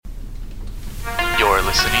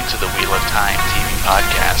listening to the Wheel of Time TV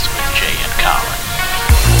podcast with Jay and Colin.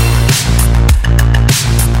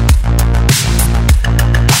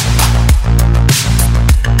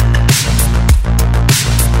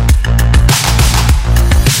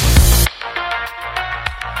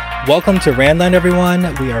 Welcome to Randland, everyone.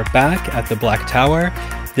 We are back at the Black Tower.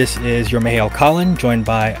 This is your Mahale Colin, joined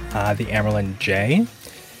by the Amerlin Jay.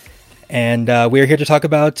 And we're here to talk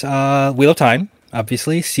about Wheel of Time,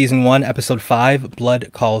 obviously. Season 1, Episode 5, Blood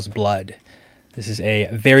Calls Blood. This is a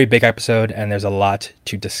very big episode, and there's a lot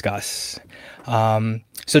to discuss.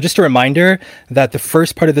 So just a reminder that the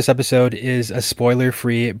first part of this episode is a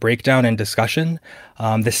spoiler-free breakdown and discussion.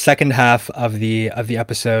 The second half of the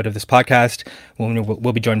episode of this podcast,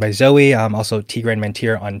 we'll be joined by Zoe, also Tigran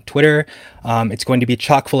Mantir on Twitter. It's going to be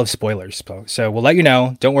chock full of spoilers. So we'll let you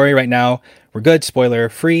know. Don't worry right now. We're good,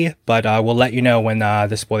 spoiler-free, but we'll let you know when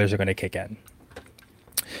the spoilers are going to kick in.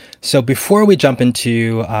 So before we jump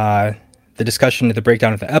into the discussion of the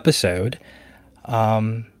breakdown of the episode,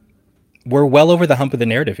 we're well over the hump of the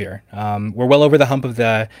narrative here. We're well over the hump of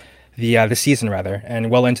the season, rather,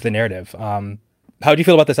 and well into the narrative. How do you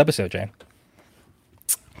feel about this episode, Jay?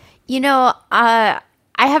 You know, I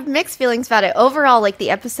have mixed feelings about it. Overall, like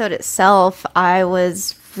the episode itself, I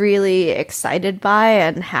was really excited by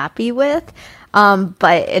and happy with.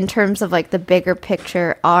 But in terms of like the bigger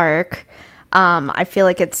picture arc, I feel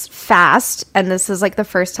like it's fast, and this is like the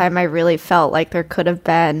first time I really felt like there could have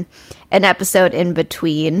been an episode in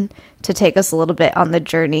between to take us a little bit on the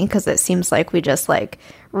journey, because it seems like we just like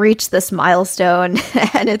reached this milestone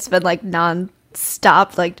and it's been like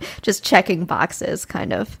non-stop, like just checking boxes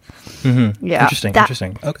kind of. Mm-hmm. Yeah.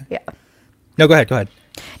 Interesting. Okay. Yeah. No, go ahead.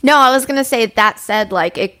 No, I was going to say, that said,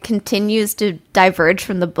 like it continues to diverge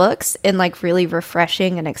from the books in like really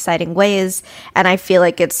refreshing and exciting ways. And I feel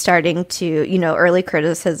like it's starting to, you know, early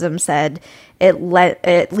criticism said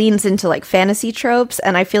it leans into like fantasy tropes.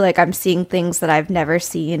 And I feel like I'm seeing things that I've never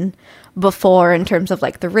seen before in terms of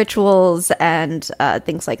like the rituals and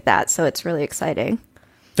things like that. So it's really exciting.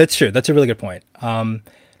 That's true. That's a really good point.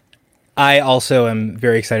 I also am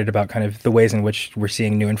very excited about kind of the ways in which we're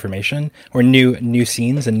seeing new information or new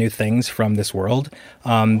scenes and new things from this world.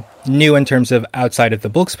 New in terms of outside of the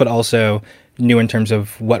books, but also new in terms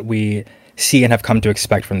of what we see and have come to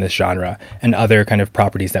expect from this genre and other kind of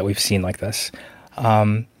properties that we've seen like this.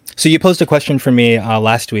 So you posed a question for me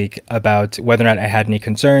last week about whether or not I had any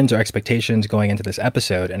concerns or expectations going into this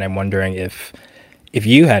episode, and I'm wondering if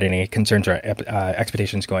you had any concerns or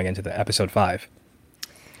expectations going into the episode 5.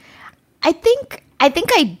 I think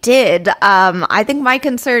I did. I think my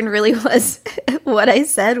concern really was what I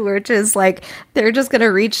said, which is like they're just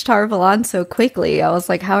gonna reach Tar Valon so quickly. I was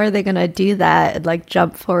like, how are they gonna do that and like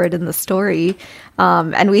jump forward in the story?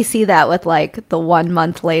 And we see that with like the 1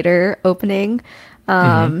 month later opening.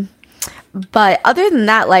 But other than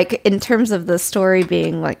that, like in terms of the story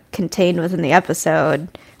being like contained within the episode,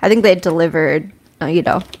 I think they delivered,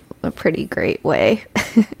 a pretty great way.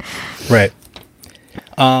 Right.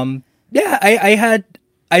 Yeah,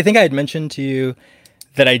 I think I had mentioned to you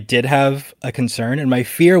that I did have a concern, and my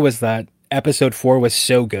fear was that episode 4 was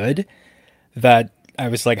so good that I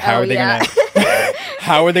was like, how are they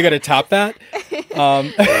gonna top that?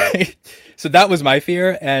 So that was my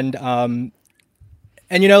fear, and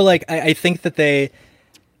like I think that they,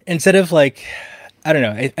 instead of like, I don't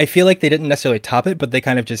know, I feel like they didn't necessarily top it, but they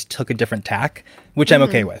kind of just took a different tack, which I'm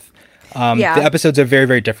okay with. The episodes are very,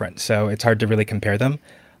 very different, so it's hard to really compare them.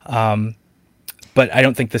 But I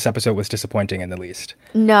don't think this episode was disappointing in the least.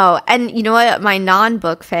 No, and you know what? My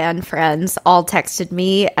non-book fan friends all texted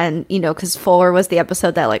me, and because 4 was the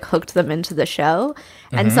episode that like hooked them into the show,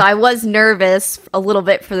 and so I was nervous a little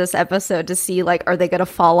bit for this episode to see like, are they going to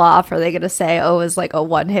fall off? Are they going to say, oh, it was like a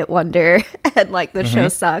one-hit wonder and like the show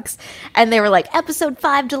sucks? And they were like, episode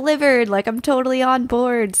 5 delivered. Like, I'm totally on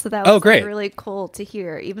board. So that was great. Like, really cool to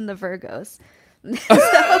hear. Even the Virgos.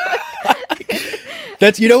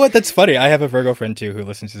 That's That's funny. I have a Virgo friend too who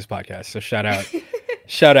listens to this podcast, so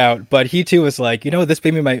shout out. But he too was like,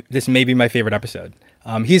 this may be my favorite episode.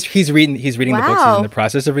 He's reading the books. He's in the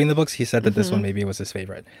process of reading the books. He said that this one maybe was his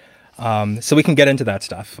favorite. So we can get into that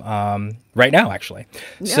stuff right now, actually.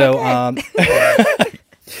 So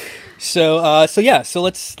so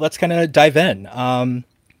let's kind of dive in.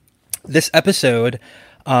 This episode,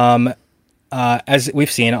 as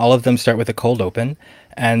we've seen, all of them start with a cold open.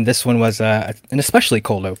 And this one was an especially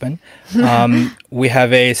cold open. We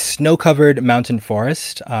have a snow-covered mountain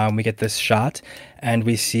forest. We get this shot, and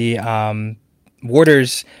we see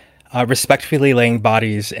warders respectfully laying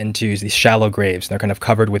bodies into these shallow graves. They're kind of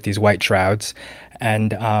covered with these white shrouds.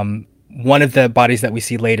 And one of the bodies that we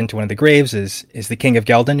see laid into one of the graves is the King of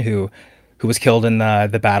Geldon, who was killed in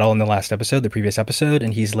the battle in the last episode, the previous episode,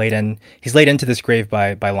 and he's laid into this grave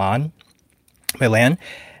by Lan.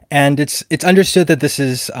 And it's understood that this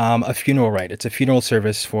is a funeral rite. It's a funeral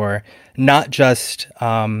service for not just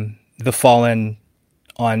the fallen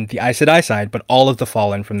on the Aes Sedai side, but all of the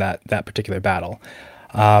fallen from that particular battle,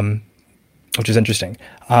 which is interesting.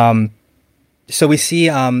 So we see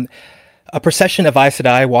a procession of Aes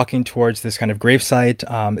Sedai walking towards this kind of gravesite.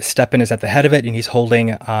 Steppen is at the head of it, and he's holding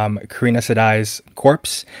Karina Sedai's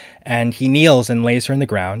corpse, and he kneels and lays her in the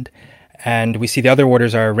ground. And we see the other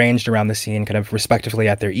warders are arranged around the scene, kind of respectively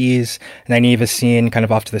at their ease. And Nynaeve is seen kind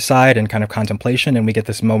of off to the side in kind of contemplation, and we get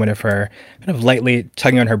this moment of her kind of lightly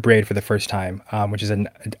tugging on her braid for the first time, which is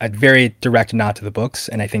a very direct nod to the books,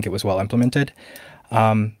 and I think it was well implemented.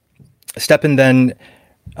 Steppen then,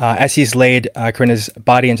 as he's laid Karina's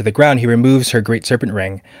body into the ground, he removes her great serpent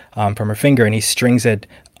ring from her finger, and he strings it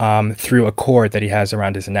through a cord that he has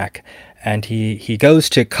around his neck. And he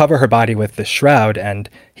goes to cover her body with the shroud, and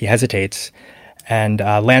he hesitates. And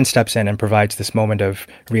Lan steps in and provides this moment of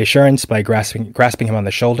reassurance by grasping him on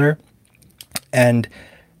the shoulder. And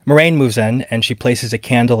Moiraine moves in, and she places a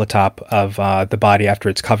candle atop of the body after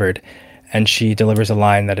it's covered. And she delivers a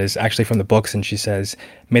line that is actually from the books, and she says,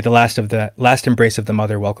 "May the last embrace of the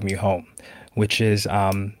mother welcome you home," which is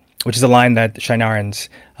a line that Shienarans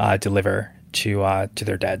deliver to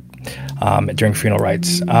their dead during funeral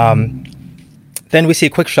rites. Then we see a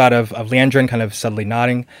quick shot of Liandrin kind of subtly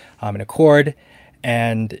nodding in accord,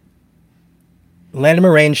 and Lan and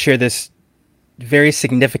Moiraine share this very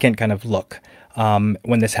significant kind of look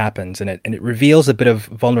when this happens, and it reveals a bit of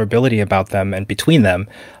vulnerability about them and between them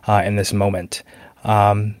in this moment.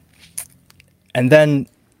 And then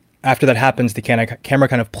after that happens, the camera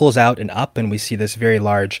kind of pulls out and up, and we see this very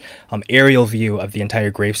large aerial view of the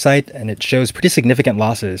entire gravesite, and it shows pretty significant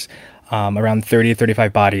losses, around 30 to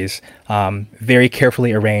 35 bodies, very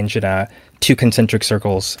carefully arranged in two concentric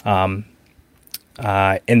circles in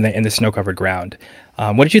the snow-covered ground.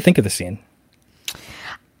 What did you think of the scene?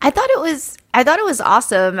 I thought it was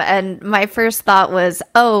awesome, and my first thought was,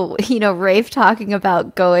 Rafe talking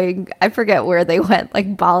about going, I forget where they went,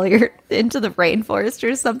 like Bali or into the rainforest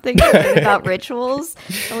or something, about rituals,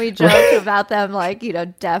 and we joked about them, like,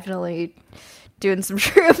 definitely doing some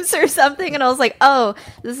shrooms or something, and I was like, oh,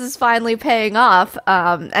 this is finally paying off.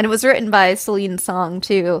 And it was written by Celine Song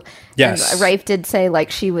too. Yes. And Rafe did say, like,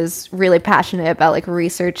 she was really passionate about, like,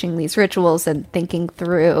 researching these rituals and thinking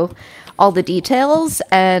through all the details,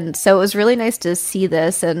 and so it was really nice to see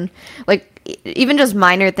this. And, like, even just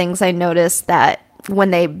minor things, I noticed that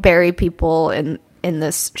when they bury people in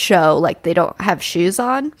this show, like, they don't have shoes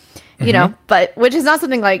on, you know, but which is not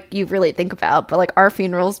something like you really think about, but like our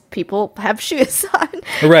funerals, people have shoes on,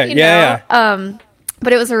 right? Yeah.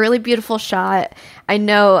 But it was a really beautiful shot. I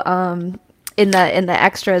know in the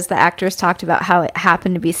extras, the actors talked about how it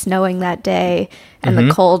happened to be snowing that day, and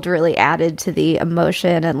the cold really added to the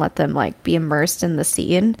emotion and let them, like, be immersed in the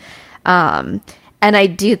scene. And I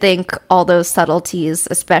do think all those subtleties,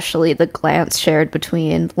 especially the glance shared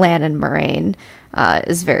between Lan and Moiraine,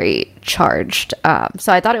 is very charged.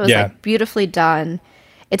 So I thought it was like beautifully done.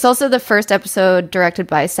 It's also the first episode directed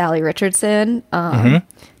by Sally Richardson.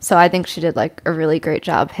 So I think she did, like, a really great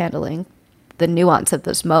job handling the nuance of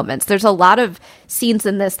those moments. There's a lot of scenes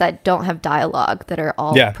in this that don't have dialogue, that are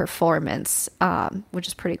all performance, which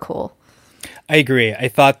is pretty cool. I agree. I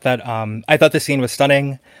thought the scene was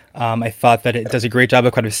stunning. I thought that it does a great job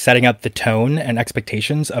of kind of setting up the tone and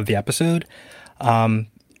expectations of the episode. And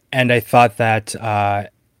I thought that I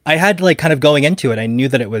had, like, kind of going into it, I knew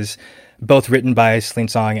that it was both written by Celine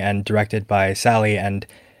Song and directed by Sally, and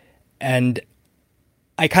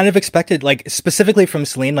I kind of expected, like, specifically from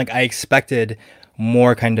Celine, like, I expected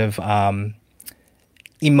more kind of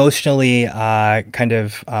emotionally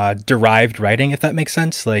derived writing, if that makes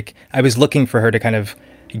sense. Like, I was looking for her to kind of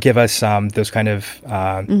give us those kind of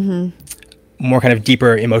more kind of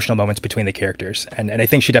deeper emotional moments between the characters. And I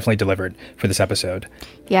think she definitely delivered for this episode.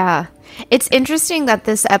 Yeah. It's interesting that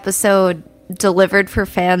this episode delivered for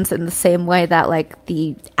fans in the same way that, like,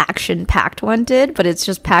 the action-packed one did, but it's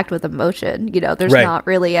just packed with emotion. There's not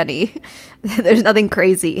really there's nothing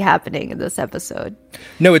crazy happening in this episode.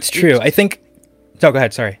 No, it's true. I think... No, go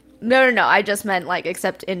ahead. Sorry. No. I just meant, like,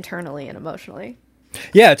 except internally and emotionally.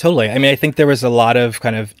 Yeah, totally. I mean, I think there was a lot of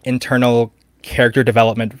kind of internal character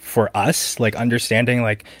development for us, like, understanding,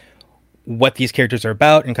 like, what these characters are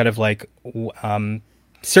about, and kind of, like,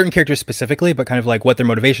 certain characters specifically, but kind of, like, what their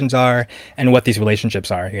motivations are and what these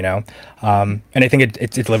relationships are, And I think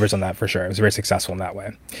it delivers on that for sure. It was very successful in that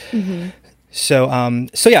way.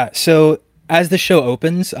 So as the show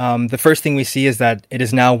opens, the first thing we see is that it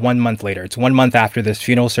is now 1 month later. It's 1 month after this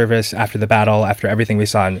funeral service, after the battle, after everything we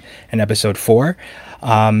saw in episode 4.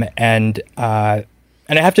 And I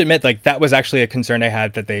have to admit, like, that was actually a concern I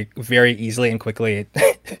had, that they very easily and quickly,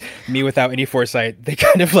 me without any foresight, they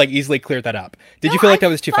kind of like easily cleared that up. Did you feel like that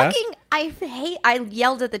was too fast? I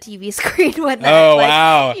yelled at the TV screen when that. Oh,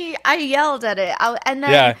 wow. I yelled at it. And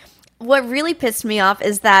then what really pissed me off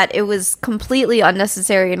is that it was completely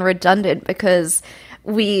unnecessary and redundant, because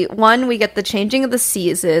we get the changing of the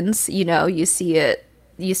seasons. You know, you see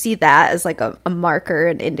that as like a marker,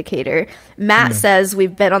 an indicator. Matt says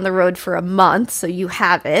we've been on the road for a month, so you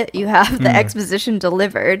have it. You have the exposition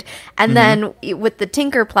delivered. And then with the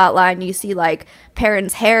Tinker plotline, you see like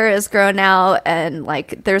Perrin's hair is grown out, and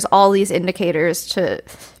like there's all these indicators to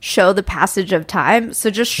show the passage of time. So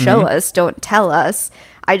just show us, don't tell us.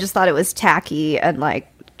 I just thought it was tacky and like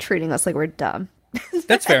treating us like we're dumb.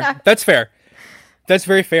 That's fair. That's fair. That's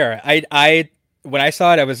very fair. I when I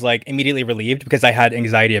saw it, I was like immediately relieved, because I had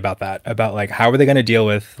anxiety about that, about like how are they going to deal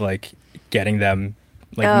with like getting them,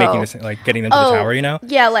 like making this, like getting them to the tower, you know?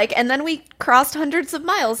 Yeah, like, and then we crossed hundreds of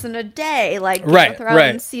miles in a day, like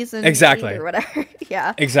right, season exactly, 8 or whatever.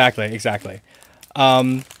 Yeah, exactly.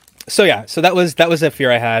 So that was a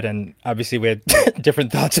fear I had, and obviously we had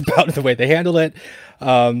different thoughts about the way they handle it.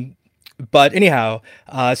 But anyhow,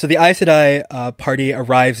 so the Aes Sedai party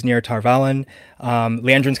arrives near Tar Valon.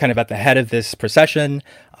 Liandrin's kind of at the head of this procession.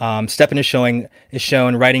 Stepan is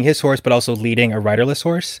shown riding his horse, but also leading a riderless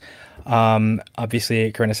horse.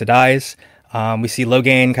 Obviously, Carissa dies. We see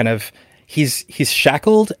Logain kind of, he's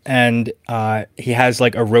shackled, and he has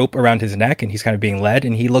like a rope around his neck, and he's kind of being led,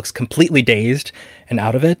 and he looks completely dazed and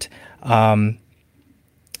out of it.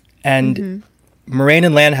 Moiraine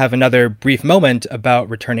and Lan have another brief moment about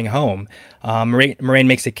returning home. Moiraine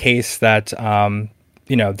makes a case that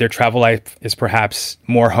their travel life is perhaps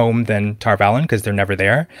more home than Tar Valon, because they're never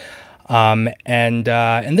there. And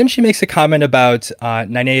then she makes a comment about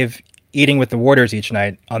Nynaeve eating with the warders each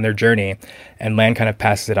night on their journey, and Lan kind of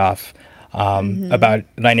passes it off about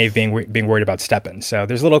Nynaeve being worried about Stepan. So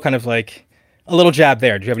there's a little kind of like a little jab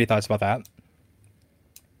there. Do you have any thoughts about that?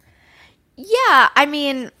 Yeah, I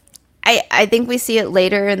mean, I think we see it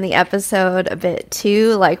later in the episode a bit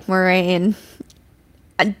too, like Moiraine,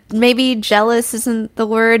 maybe jealous isn't the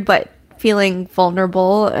word, but feeling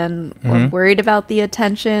vulnerable and or worried about the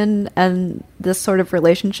attention and this sort of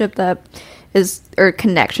relationship that is, or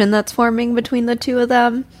connection that's forming between the two of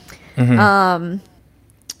them.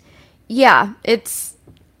 Yeah, it's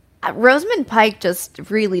Rosamund Pike just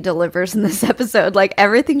really delivers in this episode. Like,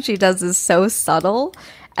 everything she does is so subtle.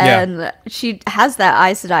 And she has that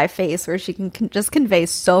Aes Sedai face where she can just convey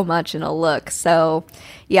so much in a look. So,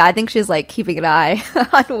 yeah, I think she's like keeping an eye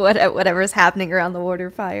on whatever's happening around the water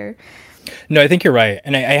fire. No, I think you're right.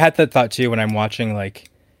 And I had that thought too when I'm watching, like,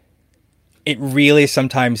 it really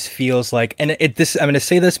sometimes feels like, and I'm going to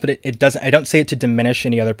say this, but it doesn't, I don't say it to diminish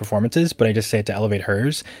any other performances, but I just say it to elevate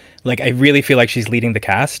hers. Like, I really feel like she's leading the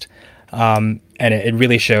cast. And it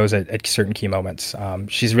really shows at certain key moments.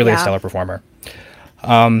 She's really a stellar performer.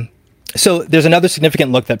 So there's another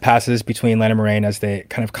significant look that passes between Lan and Moiraine as they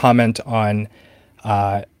kind of comment on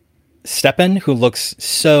Stepan, who looks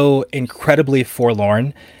so incredibly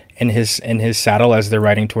forlorn in his saddle as they're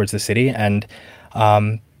riding towards the city, and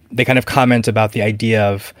they kind of comment about the idea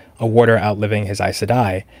of a warder outliving his Aes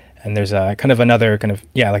Sedai. And there's a kind of another kind of,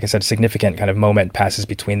 like I said, significant kind of moment passes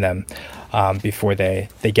between them before they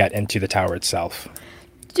get into the tower itself.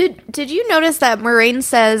 Did you notice that Moiraine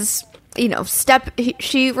says,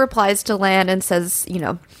 she replies to Lan and says,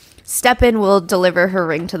 Stepan will deliver her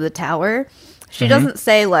ring to the tower. She doesn't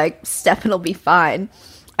say, like, Stepan will be fine.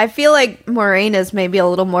 I feel like Moiraine is maybe a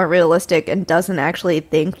little more realistic and doesn't actually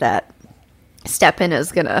think that Stepan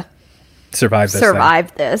is going to survive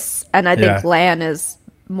this. And I think Lan is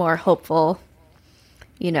more hopeful,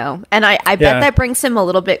 and I bet that brings him a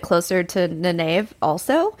little bit closer to Nynaeve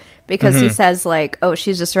also, because he says, like, oh,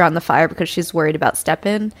 she's just around the fire because she's worried about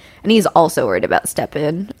Stepan, and he's also worried about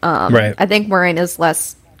Stepan. Right. I think Moiraine is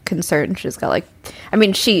less concerned. She's got, like, I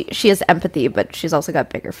mean, she has empathy, but she's also got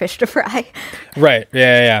bigger fish to fry. Right.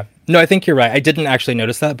 Yeah. No, I think you're right. I didn't actually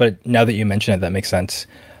notice that, but now that you mention it, that makes sense.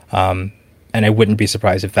 And I wouldn't be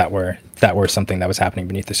surprised if that were something that was happening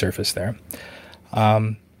beneath the surface there.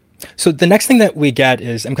 So the next thing that we get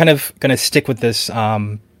is, I'm kind of going to stick with this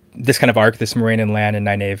this kind of arc, this Moiraine and Lan and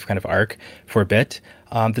Nynaeve kind of arc for a bit.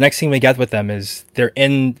 The next thing we get with them is they're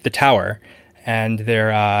in the tower, and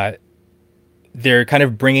they're kind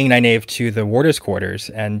of bringing Nynaeve to the warder's quarters.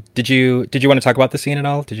 And did you want to talk about the scene at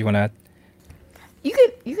all? Did you want to?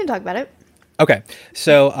 You can talk about it. Okay,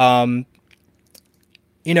 so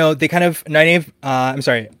they kind of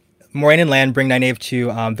Moiraine and Lan bring Nynaeve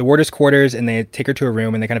to the warder's quarters, and they take her to a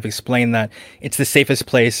room, and they kind of explain that it's the safest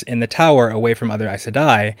place in the tower, away from other Aes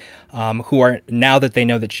Sedai, who are, now that they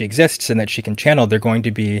know that she exists and that she can channel, they're going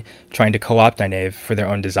to be trying to co-opt Nynaeve for their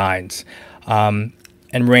own designs. And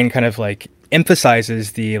Moiraine kind of like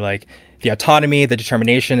emphasizes the autonomy, the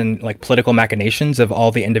determination, and like political machinations of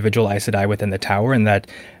all the individual Aes Sedai within the tower, and that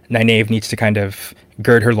Nynaeve needs to kind of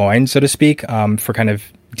gird her loins, so to speak, for kind of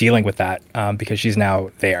dealing with that, because she's now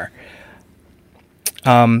there.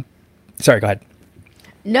 Sorry, go ahead.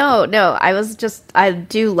 No, I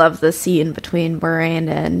do love the scene between Moiraine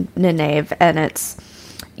and Nynaeve, and it's,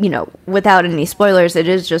 without any spoilers, it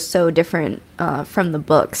is just so different from the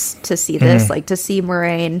books to see this, like to see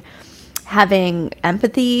Moiraine having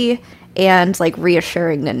empathy and like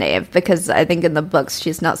reassuring Nynaeve, because I think in the books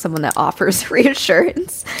she's not someone that offers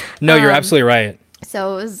reassurance. No, you're absolutely right.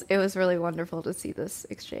 So it was really wonderful to see this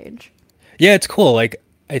exchange. Yeah, it's cool. Like,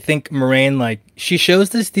 I think Moiraine, like, she shows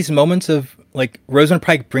these moments of, like, Rosamund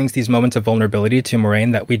Pike brings these moments of vulnerability to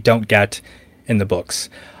Moiraine that we don't get in the books.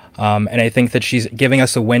 And I think that she's giving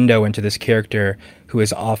us a window into this character who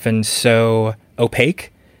is often so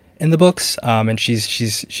opaque in the books, and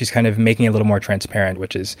she's kind of making it a little more transparent,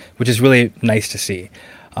 which is really nice to see.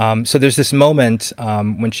 So there's this moment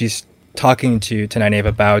when she's talking to Nynaeve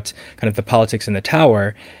about kind of the politics in the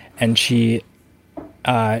tower, and Nynaeve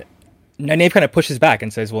kind of pushes back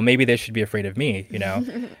and says, well, maybe they should be afraid of me,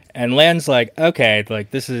 And Lan's like, okay,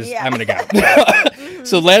 like, this is, I'm gonna go.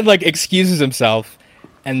 So Lan, like, excuses himself,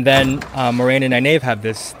 and then Moiraine and Nynaeve have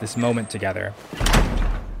this moment together.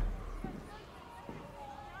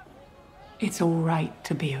 It's all right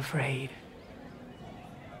to be afraid.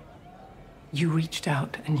 You reached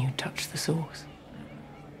out and you touched the source.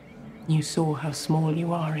 You saw how small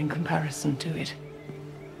you are in comparison to it.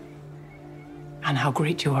 And how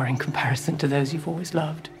great you are in comparison to those you've always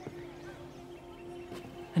loved.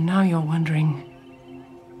 And now you're wondering,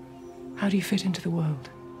 how do you fit into the world?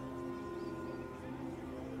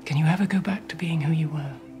 Can you ever go back to being who you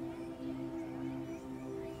were?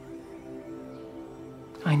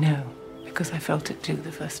 I know, because I felt it too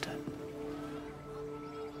the first time.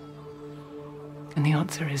 And the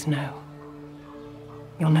answer is no.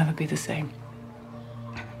 You'll never be the same.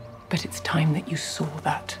 But it's time that you saw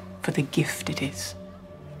that for the gift it is.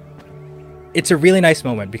 It's a really nice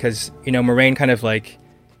moment because, Moiraine kind of like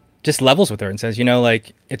just levels with her and says,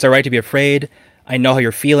 like, it's all right to be afraid. I know how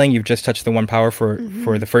you're feeling. You've just touched the one power for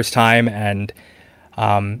the first time, and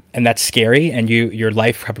that's scary, and your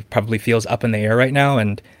life probably feels up in the air right now,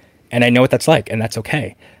 and I know what that's like, and that's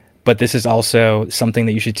okay. But this is also something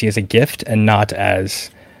that you should see as a gift and not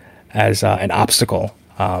as an obstacle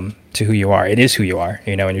to who you are. It is who you are,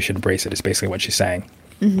 and you should embrace it, is basically what she's saying.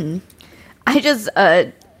 Mm-hmm. I just,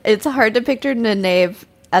 it's hard to picture Nynaeve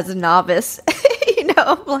as a novice,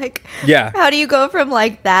 like, yeah. How do you go from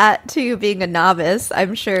like that to being a novice?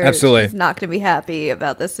 I'm sure Absolutely. She's not going to be happy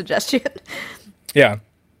about this suggestion. Yeah.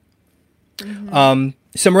 Mm-hmm.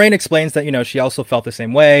 So Moiraine explains that, she also felt the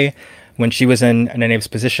same way when she was in Nynaeve's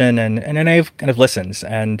position, and Nynaeve kind of listens.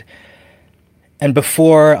 And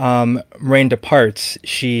before Moiraine departs,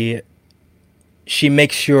 she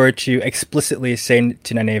makes sure to explicitly say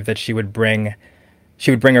to Nynaeve that she would bring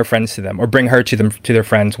her friends to them, or bring her to their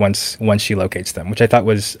friends once she locates them, which I thought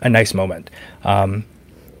was a nice moment.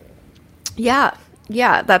 Yeah,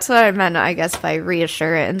 that's what I meant, I guess, by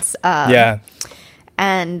reassurance. Yeah.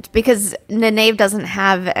 And because Nynaeve doesn't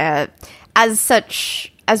have as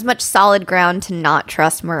much solid ground to not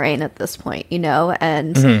trust Moiraine at this point,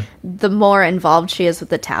 and the more involved she is with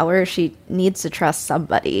the tower, she needs to trust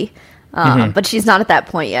somebody. But she's not at that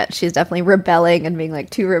point yet. She's definitely rebelling and being like,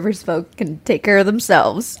 Two Rivers folk can take care of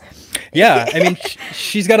themselves. Yeah, I mean,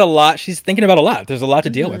 she's got a lot. She's thinking about a lot. There's a lot to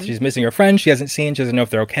deal with. She's missing her friends. She hasn't seen. She doesn't know if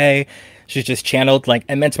they're okay. She's just channeled like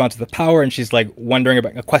immense amounts of the power, and she's like wondering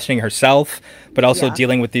about, questioning herself, but also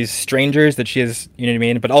dealing with these strangers that she has, you know what I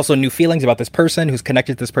mean? But also new feelings about this person who's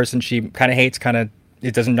connected to this person she kind of hates,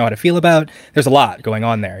 it doesn't know how to feel about. There's a lot going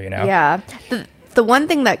on there, Yeah. The one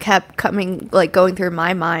thing that kept going through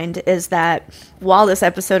my mind is that while this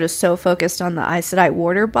episode is so focused on the Aes Sedai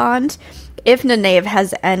warder bond, if Nynaeve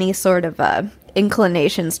has any sort of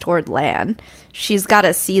inclinations toward Lan, she's got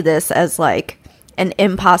to see this as like an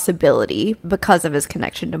impossibility because of his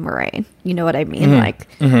connection to Moiraine. You know what I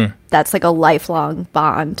mean? That's like a lifelong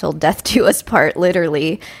bond till death do us part,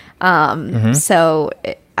 literally. So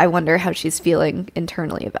I wonder how she's feeling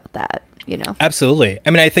internally about that. Absolutely.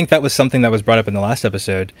 I mean, I think that was something that was brought up in the last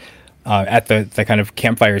episode at the kind of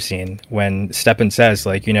campfire scene when Stepan says,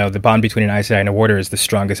 like, you know, the bond between an Aes Sedai and a warder is the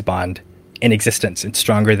strongest bond in existence. It's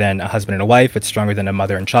stronger than a husband and a wife. It's stronger than a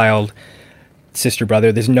mother and child, sister,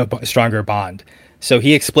 brother. There's no stronger bond. So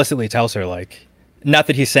he explicitly tells her, like, not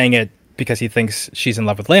that he's saying it because he thinks she's in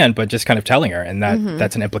love with Lan, but just kind of telling her, and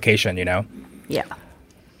that's an implication, you know? Yeah.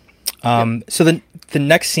 So the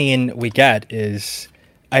next scene we get is,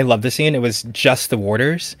 I love the scene. It was just the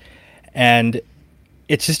warders, and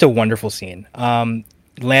it's just a wonderful scene.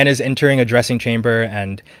 Lan is entering a dressing chamber,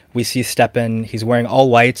 and we see Stepan. He's wearing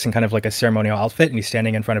all whites and kind of like a ceremonial outfit, and he's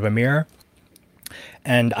standing in front of a mirror.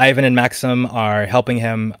 And Ivan and Maxim are helping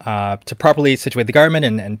him to properly situate the garment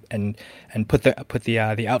and put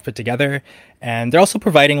the outfit together. And they're also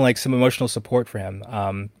providing like some emotional support for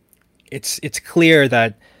him. It's clear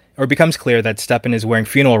that, or becomes clear that Stepan is wearing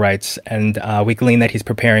funeral rites, and we glean that he's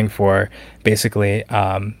preparing for basically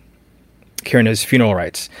Kyrna's funeral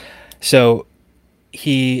rites. So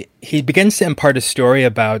he begins to impart a story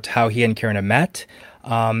about how he and Kyrna met,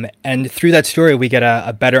 and through that story we get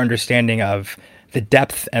a better understanding of the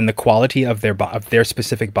depth and the quality of their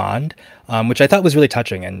specific bond, which I thought was really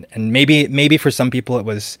touching. And maybe for some people it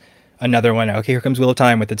was another one. Okay, here comes Wheel of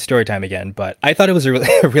Time with its story time again. But I thought it was a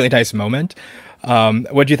really nice moment.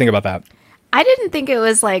 What do you think about that? I didn't think it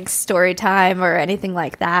was like story time or anything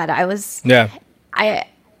like that.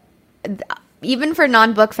 Even for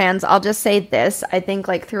non-book fans, I'll just say this. I think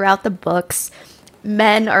like throughout the books,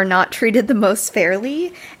 men are not treated the most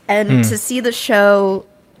fairly. And to see the show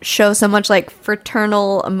so much like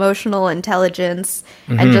fraternal emotional intelligence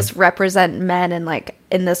and just represent men in like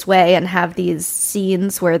in this way, and have these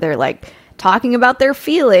scenes where they're like talking about their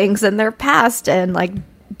feelings and their past and like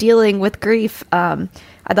dealing with grief, I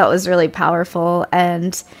thought was really powerful.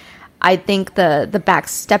 And I think the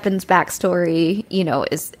Stepan's backstory, you know,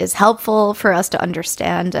 is helpful for us to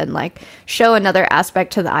understand and like show another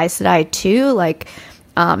aspect to the Aes Sedai too. Like,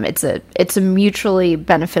 it's a mutually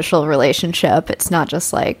beneficial relationship. It's not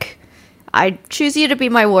just like, I choose you to be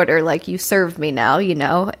my warder, like you serve me now, you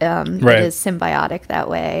know. Right. It is symbiotic that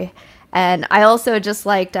way. And I also just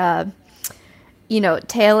liked, you know,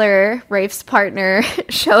 Taylor, Rafe's partner,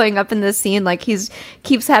 showing up in this scene. Like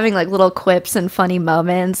keeps having like little quips and funny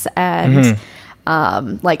moments, and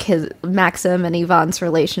like his Maxim and Yvonne's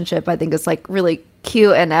relationship, I think is like really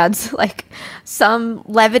cute and adds like some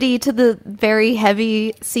levity to the very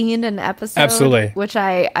heavy scene and episode. Absolutely. Which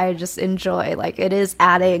I just enjoy. Like it is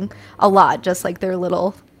adding a lot, just like their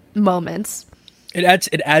little moments. It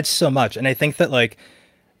adds so much. And I think that like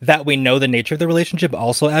that we know the nature of the relationship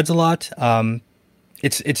also adds a lot.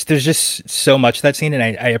 There's just so much to that scene, and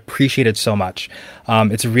I appreciate it so much.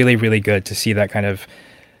 It's really, really good to see that kind of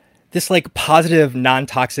this like positive,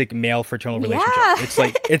 non-toxic male fraternal relationship. Yeah.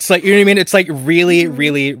 It's like, you know what I mean? It's like really,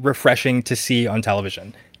 really refreshing to see on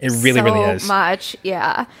television. It really, really is. So much,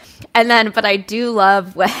 yeah. And then, but I do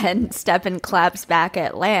love when Stepan claps back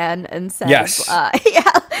at Lan and says, yes.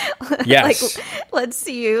 Yes. Like, let's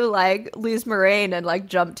see you like lose Moiraine and like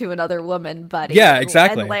jump to another woman, buddy. Yeah,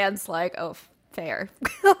 exactly. And Lan's like, oh, fair.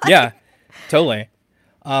 Yeah, totally.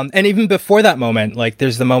 And even before that moment, like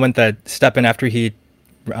there's the moment that Stepan, after he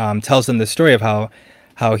tells them the story of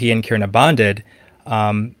how he and Kyrna bonded,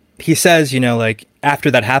 he says, you know, like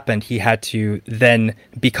after that happened, he had to then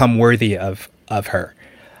become worthy of her.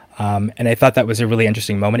 And I thought that was a really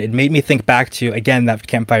interesting moment. It made me think back to, again, that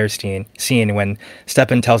campfire scene when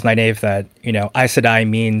Stepan tells Nynaeve that, you know, Aes Sedai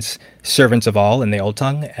means servants of all in the Old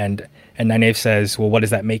Tongue. And Nynaeve says, well, what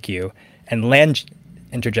does that make you? And Lan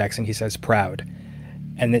interjects and he says, proud.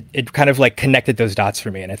 And it kind of like connected those dots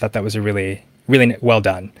for me. And I thought that was a really, really well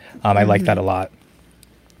done. I like that a lot.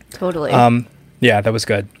 Totally. Yeah, that was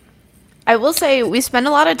good. I will say we spend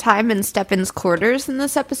a lot of time in Stepan's quarters in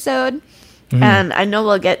this episode. And I know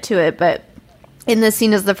we'll get to it, but in this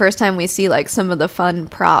scene is the first time we see like some of the fun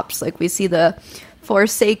props. Like we see the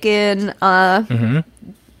Forsaken,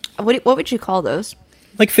 what would you call those?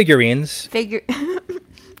 Like figurines.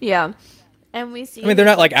 Yeah. And we see. I mean, they're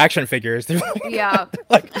not like action figures. They're like, yeah.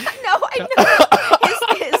 Like, no, I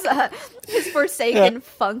know. His Forsaken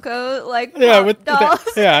Funko like dolls. With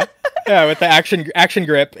the action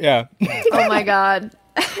grip. Yeah. Oh my god.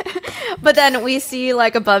 But then we see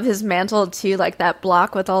like above his mantle too, like that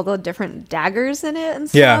block with all the different daggers in it and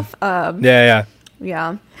stuff. Yeah.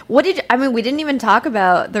 We didn't even talk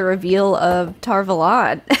about the reveal of Tar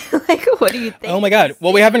Valon. Like, what do you think? Oh my god.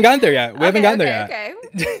 Well, we haven't gotten there yet. Okay.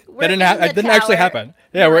 That didn't actually happen.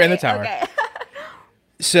 Yeah, we're in the tower. Okay.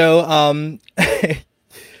 So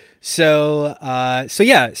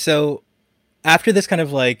after this kind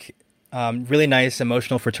of like really nice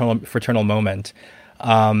emotional fraternal moment,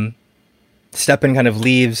 Stepan kind of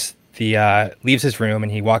leaves his room,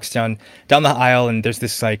 and he walks down the aisle, and there's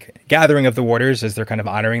this like gathering of the warders as they're kind of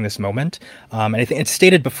honoring this moment. And I think it's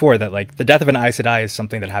stated before that like the death of an Aes Sedai is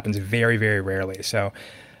something that happens very, very rarely. So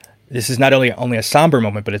this is not only a somber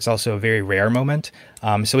moment, but it's also a very rare moment.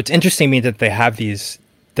 So it's interesting to me that they have these.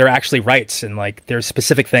 They're actually rites, and like there's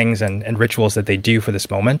specific things and rituals that they do for this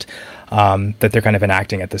moment that they're kind of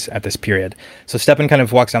enacting at this period. So Stepan kind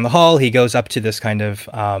of walks down the hall. He goes up to this kind of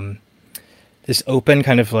this open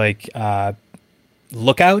kind of like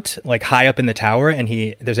lookout, like high up in the tower, and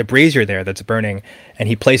there's a brazier there that's burning, and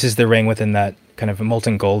he places the ring within that kind of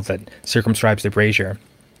molten gold that circumscribes the brazier.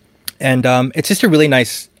 And it's just a really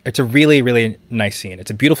nice scene.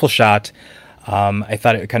 It's a beautiful shot. I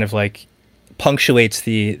thought it kind of like punctuates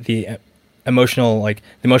the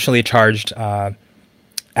emotionally charged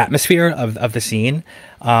atmosphere of the scene,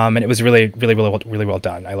 and it was really well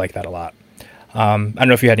done. I like that a lot. I don't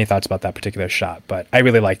know if you had any thoughts about that particular shot, but I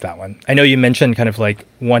really like that one. I know you mentioned kind of like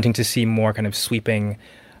wanting to see more kind of sweeping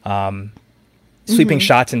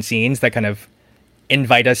shots and scenes that kind of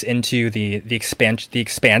invite us into the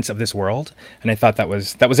expanse of this world, and I thought that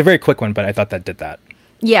was a very quick one, but I thought that did that.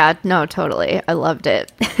 Yeah, no, totally. I loved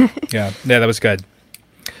it. yeah, that was good.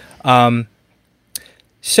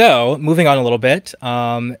 So moving on a little bit,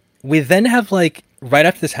 we then have like right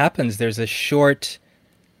after this happens, there's a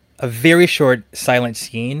very short silent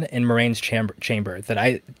scene in Moiraine's chamber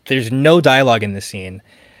that there's no dialogue in this scene,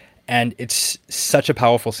 and it's such a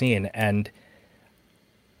powerful scene. And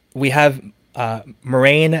we have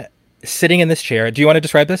Moiraine sitting in this chair. Do you want to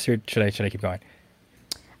describe this, or should I keep going?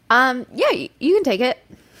 Yeah, you can take it.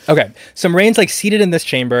 Okay, so Moiraine's like seated in this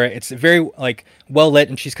chamber. It's very like well lit,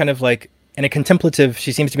 and she's kind of like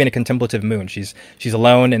she seems to be in a contemplative mood. She's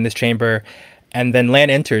alone in this chamber. And then Lan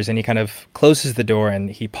enters, and he kind of closes the door, and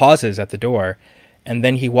he pauses at the door, and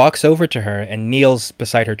then he walks over to her and kneels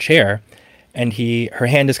beside her chair, and her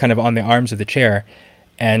hand is kind of on the arms of the chair,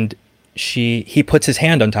 and he puts his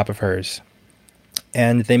hand on top of hers,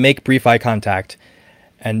 and they make brief eye contact,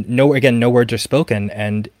 and no words are spoken,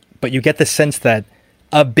 but you get the sense that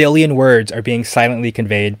a billion words are being silently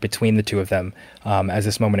conveyed between the two of them as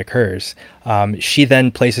this moment occurs. She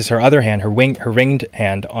then places her other hand, her ringed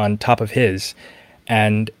hand, on top of his,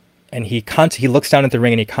 and he looks down at the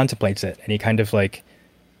ring and he contemplates it, and he kind of like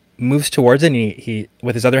moves towards it, and he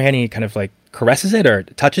with his other hand he kind of like caresses it or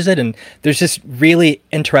touches it, and there's this really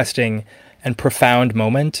interesting and profound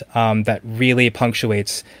moment that really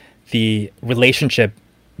punctuates the relationship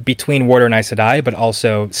between Warder and Aes Sedai, but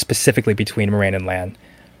also specifically between Moiraine and Lan.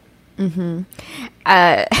 Mm-hmm.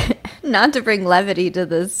 Not to bring levity to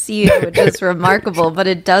the scene, which is remarkable, but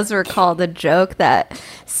it does recall the joke that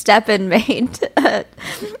Stepan made to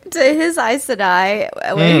his Aes Sedai,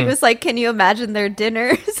 where he was like, "Can you imagine their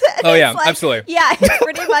dinners?" Oh yeah, like, absolutely. Yeah, it's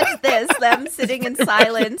pretty much this: them sitting in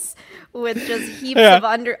silence with just heaps of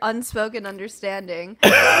unspoken understanding.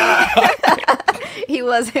 He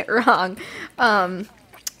wasn't wrong,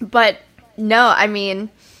 but no, I mean.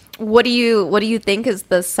 What do you think is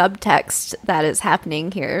the subtext that is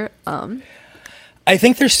happening here? I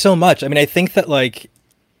think there's so much. I mean, I think that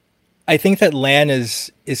Lan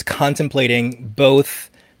is contemplating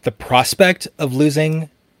both the prospect of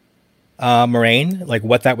losing Moiraine, like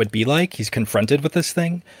what that would be like. He's confronted with this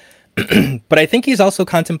thing, but I think he's also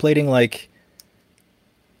contemplating like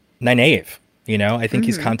Nynaeve. You know, I think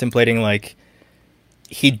he's contemplating like.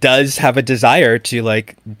 He does have a desire to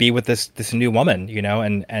like be with this new woman, you know,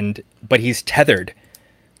 but he's tethered.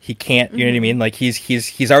 He can't, you know what I mean? Like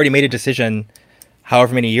he's already made a decision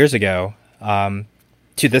however many years ago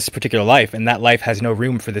to this particular life, and that life has no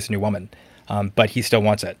room for this new woman. But he still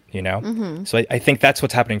wants it, you know? So I think that's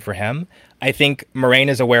what's happening for him. I think Moiraine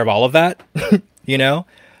is aware of all of that, you know?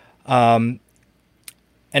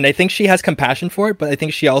 And I think she has compassion for it, but I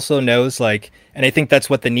think she also knows, like, and I think that's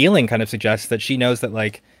what the kneeling kind of suggests, that she knows that,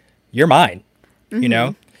 like, you're mine, you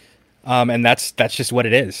know? And that's just what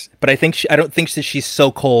it is. But I don't think that she's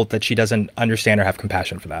so cold that she doesn't understand or have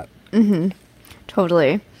compassion for that.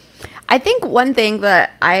 Totally. I think one thing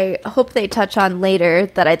that I hope they touch on later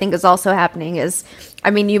that I think is also happening is, I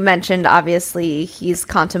mean, you mentioned, obviously, he's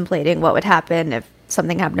contemplating what would happen if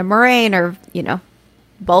something happened to Moiraine or, you know,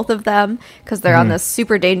 both of them, because they're on this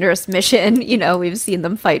super dangerous mission. You know, we've seen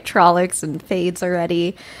them fight Trollocs and Fades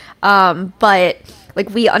already. But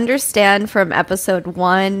like we understand from episode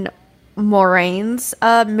 1 Moraine's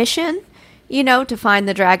mission, you know, to find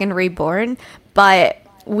the Dragon Reborn. But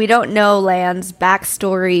we don't know Lan's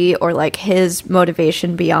backstory or like his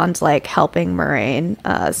motivation beyond like helping Moraine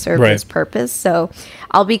serve Right. his purpose. So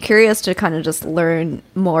I'll be curious to kind of just learn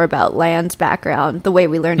more about Lan's background, the way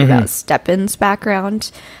we learned about Steppen's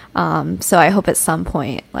background. So I hope at some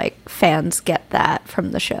point like fans get that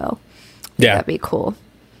from the show. Yeah. That'd be cool.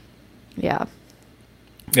 Yeah.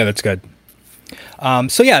 Yeah, that's good.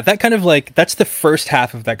 So yeah, that kind of like, that's the first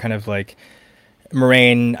half of that kind of like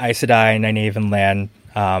Moraine, Aes Sedai, Nynaeve, and Lan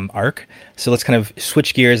arc. So let's kind of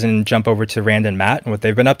switch gears and jump over to Rand and Mat and what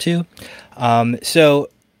they've been up to. So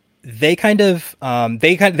they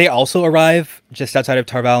they also arrive just outside of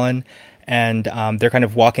Tar Valon, and they're kind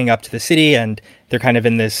of walking up to the city, and they're kind of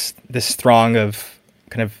in this throng of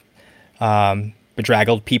kind of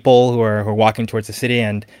bedraggled people who are walking towards the city.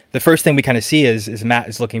 And the first thing we kind of see is Mat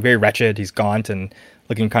is looking very wretched. He's gaunt and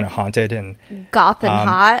looking kind of haunted and Goth and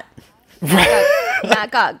hot.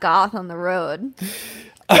 Matt got goth on the road.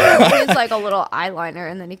 He's like a little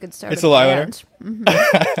eyeliner, and then he could start. It's a eyeliner.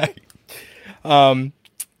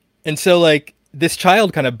 And so like this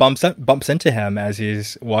child kind of bumps into him as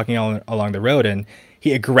he's walking along the road, and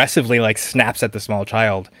he aggressively like snaps at the small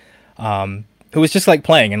child, who was just like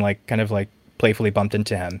playing and like kind of like playfully bumped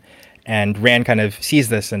into him. And Rand kind of sees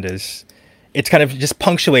this and it's kind of just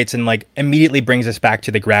punctuates and like immediately brings us back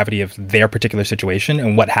to the gravity of their particular situation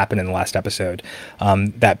and what happened in the last episode.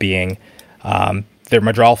 That being their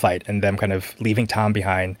Madral fight and them kind of leaving Tom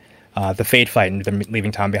behind, the Fade fight and them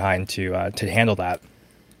leaving Tom behind to handle that.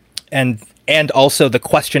 And also the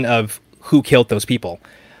question of who killed those people.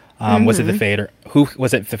 Was it the Fade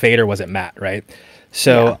or was it Mat, right?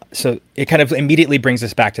 So it kind of immediately brings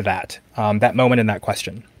us back to that moment and that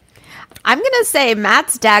question. I'm gonna say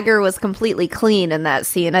Matt's dagger was completely clean in that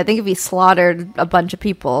scene. I think if he slaughtered a bunch of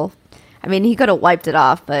people, I mean, he could have wiped it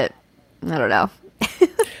off, but I don't know.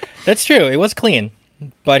 That's true. It was clean,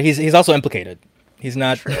 but he's also implicated. He's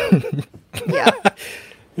not. Yeah.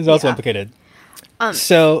 He's also implicated.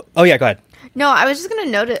 So, go ahead. No, I was just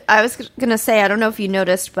gonna note it. I was gonna say, I don't know if you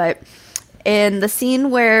noticed, but in the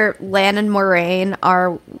scene where Lan and Moraine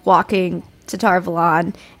are walking to Tar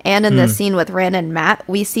Valon, and in the scene with Rand and Mat,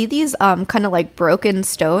 we see these kind of like broken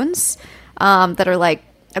stones that are like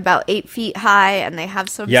about 8 feet high, and they have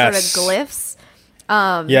some sort of glyphs.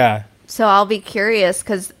 Yeah. So I'll be curious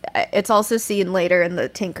because it's also seen later in the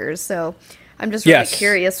Tinkers. So I'm just really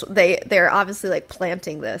curious. They're obviously like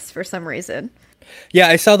planting this for some reason. Yeah,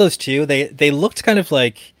 I saw those too. They looked kind of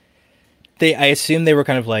like I assume they were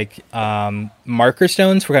kind of like marker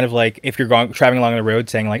stones for kind of like if you're traveling along the road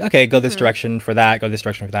saying like, okay, go this direction for that, go this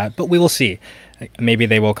direction for that. But we will see. Maybe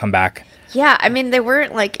they will come back. Yeah, I mean, they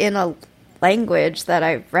weren't like in a language that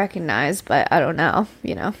I recognize, but I don't know,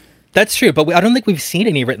 That's true, but I don't think we've seen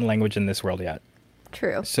any written language in this world yet.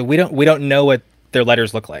 True. So we don't know what their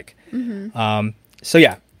letters look like. So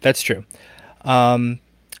yeah, that's true.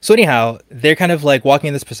 So anyhow, they're kind of like walking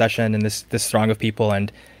in this procession and this throng of people,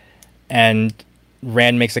 and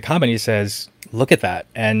Rand makes a comment. He says, "Look at that!"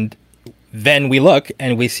 And then we look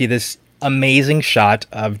and we see this amazing shot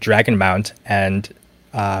of Dragonmount and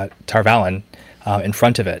Tar Valon in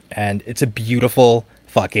front of it, and it's a beautiful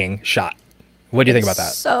fucking shot. What do you think about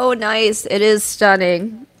that? So nice. It is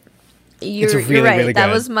stunning. You're right. Really that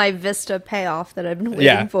good. was my Vista payoff that I've been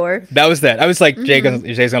waiting for. That was that. I was like, Jay's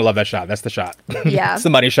gonna love that shot. That's the shot. Yeah. It's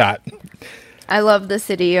the money shot. I love the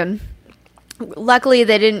city, and luckily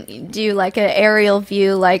they didn't do like an aerial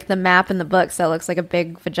view like the map in the books that looks like a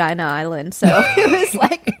big vagina island. So it was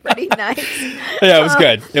like pretty nice. Yeah, it was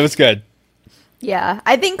good. It was good. Yeah.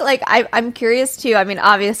 I think like I'm curious too. I mean,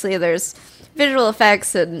 obviously there's visual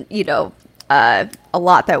effects and, a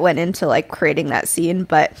lot that went into like creating that scene,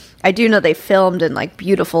 but I do know they filmed in like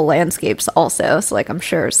beautiful landscapes also. So like I'm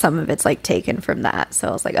sure some of it's like taken from that. So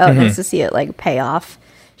I was like, oh, nice to see it like pay off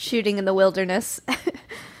shooting in the wilderness.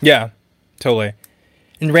 Yeah, totally.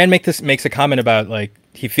 And Rand makes a comment about like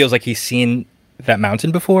he feels like he's seen that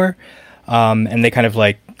mountain before, and they kind of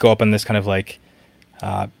like go up on this kind of like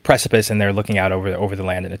precipice, and they're looking out over the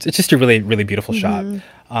land, and it's just a really really beautiful shot.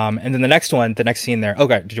 And then the next scene there. Oh,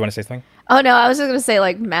 God, did you want to say something? Oh no, I was just gonna say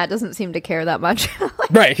like Matt doesn't seem to care that much.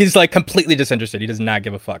 Right, he's like completely disinterested. He does not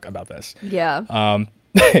give a fuck about this. Yeah.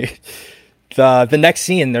 The next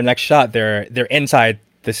scene, their next shot, they're inside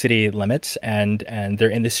the city limits, and they're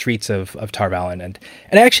in the streets of Tar Valon, and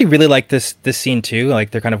I actually really like this scene too.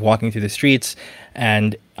 Like they're kind of walking through the streets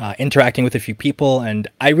and interacting with a few people, and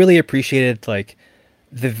I really appreciated like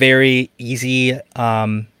the very easy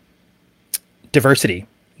diversity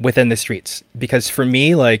within the streets, because for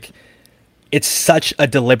me, like it's such a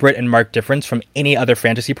deliberate and marked difference from any other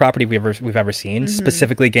fantasy property we've ever seen.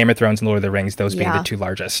 Specifically, Game of Thrones and Lord of the Rings, those being the two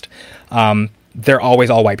largest. They're always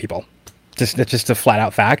all white people. That's just a flat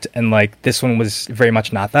out fact. And like this one was very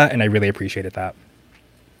much not that, and I really appreciated that.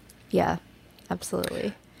 Yeah,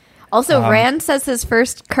 absolutely. Also, Rand says his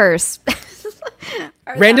first curse.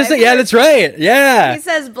 Rand doesn't. Yeah, that's right. Yeah, he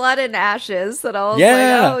says blood and ashes. And I was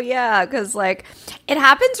Yeah. like, oh yeah, because like it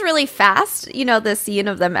happens really fast. You know, the scene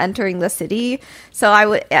of them entering the city. So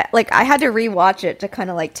I had to rewatch it to kind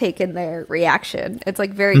of like take in their reaction. It's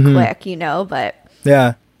like very quick, you know, but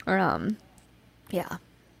yeah. Yeah.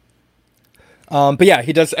 But yeah,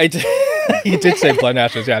 he does. He did say blood and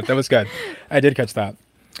ashes. Yeah, that was good. I did catch that.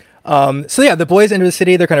 So yeah, the boys enter the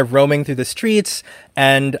city. They're kind of roaming through the streets,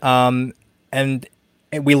 and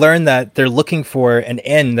we learn that they're looking for an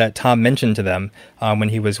inn that Tom mentioned to them when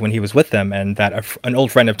he was with them, and that an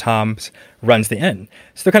old friend of Tom's runs the inn.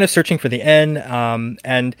 So they're kind of searching for the inn,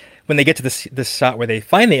 and when they get to this shot where they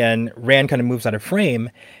find the inn, Rand kind of moves out of frame,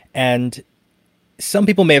 and some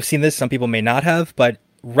people may have seen this, some people may not have, but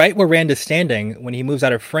right where Rand is standing, when he moves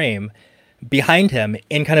out of frame, behind him,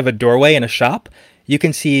 in kind of a doorway in a shop, you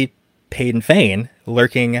can see Paden Fane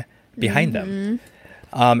lurking behind them.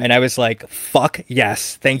 And I was like, fuck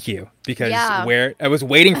yes, thank you. Because I was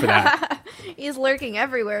waiting for that. He's lurking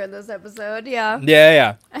everywhere in this episode, yeah.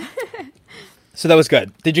 Yeah. So that was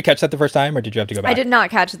good. Did you catch that the first time, or did you have to go back? I did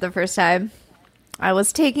not catch it the first time. I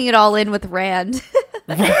was taking it all in with Rand.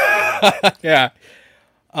 Yeah.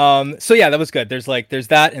 So yeah, that was good. There's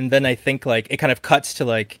that, and then I think like it kind of cuts to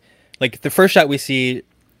like the first shot we see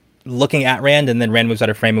looking at Rand, and then Rand moves out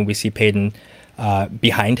of frame and we see Paden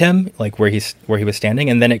behind him, like where he was standing,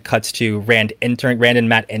 and then it cuts to Rand and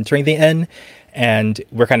Matt entering the inn, and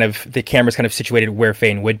the camera's kind of situated where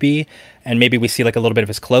Fane would be, and maybe we see like a little bit of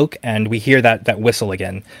his cloak, and we hear that whistle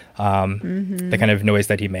again, the kind of noise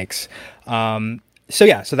that he makes. So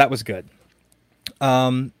that was good.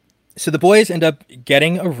 So the boys end up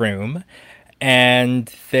getting a room,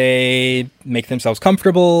 and they make themselves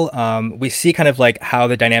comfortable. We see kind of like how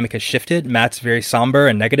the dynamic has shifted. Matt's very somber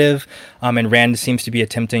and negative, and Rand seems to be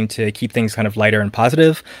attempting to keep things kind of lighter and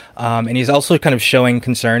positive. And he's also kind of showing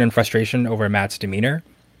concern and frustration over Matt's demeanor.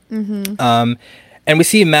 And we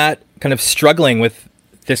see Matt kind of struggling with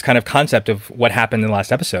this kind of concept of what happened in the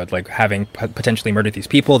last episode, like having potentially murdered these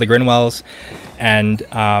people, the Grinwells, and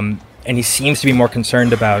he seems to be more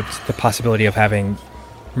concerned about the possibility of having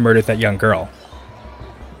murdered that young girl.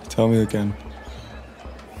 Tell me again.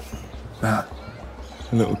 Matt.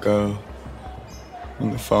 A little girl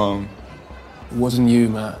on the farm. It wasn't you,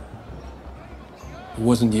 Matt. It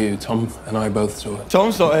wasn't you. Tom and I both saw it.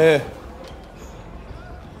 Tom's not here.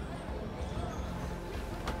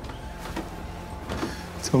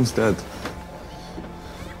 Tom's dead.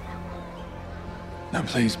 Now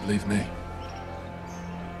please believe me.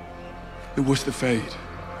 It was the Fade.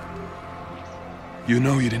 You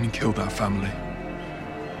know you didn't kill that family.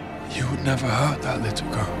 You would never hurt that little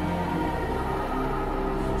girl.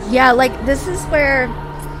 Yeah, like this is where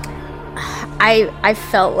I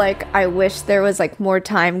felt like I wish there was like more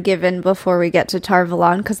time given before we get to Tar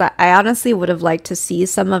Valon, because I honestly would have liked to see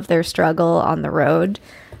some of their struggle on the road.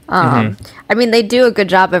 I mean, they do a good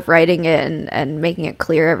job of writing it and making it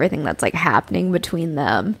clear everything that's like happening between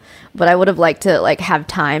them. But I would have liked to like have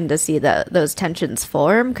time to see those tensions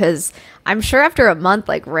form, because I'm sure after a month,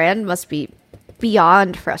 like Rand must be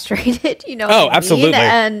beyond frustrated, you know. Oh, absolutely.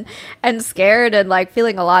 And scared and like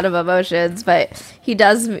feeling a lot of emotions, but he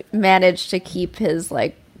does manage to keep his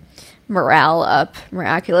like morale up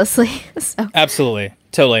miraculously. So. Absolutely,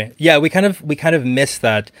 totally. Yeah, we kind of miss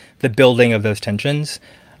the building of those tensions.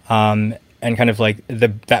 And kind of like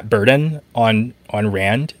that burden on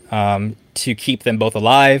Rand to keep them both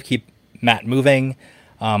alive, keep Matt moving,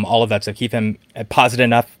 all of that stuff, keep him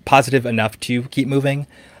positive enough to keep moving.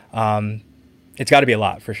 It's got to be a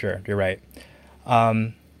lot for sure. You're right.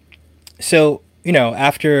 So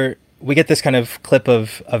after we get this kind of clip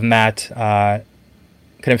of Matt kind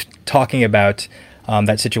of talking about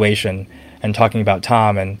that situation and talking about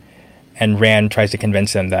Tom, and Rand tries to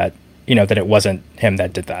convince him that that it wasn't him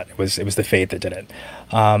that did that. It was the Fade that did it.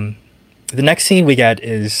 The next scene we get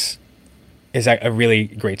is a really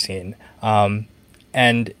great scene.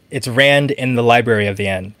 And it's Rand in the library of the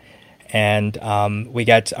inn. And we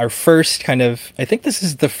get our first kind of, I think this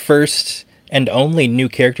is the first and only new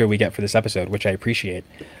character we get for this episode, which I appreciate.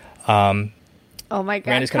 Oh my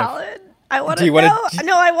God, Colin. I want to know.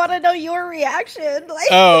 No, I want to know your reaction. Like,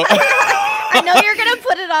 oh. I know you're going to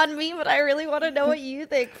put it on me, but I really want to know what you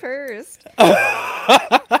think first.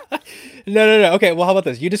 No. Okay, well, how about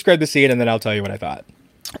this? You describe the scene, and then I'll tell you what I thought.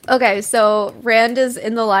 Okay, so Rand is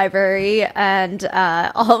in the library, and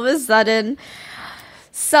all of a sudden,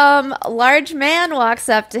 some large man walks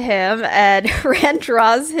up to him, and Rand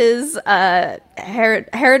draws his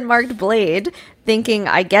heron-marked blade, thinking,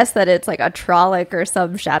 I guess, that it's like a Trolloc or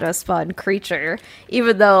some shadow spawn creature,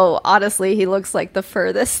 even though, honestly, he looks like the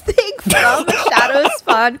furthest thing from a shadow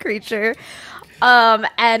spawn creature.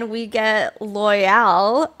 And we get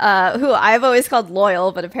Loyal, who I've always called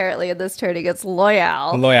Loyal, but apparently in this turning it's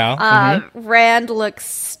Loyal. Rand looks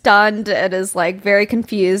stunned and is like very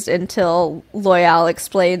confused until Loyal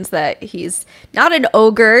explains that he's not an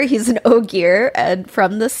ogre, he's an ogier, and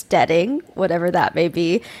from the steading, whatever that may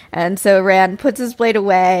be. And so Rand puts his blade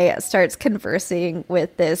away, starts conversing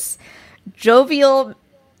with this jovial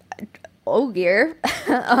ogier.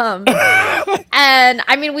 And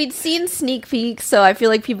I mean, we'd seen sneak peeks, so I feel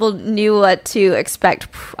like people knew what to expect,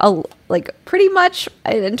 like pretty much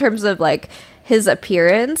in terms of like his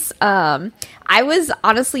appearance. I was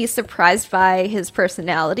honestly surprised by his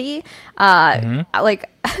personality. Like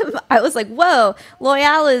I was like, whoa,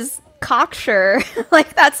 Loyal is cocksure.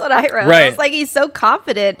 Like that's what I wrote. Right. I was like, he's so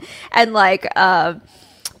confident and like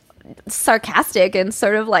sarcastic and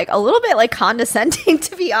sort of like a little bit like condescending,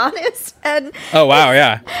 to be honest. And oh wow,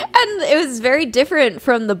 yeah. And it was very different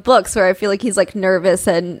from the books, where I feel like he's like nervous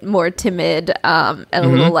and more timid, and a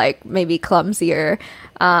little like maybe clumsier.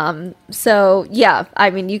 So yeah, I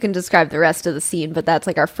mean, you can describe the rest of the scene, but that's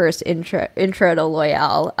like our first intro to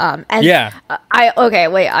Loyal. And yeah,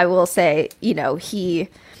 I will say, you know, he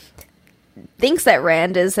thinks that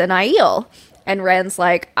Rand is an Aiel. And Rand's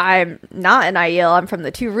like, I'm not an Aiel, I'm from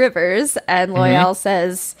the Two Rivers. And Loyal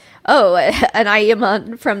says, oh, an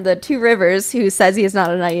Aielman from the Two Rivers who says he's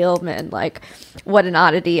not an Aielman. Like, what an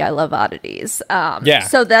oddity. I love oddities.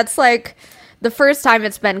 So that's like the first time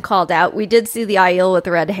it's been called out. We did see the Aiel with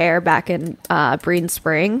red hair back in Breen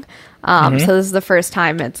Spring. So this is the first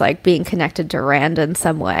time it's like being connected to Rand in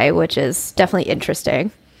some way, which is definitely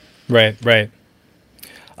interesting. Right.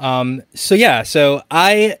 So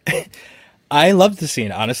I loved the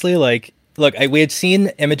scene, honestly. Like, look, we had seen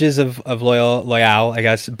images of Loyal, I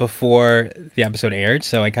guess, before the episode aired,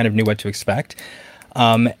 so I kind of knew what to expect.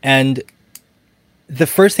 And the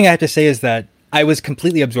first thing I have to say is that I was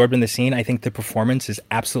completely absorbed in the scene. I think the performance is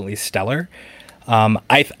absolutely stellar.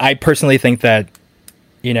 I personally think that,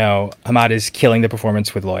 you know, Hamad is killing the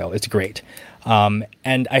performance with Loyal. It's great.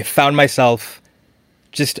 And I found myself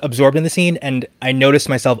just absorbed in the scene, and I noticed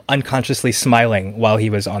myself unconsciously smiling while he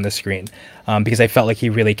was on the screen, because I felt like he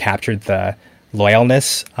really captured the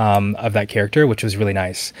loyalness of that character, which was really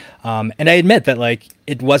nice. And I admit that like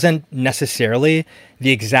it wasn't necessarily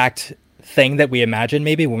the exact thing that we imagine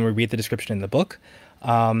maybe when we read the description in the book,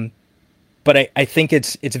 but I think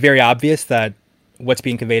it's very obvious that what's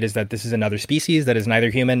being conveyed is that this is another species that is neither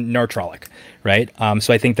human nor Trolloc, right?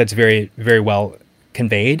 So I think that's very, very well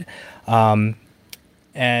conveyed.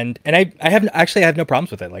 And I have no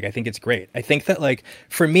problems with it. Like, I think it's great. I think that, like,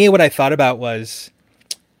 for me, what I thought about was,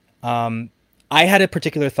 I had a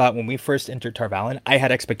particular thought when we first entered Tar Valon. I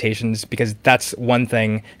had expectations, because that's one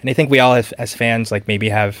thing, and I think we all have, as fans, like, maybe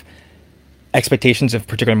have expectations of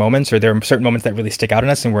particular moments, or there are certain moments that really stick out in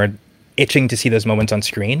us, and we're itching to see those moments on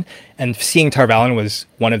screen. And seeing Tar Valon was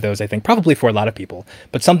one of those, I think, probably for a lot of people.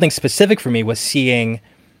 But something specific for me was seeing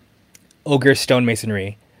ogre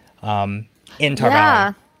stonemasonry, in Tar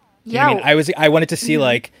Valon. You know what I mean? I wanted to see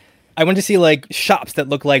like shops that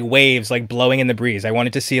look like waves like blowing in the breeze. I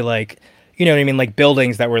wanted to see like, you know what I mean, like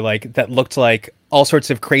buildings that were like that looked like all sorts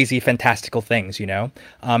of crazy fantastical things, you know?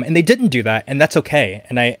 And they didn't do that, and that's okay.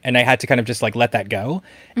 And I had to kind of just like let that go.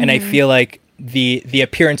 And I feel like the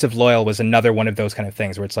appearance of Loyal was another one of those kind of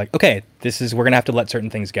things where it's like, okay, we're gonna have to let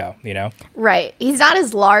certain things go, you know? Right. He's not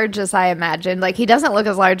as large as I imagined. Like, he doesn't look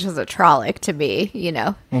as large as a Trolloc to me, you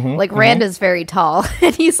know? Like, Rand is very tall,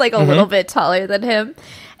 and he's like a little bit taller than him.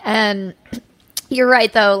 And you're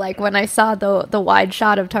right, though, like when I saw the wide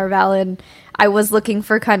shot of Tar Valon, I was looking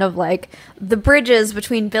for kind of like the bridges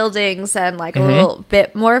between buildings and like a little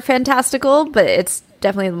bit more fantastical, but it's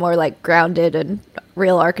definitely more like grounded and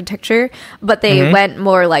real architecture. But they went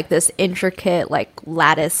more like this intricate, like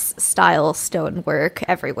lattice style stonework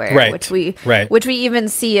everywhere, which we even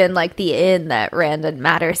see in like the inn that Rand and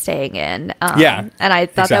Matt are staying in. And I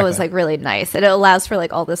thought that was like really nice, and it allows for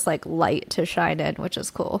like all this like light to shine in, which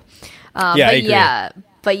is cool. But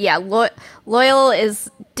Loyal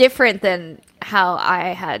is different than how I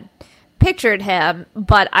had pictured him,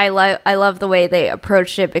 but I love the way they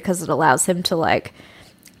approached it, because it allows him to like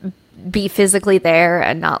be physically there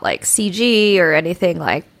and not like CG or anything,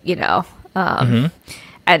 like, you know,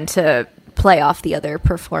 and to play off the other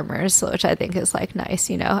performers, which I think is like nice,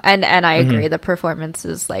 you know. And I agree, the performance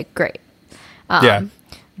is like great. Yeah.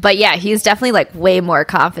 But yeah, he's definitely like way more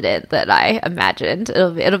confident than I imagined.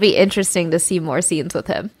 It'll be interesting to see more scenes with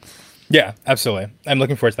him. Yeah, absolutely. I'm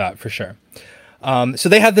looking forward to that for sure. So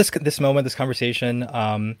they have this moment, this conversation,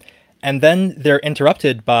 and then they're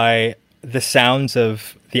interrupted by the sounds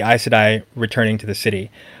of the Aes Sedai returning to the city.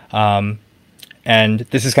 And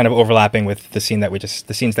this is kind of overlapping with the scenes that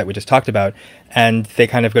we just talked about. And they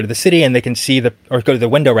kind of go to the city and they can see go to the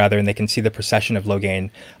window rather, and they can see the procession of Logain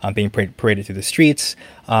being paraded through the streets.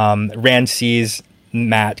 Rand sees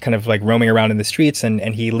Mat kind of like roaming around in the streets,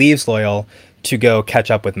 and he leaves Loial to go catch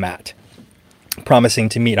up with Mat, promising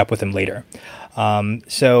to meet up with him later.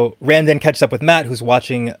 So Rand then catches up with Mat, who's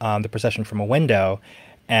watching the procession from a window.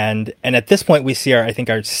 And at this point, we see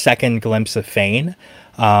our second glimpse of Fane,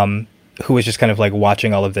 who is just kind of like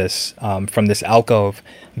watching all of this from this alcove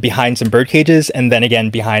behind some bird cages, and then again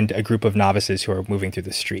behind a group of novices who are moving through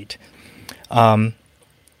the street.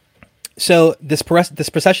 So this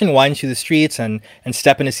procession winds through the streets, and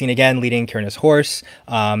Stepan is seen again leading Kyrna's horse.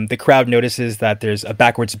 The crowd notices that there's a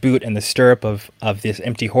backwards boot in the stirrup of this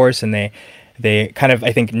empty horse, and they kind of,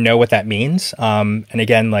 I think, know what that means. And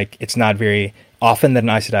again, like, it's not very often that an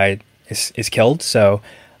Aes Sedai is killed, so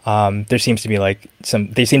there seems to be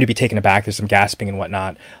they seem to be taken aback. There's some gasping and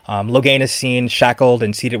whatnot. Logain is seen shackled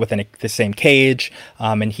and seated within the same cage,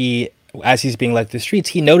 and as he's being led through the streets,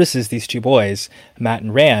 he notices these two boys, Mat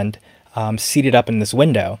and Rand, seated up in this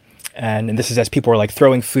window. And this is as people are like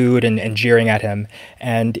throwing food and jeering at him.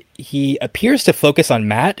 And he appears to focus on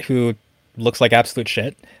Mat, who looks like absolute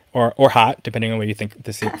shit, or hot, depending on what you think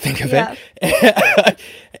of it.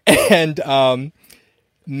 And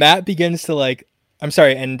Mat begins to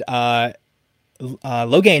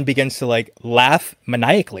Logain begins to like laugh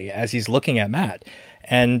maniacally as he's looking at Mat.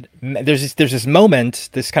 And there's this moment,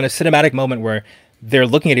 this kind of cinematic moment where they're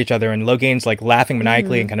looking at each other, and Logain's like laughing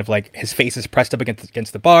maniacally, and kind of like his face is pressed up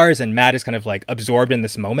against the bars, and Mat is kind of like absorbed in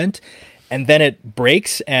this moment. And then it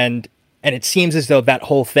breaks, and it seems as though that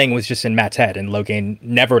whole thing was just in Mat's head, and Logain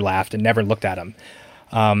never laughed and never looked at him.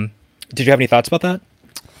 Did you have any thoughts about that?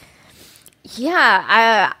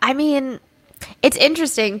 Yeah, I mean, it's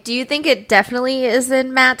interesting. Do you think it definitely is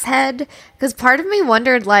in Mat's head? Because part of me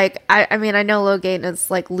wondered, like, I mean, I know Logain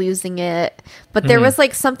is like losing it, but there was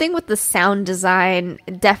like something with the sound design.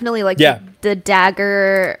 Definitely, like the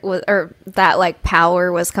dagger or that like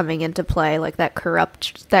power was coming into play, like that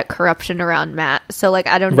corruption around Mat. So like,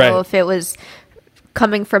 I don't know if it was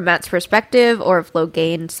coming from Mat's perspective or if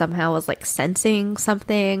Logain somehow was like sensing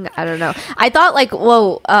something. I don't know. I thought like,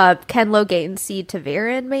 whoa, can Logain see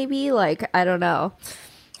Ta'Veren maybe? Like, I don't know.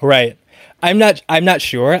 Right. I'm not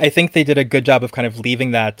sure. I think they did a good job of kind of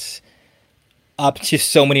leaving that up to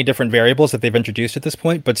so many different variables that they've introduced at this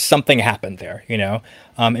point, but something happened there, you know?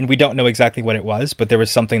 And we don't know exactly what it was, but there was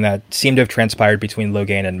something that seemed to have transpired between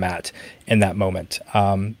Logain and Mat in that moment.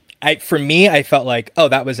 For me, I felt like, oh,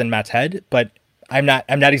 that was in Mat's head, but I'm not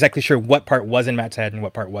exactly sure what part was in Mat's head and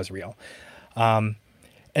what part was real. And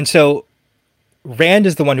so Rand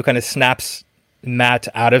is the one who kind of snaps Mat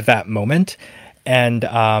out of that moment. And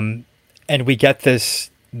we get this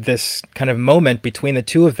kind of moment between the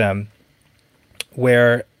two of them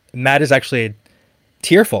where Mat is actually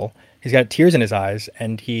tearful. He's got tears in his eyes,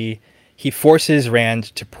 and he forces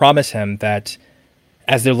Rand to promise him that,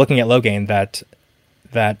 as they're looking at Logain,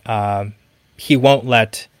 that he won't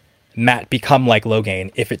let Mat become like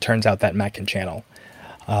Logain if it turns out that Mat can channel.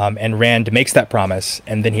 And Rand makes that promise,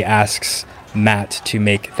 and then he asks Mat to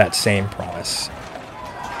make that same promise.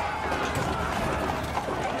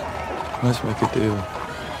 Let's make a deal.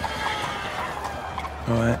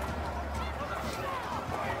 Alright?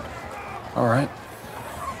 Alright.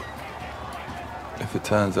 If it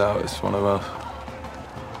turns out it's one of us,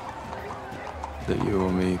 that you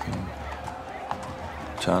or me can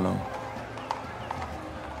channel,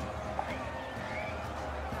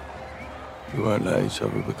 we won't let each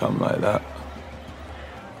other become like that.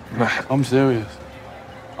 I'm serious.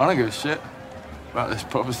 I don't give a shit about this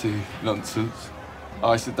prophecy nonsense.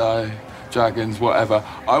 Aes Sedai, dragons, whatever.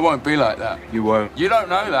 I won't be like that. You won't. You don't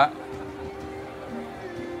know that.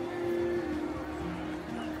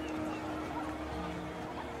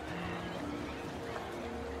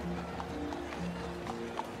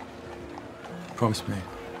 Promise me.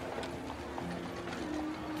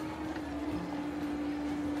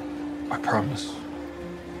 I promise.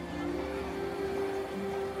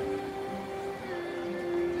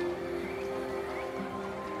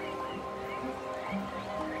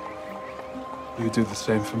 You do the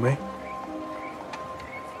same for me?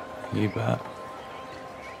 You bet.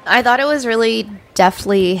 I thought it was really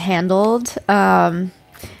deftly handled, and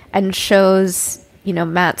shows,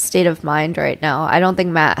 Matt's state of mind right now. I don't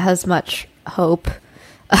think Matt has much hope.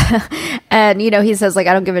 And, he says, like,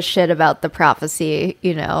 I don't give a shit about the prophecy,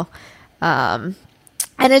 and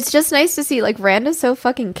it's just nice to see, like, Rand is so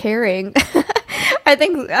fucking caring. I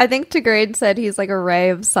think Tigraine said he's like a ray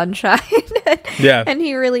of sunshine. Yeah. And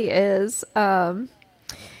he really is.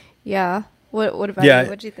 Yeah. What about Yeah. you?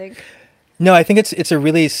 What do you think? No, I think it's a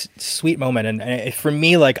really sweet moment, and for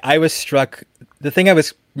me, like, I was struck. The thing I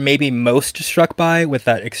was maybe most struck by with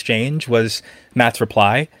that exchange was Matt's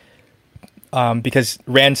reply, because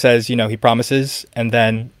Rand says, he promises, and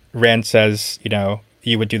then Rand says,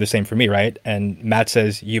 you would do the same for me, right? And Matt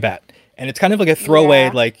says, you bet. And it's kind of like a throwaway,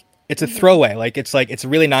 Yeah. like it's a throwaway, like it's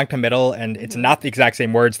really non-committal, and it's not the exact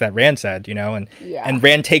same words that Rand said, and Yeah. and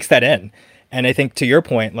Rand takes that in, and I think to your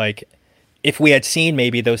point, like, if we had seen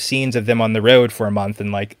maybe those scenes of them on the road for a month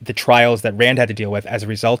and like the trials that Rand had to deal with as a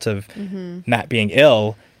result of Matt being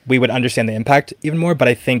ill, we would understand the impact even more. But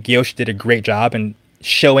I think Yosh did a great job in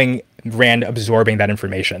showing Rand absorbing that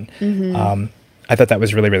information. I thought that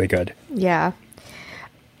was really, really good. Yeah.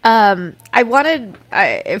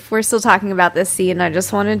 If we're still talking about this scene, I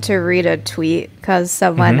just wanted to read a tweet because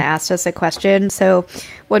someone asked us a question. So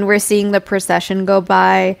when we're seeing the procession go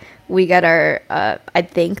by, we get our, I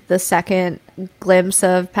think, the second glimpse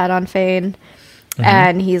of Padon Fane.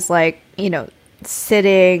 And he's like,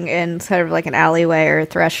 sitting in sort of like an alleyway or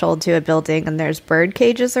threshold to a building, and there's bird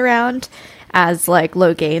cages around as like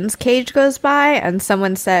Logain's cage goes by. And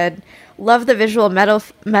someone said, love the visual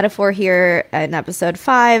metaphor here in episode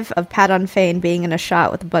 5 of Padon Fane being in a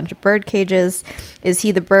shot with a bunch of bird cages. Is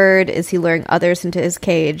he the bird? Is he luring others into his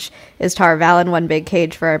cage? Is Tar Valon one big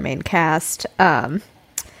cage for our main cast?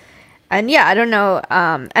 And yeah, I don't know.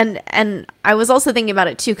 And I was also thinking about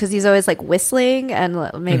it too, because he's always like whistling,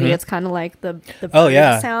 and maybe it's kind of like the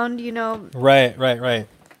bird sound, Right.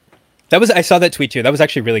 I saw that tweet too. That was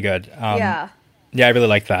actually really good. Yeah, I really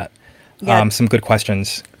liked that. Yeah. Some good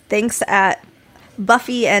questions. Thanks at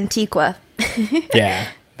Buffy Antiqua. Yeah,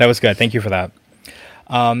 that was good. Thank you for that.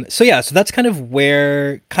 So that's kind of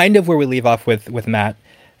where we leave off with Matt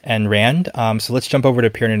and Rand. So let's jump over to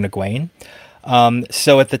Piran and Egwene.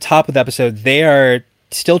 So at the top of the episode, they are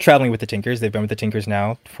still traveling with the Tinkers. They've been with the Tinkers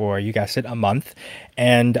now for, you guessed it, a month,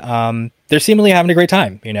 and they're seemingly having a great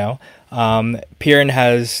time. Piran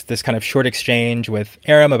has this kind of short exchange with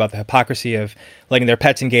Aram about the hypocrisy of letting their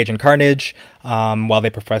pets engage in carnage while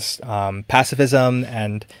they profess pacifism,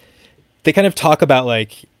 and they kind of talk about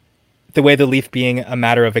like the way the leaf being a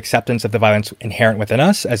matter of acceptance of the violence inherent within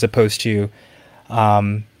us, as opposed to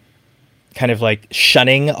kind of like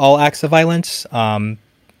shunning all acts of violence.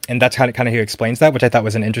 And that's kind of who explains that, which I thought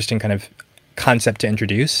was an interesting kind of concept to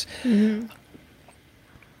introduce. Did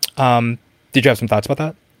you have some thoughts about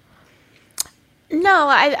that? No,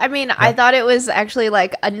 I mean, I thought it was actually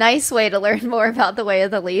like a nice way to learn more about the way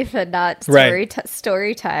of the leaf and not story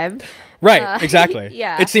time. Right, exactly.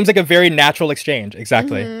 Yeah. It seems like a very natural exchange.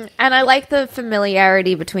 Exactly. And I like the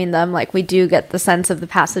familiarity between them. Like, we do get the sense of the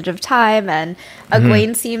passage of time, and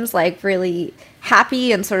Egwene seems like really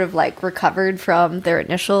happy and sort of like recovered from their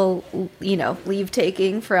initial, leave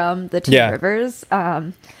taking from the Two Rivers.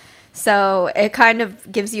 So it kind of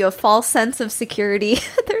gives you a false sense of security.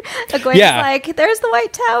 Egwene's like, there's the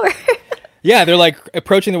White Tower. Yeah, they're like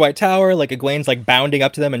approaching the White Tower, like Egwene's like bounding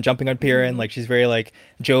up to them and jumping on Piran, like she's very like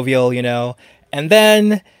jovial, and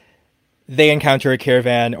then they encounter a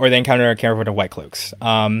caravan of White Cloaks.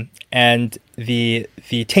 And the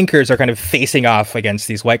Tinkers are kind of facing off against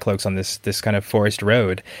these White Cloaks on this kind of forest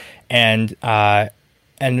road. And Eamon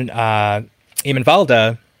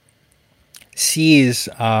Valda sees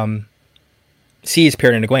Piran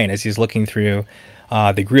and Egwene as he's looking through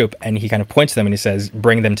the group, and he kind of points to them and he says,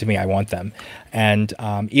 "Bring them to me, I want them." And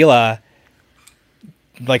Ela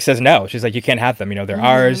like says no. She's like, "You can't have them, they're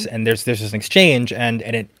ours." And there's this exchange, and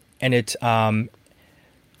it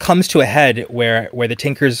comes to a head where the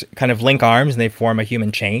Tinkers kind of link arms and they form a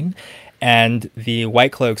human chain. And the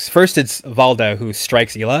White Cloaks, first it's Valda who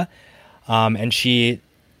strikes Ela, and she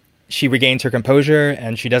regains her composure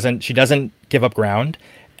and she doesn't give up ground.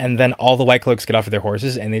 And then all the White Cloaks get off of their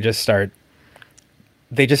horses and they just start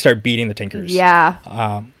beating the Tinkers.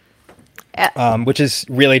 Yeah. Which is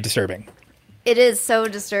really disturbing. It is so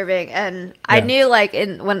disturbing, and I knew, like,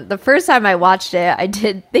 when the first time I watched it, I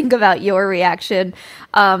did think about your reaction,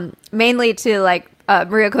 mainly to like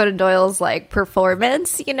Maria Conan Doyle's like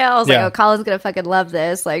performance. I was like, oh, Colin's gonna fucking love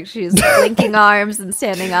this. Like, she's linking arms and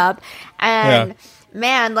standing up, and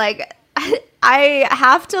man, like, I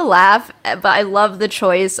have to laugh, but I love the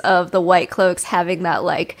choice of the White Cloaks having that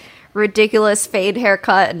like ridiculous fade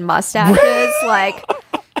haircut and mustaches, like,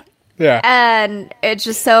 Yeah. and it's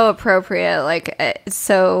just so appropriate. Like, it's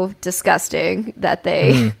so disgusting that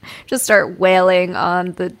they just start wailing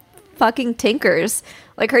on the fucking Tinkers.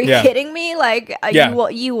 Like, are you Yeah. kidding me? Like, Yeah.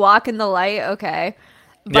 you walk in the light, okay.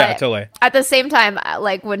 But Yeah, totally. at the same time,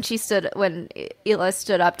 like when Ela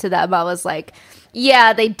stood up to them, I was like,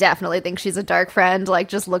 yeah, they definitely think she's a dark friend. Like,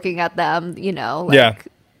 just looking at them, you know, like, Yeah.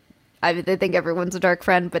 I mean, they think everyone's a dark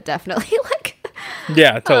friend, but definitely like,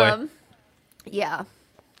 Yeah, totally. yeah.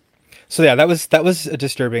 So yeah, that was a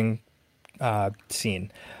disturbing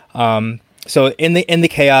scene. So in the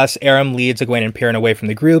chaos, Aram leads Egwene and Perrin away from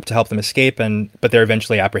the group to help them escape, but they're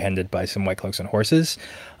eventually apprehended by some White Cloaks on horses.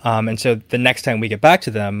 And so the next time we get back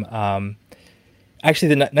to them,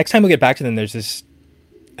 next time we get back to them, there's this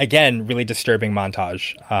again really disturbing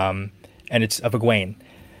montage, and it's of Egwene,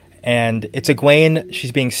 and it's Egwene.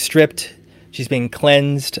 She's being stripped, she's being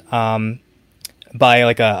cleansed by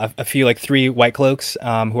like a few, like 3 White Cloaks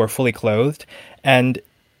who are fully clothed, and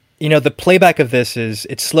you know, the playback of this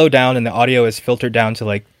it's slowed down and the audio is filtered down to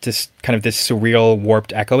like this kind of this surreal,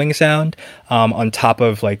 warped, echoing sound on top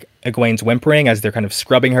of like Egwene's whimpering as they're kind of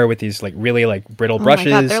scrubbing her with these like really like brittle brushes.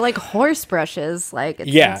 Oh my God, they're like horse brushes. Like, it's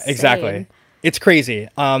yeah, insane. exactly. It's crazy.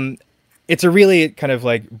 It's a really kind of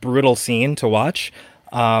like brutal scene to watch.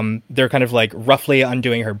 They're kind of like roughly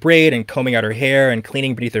undoing her braid and combing out her hair and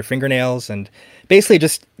cleaning beneath her fingernails, and basically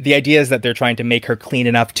just the idea is that they're trying to make her clean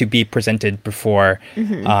enough to be presented before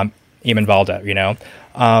Eamon Valda, you know?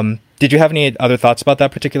 Did you have any other thoughts about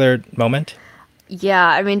that particular moment? Yeah,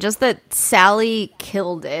 I mean, just that Sally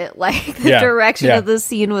killed it. Like, the Yeah, direction yeah. of the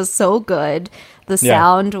scene was so good. The Yeah.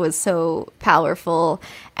 sound was so powerful.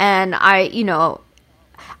 And I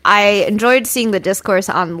enjoyed seeing the discourse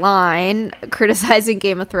online criticizing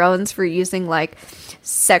Game of Thrones for using, like,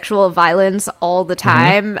 sexual violence all the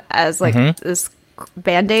time as, like, this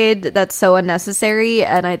Band-Aid that's so unnecessary.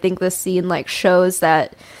 And I think this scene, like, shows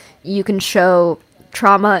that you can show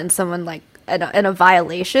trauma in someone, like, in a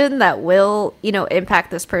violation that will, you know,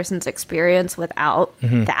 impact this person's experience without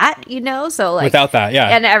that, you know? So, like... Without that, yeah.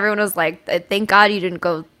 And everyone was like, thank God you didn't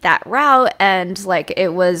go that route. And, like, it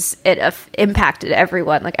impacted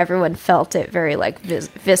everyone. Like, everyone felt it very, like,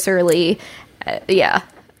 viscerally. Yeah.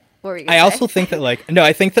 What were you gonna I say? also think that, like, no,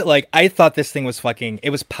 I think that, like, I thought this thing was it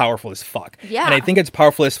was powerful as fuck. Yeah. And I think it's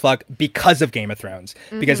powerful as fuck because of Game of Thrones.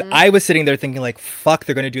 Because I was sitting there thinking, like, fuck,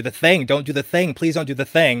 they're going to do the thing. Don't do the thing. Please don't do the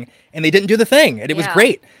thing. And they didn't do the thing. And it was Yeah.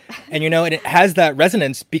 great. And, you know, and it has that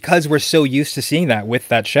resonance because we're so used to seeing that with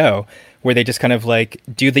that show where they just kind of, like,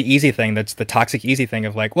 do the easy thing. That's the toxic easy thing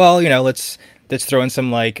of, like, well, you know, let's throw in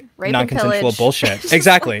some, like, Rape and non-consensual pillage. bullshit. Just,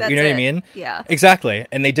 Exactly. like, You know what I that's it. mean? Yeah. Exactly.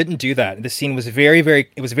 And they didn't do that. The scene was very,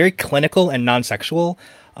 very clinical and non-sexual.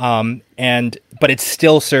 But it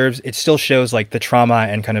still shows like the trauma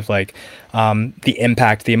and kind of like the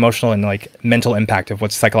impact, the emotional and like mental impact of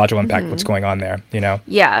what's psychological impact, what's going on there, you know?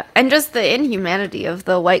 Yeah, and just the inhumanity of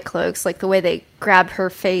the White Cloaks, like the way they grab her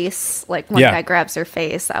face, like one Yeah. guy grabs her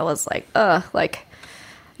face, I was like, ugh, like,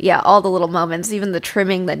 yeah, all the little moments, even the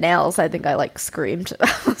trimming the nails, I think I like screamed.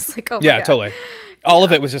 I was like, oh my Yeah, God. totally. All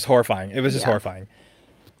of it was just horrifying. It was just horrifying.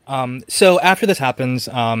 So after this happens,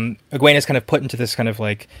 Egwene is kind of put into this kind of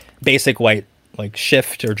like basic white like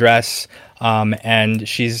shift or dress, and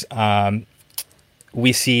she's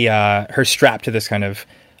we see her strapped to this kind of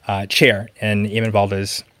chair in Eamon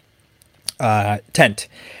Valda's tent,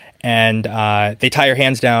 and they tie her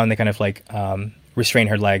hands down. They kind of like restrain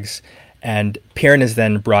her legs, and Perrin is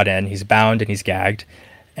then brought in. He's bound and he's gagged.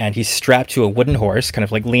 And he's strapped to a wooden horse, kind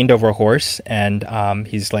of like leaned over a horse, and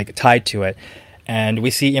he's like tied to it. And we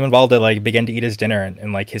see Eamon Valda like begin to eat his dinner,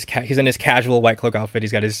 and like he's in his casual white cloak outfit.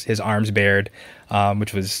 He's got his arms bared,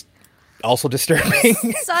 which was also disturbing.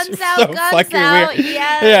 Sun's So out, guns fucking out, weird.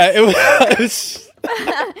 yes. Yeah, it was.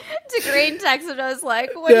 DeGreen texted us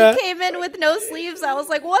like, when Yeah. he came in with no sleeves, I was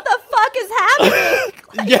like, what the fuck is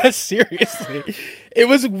happening? Yes, seriously. It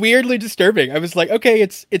was weirdly disturbing. I was like, okay,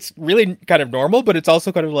 it's really kind of normal, but it's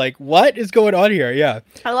also kind of like, what is going on here? Yeah.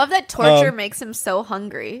 I love that torture makes him so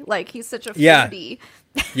hungry. Like, he's such a Yeah. foodie.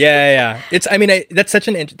 Yeah. It's. I mean, that's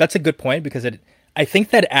a good point because I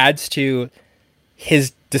think that adds to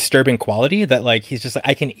his disturbing quality that like he's just like,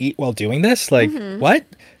 I can eat while doing this. Like what?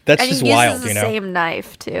 That's And just he uses wild. the You know? same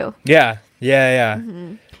knife too. Yeah.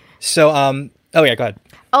 So oh yeah, go ahead.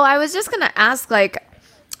 Oh, I was just gonna ask, like,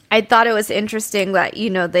 I thought it was interesting that, you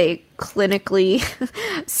know, they clinically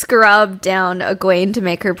scrub down Egwene to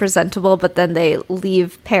make her presentable, but then they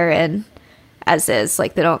leave Perrin as is.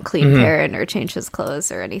 Like they don't clean Perrin or change his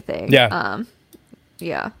clothes or anything. Yeah.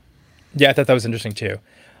 Yeah. Yeah, I thought that was interesting too.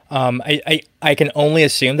 I can only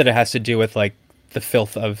assume that it has to do with like the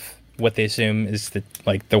filth of what they assume is the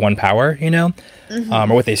one power, you know, or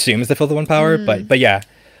what they assume is the filth of one power. But yeah.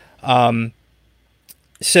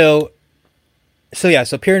 So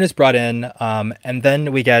Piran is brought in, and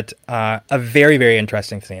then we get a very, very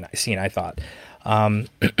interesting scene, I thought. And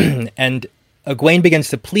Egwene begins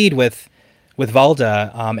to plead with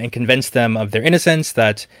Valda and convince them of their innocence,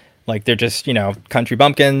 that like they're just, you know, country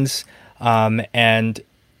bumpkins. And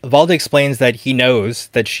Valda explains that he knows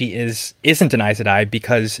that she isn't an Aes Sedai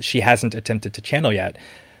because she hasn't attempted to channel yet.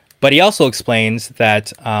 But he also explains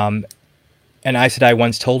that an Aes Sedai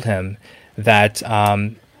once told him that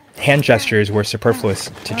hand gestures were superfluous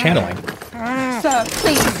to channeling. Sir,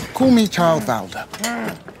 please. Call me Child Valda.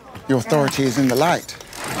 Your authority is in the light,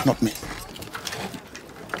 not me.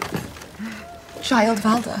 Child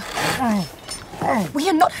Valda. We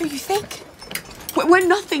are not who you think. We're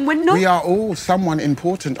nothing, we're not... We are all someone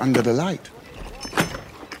important under the light.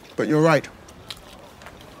 But you're right.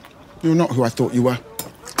 You're not who I thought you were.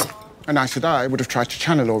 And Aes Sedai would have tried to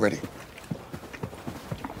channel already.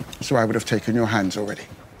 So I would have taken your hands already.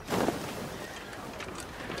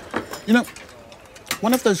 You know,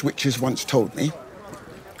 one of those witches once told me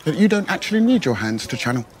that you don't actually need your hands to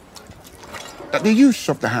channel. That the use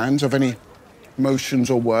of the hands of any motions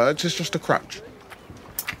or words is just a crutch.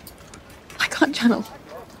 I can't channel.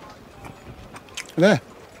 There.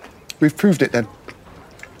 We've proved it then.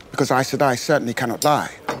 Because Aes Sedai certainly cannot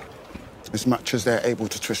lie, as much as they're able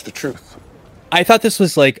to twist the truth. I thought this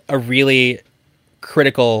was like a really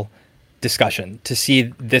critical discussion to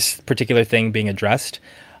see this particular thing being addressed.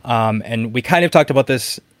 And we kind of talked about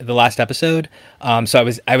this the last episode. So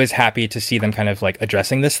I was happy to see them kind of like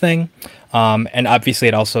addressing this thing. And obviously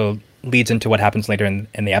it also leads into what happens later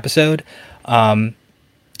in the episode.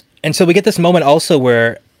 And so we get this moment also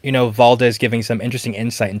where, you know, Valda is giving some interesting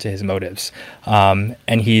insight into his motives. And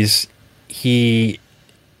he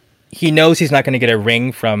knows he's not going to get a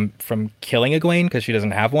ring from killing Egwene because she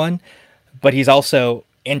doesn't have one, but he's also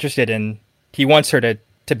interested in, he wants her to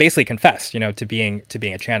basically confess, you know, to being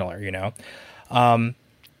a channeler, you know?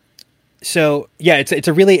 So yeah, it's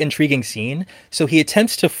a really intriguing scene. So he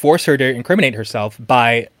attempts to force her to incriminate herself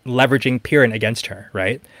by leveraging Piran against her,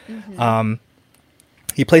 right?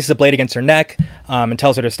 He places a blade against her neck and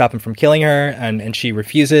tells her to stop him from killing her, and she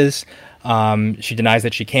refuses. She denies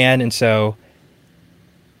that she can, and so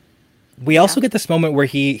we also get this moment where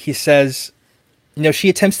he says, you know, she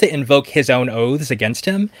attempts to invoke his own oaths against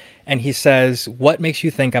him, and he says, "What makes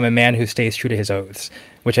you think I'm a man who stays true to his oaths?"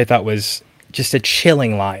 Which I thought was just a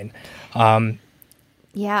chilling line.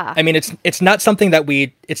 Yeah. I mean, it's not something that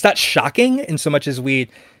it's not shocking in so much as we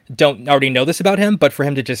don't already know this about him, but for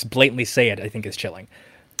him to just blatantly say it, I think is chilling.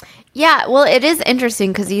 Yeah, well, it is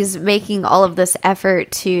interesting because he's making all of this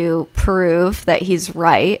effort to prove that he's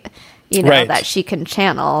right, you know, Right. that she can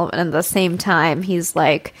channel. And at the same time, he's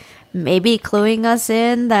like maybe cluing us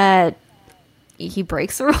in that he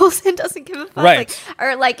breaks the rules and doesn't give a fuck. Right. Like,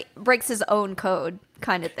 or like breaks his own code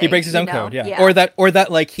kind of thing. He breaks his you own know? code, yeah. Or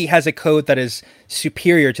that like he has a code that is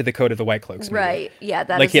superior to the code of the White Cloaks. Maybe. Right. Yeah,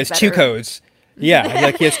 that Like is he has two better- codes. Yeah,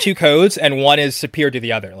 like he has two codes and one is superior to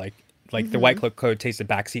the other. Like the White Cloak code takes a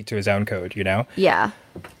backseat to his own code, you know? Yeah.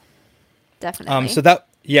 Definitely. So that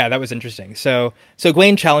was interesting. So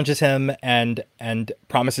Egwene challenges him and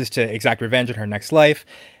promises to exact revenge in her next life.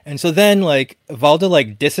 And so then like Valda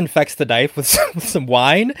like disinfects the knife with some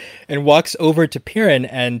wine and walks over to Piran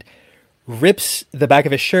and rips the back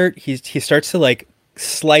of his shirt. He starts to like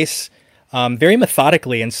slice very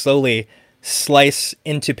methodically and slowly slice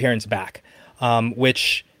into Piran's back,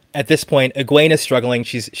 which at this point Egwene is struggling.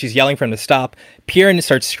 She's yelling for him to stop. Piran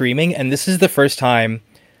starts screaming, and this is the first time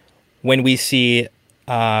when we see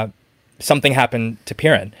something happen to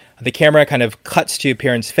Piran. The camera kind of cuts to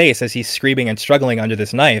Piran's face as he's screaming and struggling under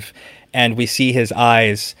this knife, and we see his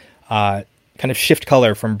eyes kind of shift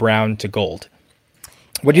color from brown to gold.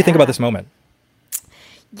 What do you think about this moment?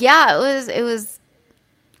 Yeah, it was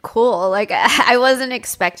cool. Like I wasn't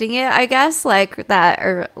expecting it, I guess, like that,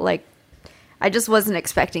 or like I just wasn't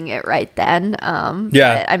expecting it right then. Yeah.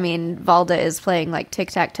 But, I mean, Valda is playing like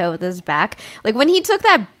tic-tac-toe with his back. Like when he took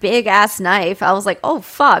that big ass knife, I was like, oh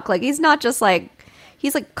fuck! Like he's not just like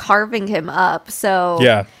he's like carving him up. So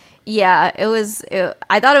yeah, it was.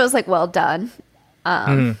 I thought it was like well done.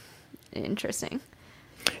 Interesting.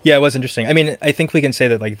 Yeah, it was interesting. I mean, I think we can say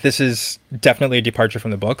that like this is definitely a departure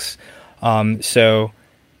from the books. So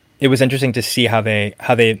it was interesting to see how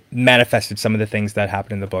they manifested some of the things that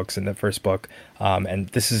happened in the books in the first book. And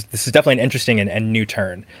this is definitely an interesting and new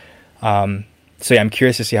turn. So yeah, I'm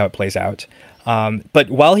curious to see how it plays out. But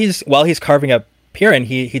while he's carving up Piran,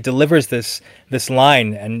 he delivers this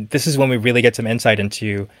line, and this is when we really get some insight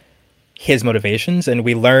into his motivations, and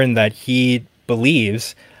we learn that he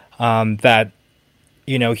believes that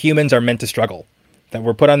humans are meant to struggle, that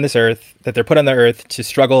we're put on this earth, that they're put on the earth to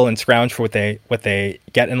struggle and scrounge for what they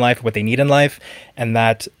get in life, what they need in life, and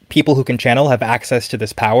that people who can channel have access to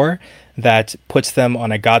this power that puts them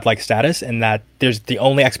on a godlike status, and that there's the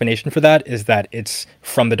only explanation for that is that it's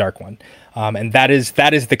from the Dark One, and that is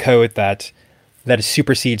the code that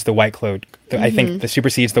supersedes the White Cloak. I think that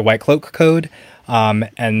supersedes the White Cloak code,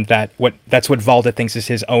 and that's what Valda thinks is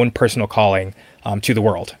his own personal calling to the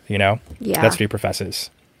world. Yeah, that's what he professes.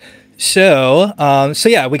 So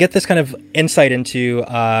yeah, we get this kind of insight into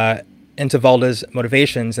Valda's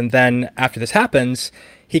motivations, and then after this happens,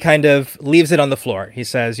 he kind of leaves it on the floor. He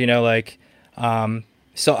says, so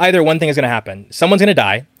either one thing is going to happen: someone's going to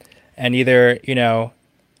die, and either he says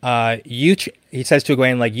to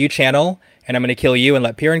Egwene, like, you channel, and I'm going to kill you and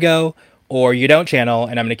let Piran go, or you don't channel,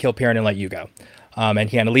 and I'm going to kill Piran and let you go. And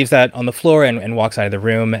he kind of leaves that on the floor and walks out of the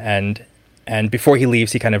room, and before he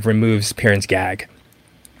leaves, he kind of removes Piran's gag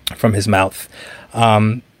from his mouth.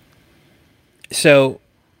 So,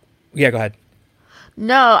 yeah, go ahead.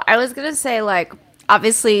 No, I was going to say, like,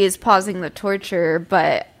 obviously he's pausing the torture,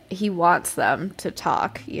 but he wants them to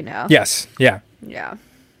talk, Yes, yeah. Yeah.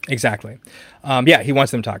 Exactly. He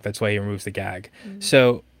wants them to talk. That's why he removes the gag.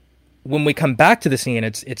 So when we come back to the scene,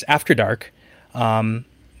 it's after dark.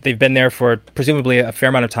 They've been there for presumably a fair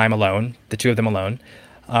amount of time alone, the two of them alone.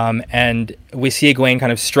 And we see Egwene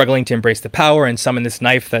kind of struggling to embrace the power and summon this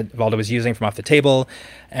knife that Valda was using from off the table.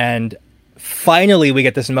 And finally, we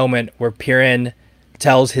get this moment where Piran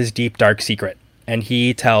tells his deep, dark secret. And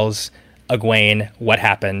he tells Egwene what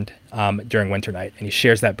happened during Winter Night. And he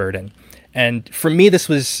shares that burden. And for me,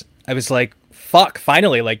 I was like, fuck,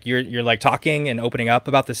 finally, like, you're like talking and opening up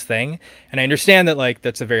about this thing. And I understand that, like,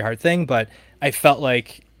 that's a very hard thing, but I felt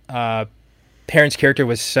like Perrin's character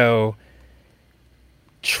was so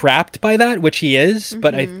trapped by that, which he is,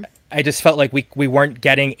 but I just felt like we weren't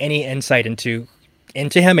getting any insight into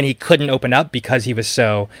him, and he couldn't open up because he was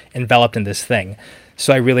so enveloped in this thing.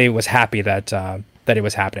 So I really was happy that it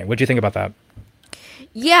was happening. What do you think about that?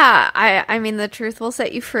 Yeah, I mean, the truth will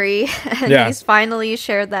set you free, and he's finally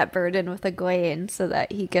shared that burden with Egwene so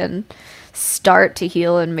that he can start to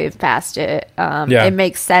heal and move past it. It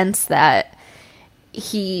makes sense that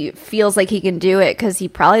he feels like he can do it because he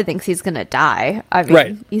probably thinks he's going to die. I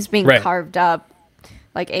mean, he's being carved up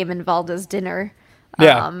like Eamon Valda's dinner.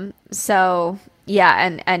 So,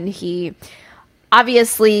 yeah, and he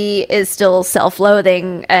obviously is still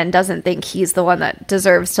self-loathing and doesn't think he's the one that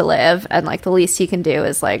deserves to live, and like the least he can do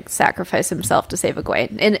is like sacrifice himself to save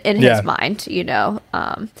Egwene in his mind,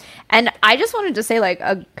 and I just wanted to say, like,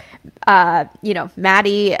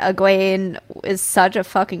 Maddie Egwene is such a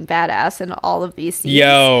fucking badass in all of these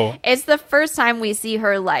scenes. It's the first time we see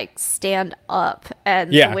her like stand up,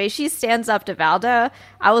 and the way she stands up to Valda,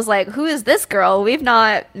 I was like, who is this girl? We've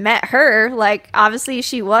not met her. Like, obviously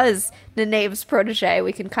she was Nynaeve's protege.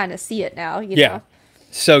 We can kind of see it now, know?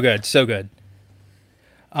 So good. So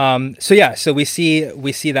we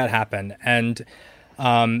see that happen, and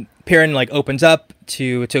Piran like opens up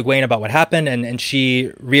to Egwene about what happened, and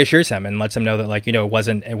she reassures him and lets him know that, like, it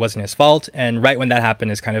wasn't his fault. And right when that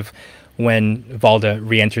happened is kind of when Valda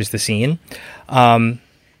re-enters the scene, and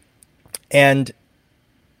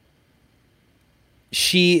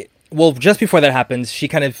she, well, just before that happens, she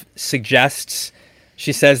kind of suggests,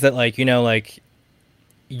 she says that, like,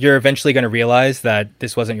 you're eventually going to realize that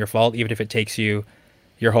this wasn't your fault, even if it takes you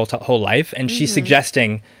your whole life. And she's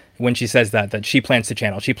suggesting, when she says that she plans to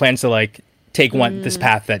channel. She plans to, like, take this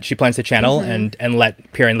path that she plans to channel and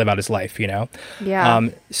let Piran live out his life, Yeah.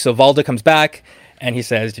 So Valda comes back and he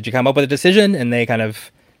says, did you come up with a decision? And they kind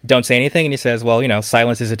of don't say anything. And he says, well,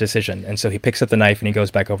 silence is a decision. And so he picks up the knife and he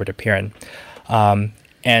goes back over to Piran.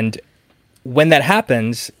 And when that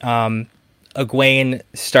happens, Egwene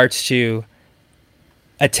starts to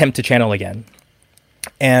attempt to channel again.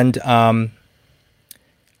 And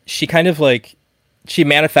she kind of like, she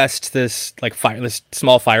manifests this like this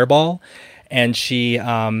small fireball, and she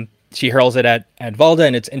hurls it at Valda,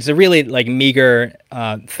 and it's a really like meager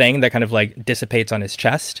thing that kind of like dissipates on his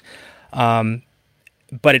chest.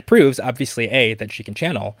 But it proves, obviously, that she can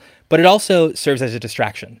channel, but it also serves as a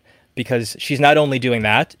distraction, because she's not only doing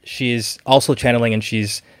that, she's also channeling, and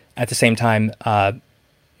she's at the same time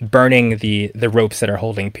burning the ropes that are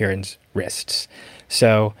holding Piran's wrists.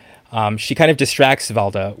 So She kind of distracts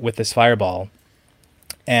Valda with this fireball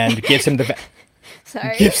and gives him the...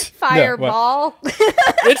 Sorry, Fireball. fireball.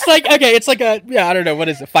 It's like, okay, it's like a, yeah, I don't know, what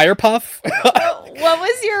is it, fire puff? What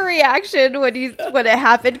was your reaction when it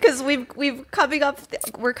happened? Because we're coming off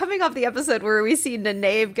the episode where we see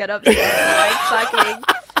Nynaeve get upset and like fucking,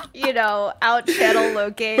 out channel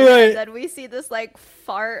Loki, Right. and then we see this like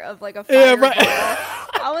fart of like a fireball.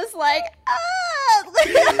 I was like,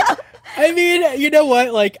 ah. I mean, you know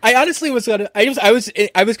what? Like, I honestly was I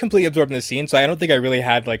was completely absorbed in the scene, so I don't think I really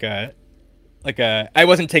had I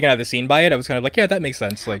wasn't taken out of the scene by it. I was kind of like, yeah, that makes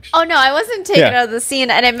sense. Like, Oh no, I wasn't taken out of the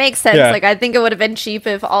scene, and it makes sense. Yeah. Like, I think it would have been cheap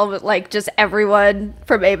if all of it, just everyone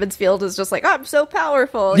from Avonsfield is just like, oh, I'm so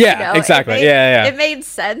powerful. Yeah, exactly. It made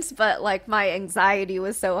sense, but like my anxiety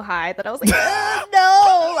was so high that I was like,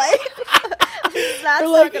 no, like that's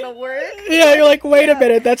not gonna work. Yeah, you're like, wait a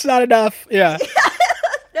minute, that's not enough. Yeah.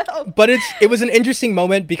 No. But it was an interesting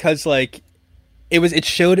moment because like it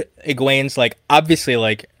showed Egwene's like obviously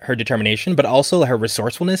like her determination, but also her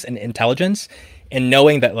resourcefulness and intelligence in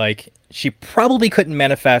knowing that like she probably couldn't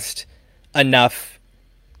manifest enough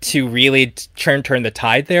to really turn the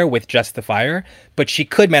tide there with just the fire, but she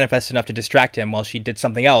could manifest enough to distract him while she did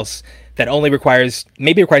something else that only requires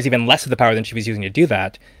even less of the power than she was using to do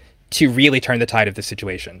that to really turn the tide of the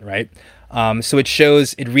situation, right? So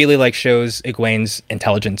it really shows Egwene's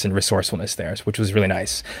intelligence and resourcefulness there, which was really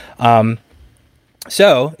nice.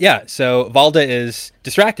 So Valda is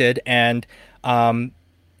distracted, and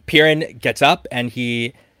Piran gets up, and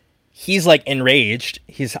he's like enraged.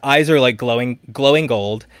 His eyes are like glowing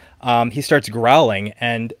gold. He starts growling,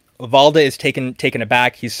 and Valda is taken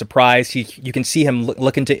aback. He's surprised. You can see him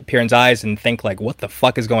look into Piran's eyes and think like, "What the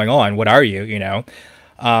fuck is going on? What are you?"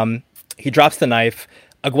 He drops the knife.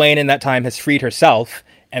 Egwene in that time has freed herself,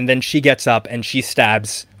 and then she gets up and she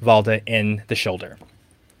stabs Valda in the shoulder.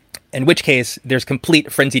 In which case, there's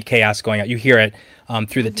complete frenzied chaos going out. You hear it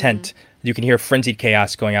through the tent. You can hear frenzied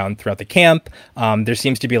chaos going on throughout the camp. There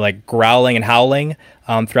seems to be like growling and howling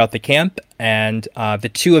throughout the camp. And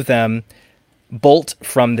the two of them bolt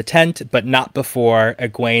from the tent, but not before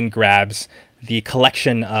Egwene grabs the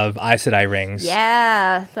collection of Aes Sedai rings.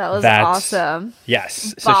 Yeah, that was awesome.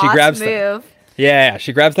 Yes. Boss So she grabs move.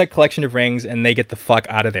 she grabs that collection of rings, and they get the fuck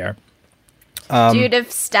out of there. Dude, if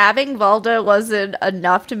stabbing Valda wasn't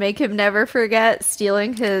enough to make him never forget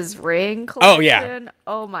stealing his ring collection,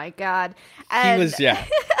 oh my god. And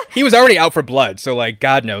He was already out for blood, so like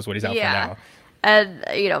God knows what he's out for now. And,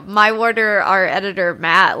 my Warder, our editor,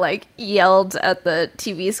 Matt, like, yelled at the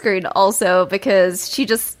TV screen also because she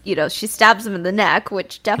just, she stabs him in the neck,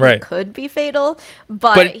 which definitely could be fatal.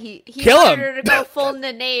 But he wanted her to go full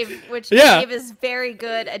Nynaeve, which Nynaeve is very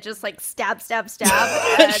good at just, like, stab.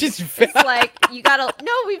 And it's like, you gotta...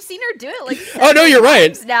 No, we've seen her do it, like, oh, no, you're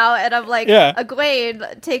right. Now, and I'm like,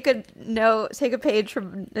 Egwene, take a page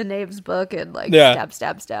from Nynaeve's book and, like,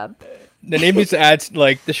 stab. Nynaeve needs to add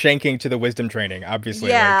like the shanking to the wisdom training, obviously.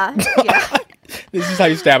 Yeah, This is how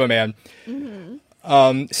you stab a man.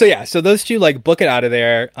 Mm-hmm. So those two like book it out of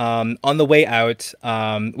there. On the way out,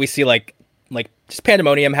 we see like just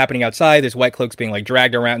pandemonium happening outside. There's white cloaks being like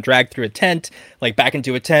dragged through a tent, like back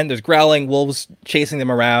into a tent. There's growling wolves chasing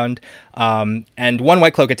them around. And one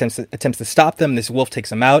white cloak attempts to stop them. This wolf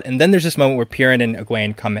takes them out. And then there's this moment where Piran and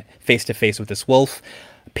Egwene come face to face with this wolf.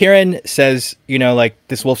 Piran says, like,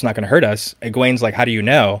 this wolf's not going to hurt us. Egwene's like, how do you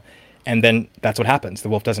know? And then that's what happens. The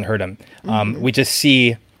wolf doesn't hurt him. We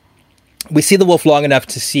see the wolf long enough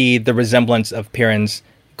to see the resemblance of Piran's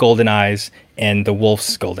golden eyes and the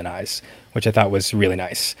wolf's golden eyes, which I thought was really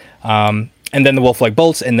nice. And then the wolf like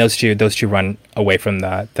bolts, and those two run away from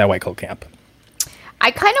that white cloak camp.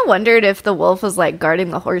 I kind of wondered if the wolf was like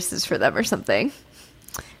guarding the horses for them or something.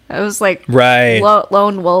 It was like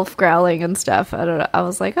lone wolf growling and stuff. I don't know. I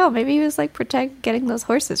was like, oh, maybe he was like getting those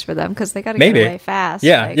horses for them because they got to get away fast.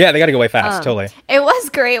 Yeah, they got to go away fast. Totally. It was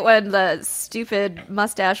great when the stupid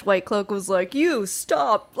mustache white cloak was like, "You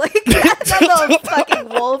stop!" Like the fucking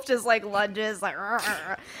wolf just like lunges like.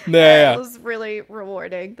 It was really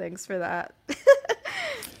rewarding. Thanks for that.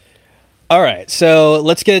 All right, so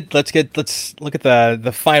let's look at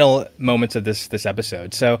the final moments of this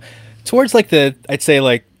episode. So towards like I'd say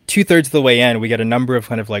like 2/3 of the way in, we get a number of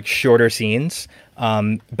kind of like shorter scenes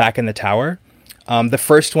back in the tower. The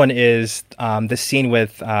first one is the scene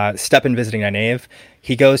with Stepan visiting Nynaeve.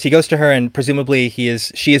 He goes to her, and presumably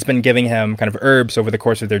she has been giving him kind of herbs over the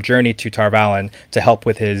course of their journey to Tar Valon to help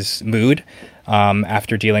with his mood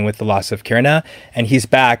after dealing with the loss of Kyrna. And he's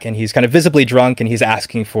back, and he's kind of visibly drunk, and he's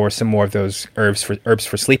asking for some more of those herbs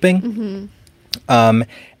for sleeping. Mm-hmm.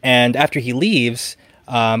 And after he leaves,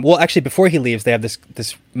 well, actually, before he leaves, they have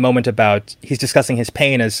this moment about he's discussing his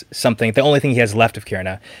pain as something, the only thing he has left of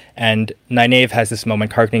Kierna. And Nynaeve has this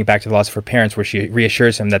moment harkening back to the loss of her parents where she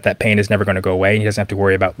reassures him that pain is never going to go away and he doesn't have to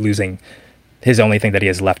worry about losing his only thing that he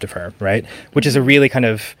has left of her, right? Which is a really kind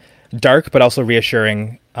of dark but also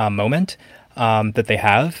reassuring moment that they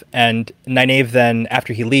have. And Nynaeve then,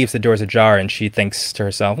 after he leaves, the door's ajar and she thinks to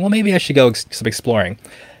herself, well, maybe I should go some exploring.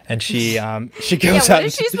 And she goes out. What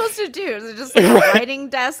is she supposed to do? Is it just like a writing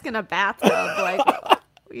desk and a bathtub? Like,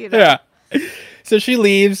 you know. Yeah. So she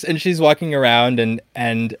leaves and she's walking around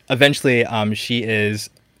and eventually she is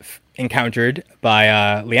encountered by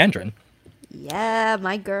Leandrin. Yeah,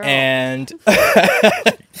 my girl. And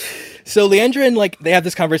so Leandrin, like, they have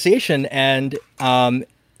this conversation and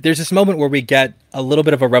there's this moment where we get a little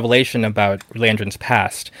bit of a revelation about Leandrin's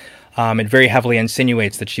past. It very heavily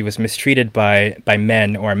insinuates that she was mistreated by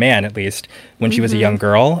men, or a man at least, when she was a young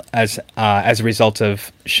girl, as a result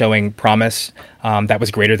of showing promise that was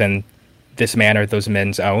greater than this man or those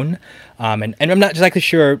men's own. And I'm not exactly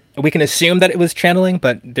sure. We can assume that it was channeling,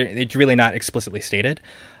 but it's really not explicitly stated.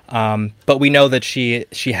 But we know that she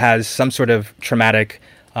has some sort of traumatic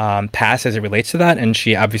past as it relates to that, and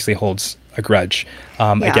she obviously holds a grudge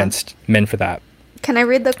against men for that. Can I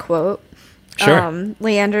read the quote? Sure.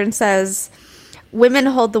 Leandrin says, "Women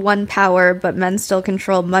hold the one power, but men still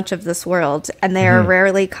control much of this world, and they are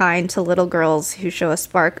rarely kind to little girls who show a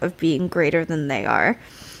spark of being greater than they are."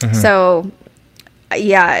 So,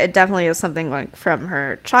 yeah, it definitely is something like from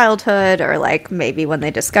her childhood, or like maybe when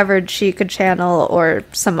they discovered she could channel, or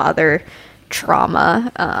some other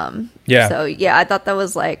trauma. So, yeah, I thought that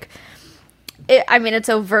was like... it's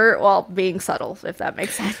overt while being subtle, if that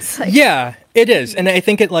makes sense. Like, yeah, it is. And I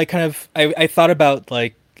think it like kind of, I thought about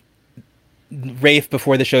like Rafe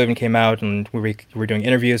before the show even came out and we were doing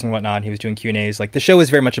interviews and whatnot. He was doing Q&As. Like the show is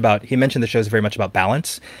very much about, he mentioned the show is very much about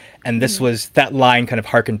balance. And this was, that line kind of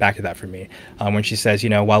harkened back to that for me. When she says,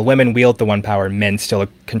 while women wield the one power, men still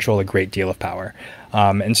control a great deal of power.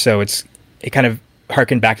 And so it kind of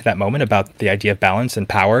harken back to that moment about the idea of balance and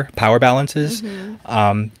power balances.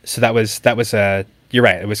 So that was you're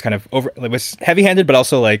right. It was kind of it was heavy-handed, but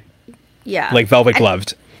also like velvet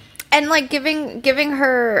gloved. And like giving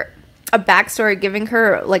her a backstory, giving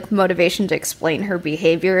her like motivation to explain her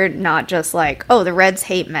behavior, not just like, oh, the Reds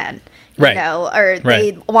hate men. Or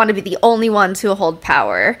they want to be the only ones who hold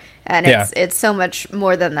power, and it's so much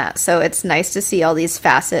more than that. So it's nice to see all these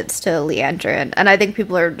facets to Leandrin, and I think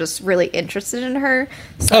people are just really interested in her.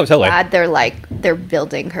 So totally. Glad they're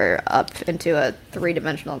building her up into a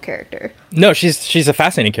 3-dimensional character. No, she's a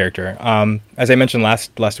fascinating character. As I mentioned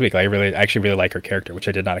last week, I actually really like her character, which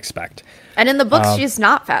I did not expect. And in the books, she's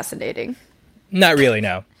not fascinating. Not really,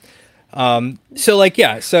 no.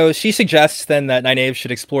 So she suggests then that Nynaeve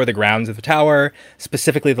should explore the grounds of the tower,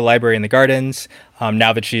 specifically the library and the gardens,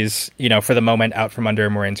 now that she's, for the moment out from under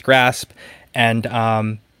Moiraine's grasp. And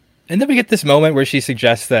then we get this moment where she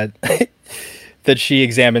suggests that that she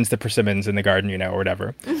examines the persimmons in the garden, or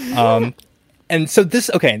whatever. And so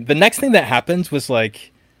the next thing that happens was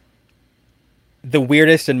like the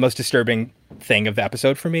weirdest and most disturbing thing of the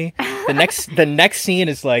episode for me. The next scene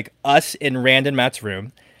is like us in Rand and Matt's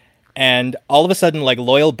room. And all of a sudden, like,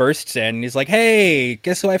 Loial bursts in, and he's like, "Hey,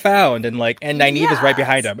 guess who I found?" And Nynaeve is right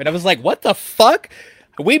behind him. And I was like, "What the fuck?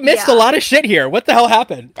 We missed a lot of shit here. What the hell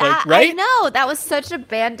happened?" Right? I know, that was such a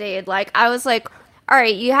Band-Aid. Like, I was like, all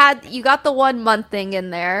right, you got the 1 month thing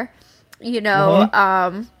in there, you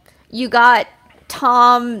got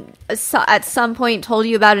Tom at some point told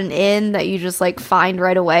you about an inn that you just like find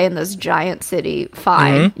right away in this giant city.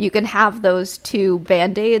 Fine, you can have those 2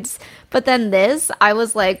 Band-Aids. But then this, I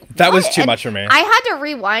was like, that was too much for me. I had to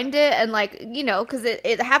rewind it and like, because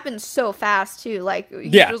it happened so fast too. Like, he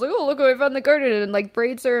was like, "Oh, look, I found the garden," and like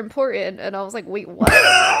braids are important. And I was like, wait, what?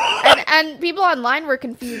 and people online were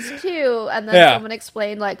confused too. And then someone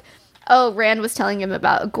explained like, oh, Rand was telling him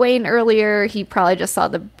about Egwene earlier. He probably just saw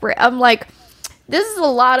the. I'm like, this is a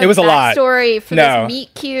lot of backstory for this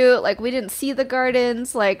meet cute. Like, we didn't see the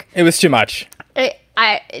gardens. Like, it was too much.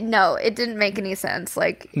 It didn't make any sense.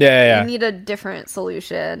 Like, you need a different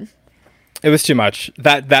solution. It was too much.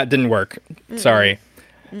 That didn't work. Sorry.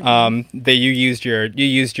 You used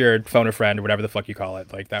your phone a friend or whatever the fuck you call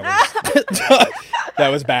it. Like, that was that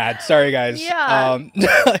was bad. Sorry, guys. Yeah.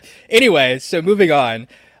 Anyway, so moving on.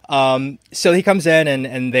 So he comes in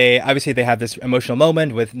and they have this emotional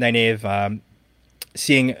moment with Nynaeve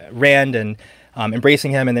seeing Rand and embracing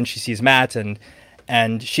him, and then she sees Matt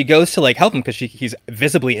and she goes to like help him because he's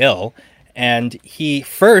visibly ill, and he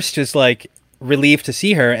first is like relieved to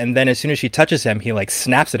see her, and then as soon as she touches him, he like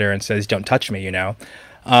snaps at her and says, "Don't touch me,"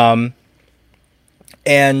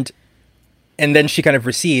 and then she kind of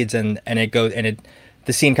recedes, and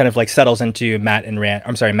the scene kind of like settles into Rand and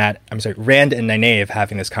Nynaeve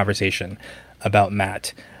having this conversation about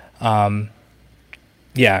Mat.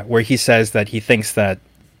 Where he says that he thinks that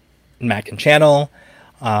Mat can channel.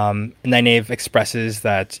 Nynaeve expresses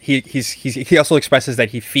that he also expresses that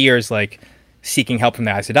he fears like seeking help from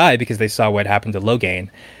the Aes Sedai because they saw what happened to Logain.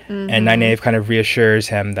 And Nynaeve kind of reassures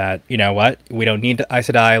him that, you know what, we don't need Aes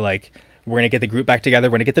Sedai, like we're going to get the group back together,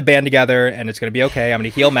 we're going to get the band together, and it's going to be okay. I'm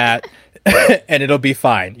going to heal Mat and it'll be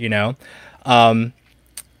fine, you know? What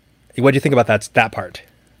do you think about that part?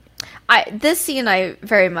 This scene I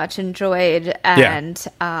very much enjoyed, and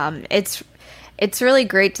it's really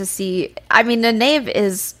great to see. I mean, Nynaeve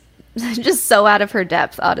is just so out of her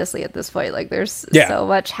depth, honestly, at this point. Like, there's so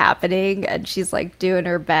much happening, and she's like doing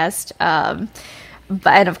her best.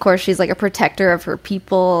 And of course, she's like a protector of her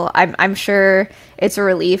people. I'm sure it's a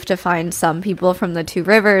relief to find some people from the Two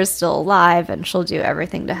Rivers still alive, and she'll do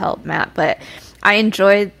everything to help Mat. But I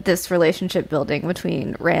enjoyed this relationship building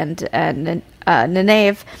between Rand and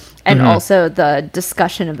Nynaeve, and also the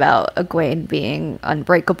discussion about Egwene being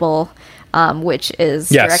unbreakable, which is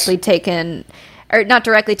directly taken, or not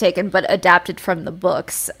directly taken, but adapted from the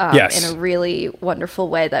books in a really wonderful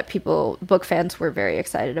way that book fans were very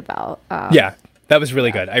excited about. That was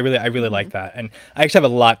really good. I really like that. And I actually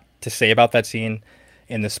have a lot to say about that scene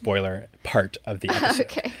in the spoiler part of the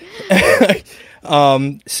episode. Okay.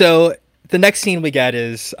 So the next scene we get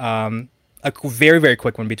is a very, very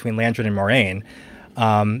quick one between Landren and Moiraine.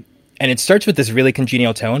 And it starts with this really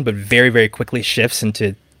congenial tone, but very, very quickly shifts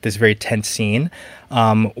into this very tense scene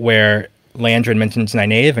where Landren mentions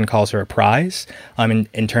Nynaeve and calls her a prize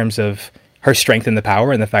in terms of her strength and the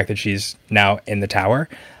power and the fact that she's now in the tower.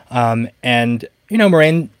 And, you know,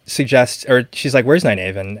 Moiraine suggests, or she's like, where's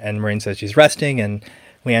Nynaeve? And Moiraine says she's resting. And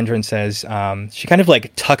Landren says she kind of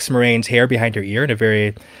like tucks Moraine's hair behind her ear in a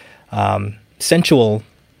very sensual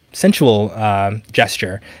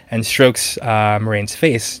gesture and strokes Moraine's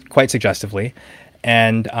face quite suggestively.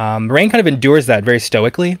 And Moiraine kind of endures that very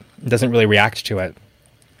stoically, doesn't really react to it.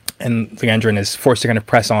 And Landren is forced to kind of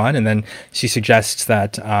press on, and then she suggests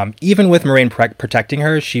that even with Moiraine protecting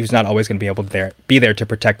her, she's not always going to be able to be there to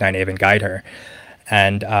protect Nynaeve and guide her.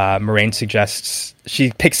 And Moiraine suggests,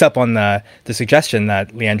 she picks up on the suggestion that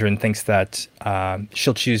Landren thinks that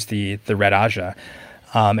she'll choose the Red Aja.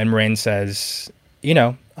 And Moiraine says, you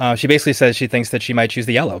know, she basically says she thinks that she might choose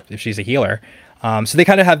the Yellow if she's a healer. So they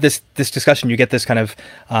kind of have this discussion. You get this kind of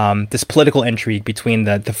this political intrigue between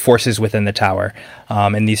the forces within the tower,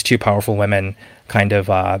 and these two powerful women kind of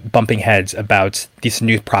bumping heads about this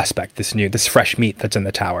new prospect, this fresh meat that's in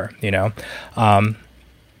the tower. You know, what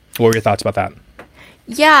were your thoughts about that?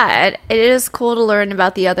 Yeah, it is cool to learn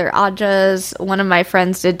about the other Ajas. One of my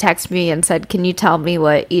friends did text me and said, can you tell me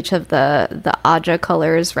what each of the Aja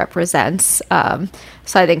colors represents?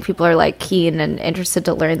 So I think people are like keen and interested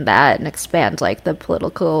to learn that and expand like the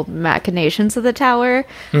political machinations of the tower.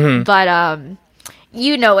 But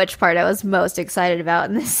you know which part I was most excited about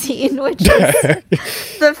in this scene, which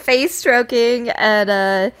is the face stroking.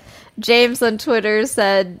 And James on Twitter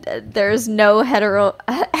said there's no hetero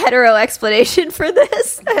explanation for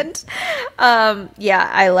this. And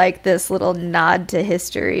I like this little nod to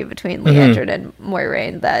history between Liandrin and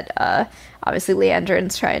Moiraine that obviously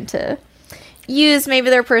Liandrin's trying to use maybe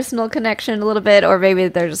their personal connection a little bit, or maybe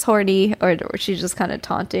they're just horny, or she's just kind of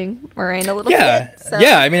taunting Moiraine a little bit. So,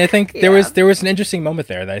 I mean, I think there was an interesting moment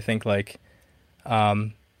there that I think like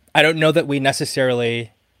I don't know that we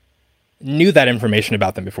necessarily knew that information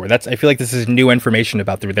about them before. I feel like this is new information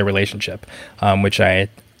about their relationship, which I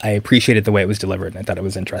appreciated the way it was delivered, and I thought it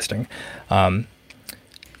was interesting.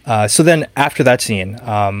 So then after that scene,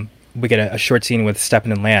 we get a short scene with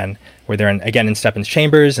Stepan and Lan, where they're again in Stepan's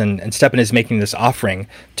chambers, and Stepan is making this offering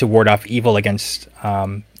to ward off evil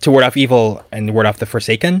and ward off the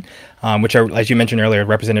Forsaken, which are, as you mentioned earlier,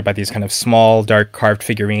 represented by these kind of small, dark carved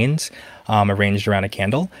figurines arranged around a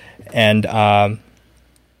candle.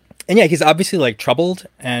 And yeah, he's obviously like troubled,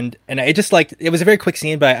 and I just liked, it was a very quick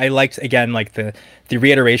scene, but I liked again like the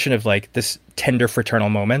reiteration of like this tender fraternal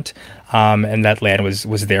moment, and that Lan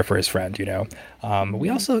was there for his friend, you know. We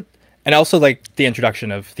also like the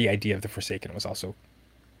introduction of the idea of the Forsaken was also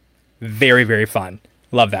very, very fun.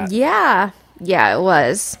 Love that. Yeah, it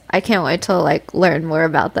was. I can't wait to like learn more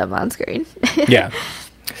about them on screen. Yeah.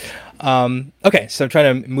 Okay, so I'm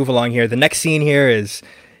trying to move along here. The next scene here is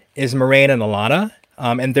Moiraine and Alanna.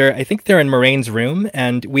 And I think they're in Moraine's room,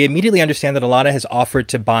 and we immediately understand that Alanna has offered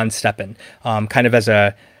to bond Stepan, kind of as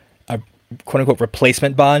a quote-unquote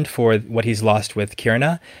replacement bond for what he's lost with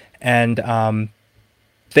Kyrna. And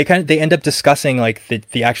they end up discussing like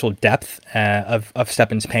the actual depth of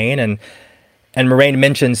Stepan's pain, and Moiraine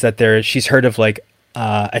mentions that she's heard of like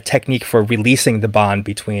a technique for releasing the bond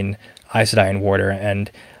between Aes Sedai and Warder, and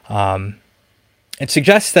it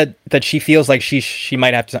suggests that she feels like she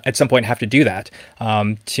might have to at some point have to do that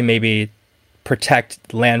to maybe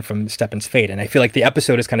protect Lan from Stepan's fate. And I feel like the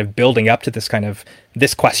episode is kind of building up to this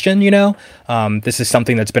question, you know. This is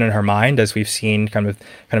something that's been in her mind as we've seen kind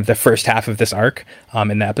of the first half of this arc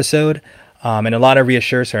in the episode. And Alanna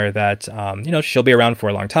reassures her that, you know, she'll be around for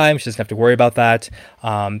a long time. She doesn't have to worry about that.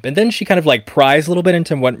 And then she kind of like pries a little bit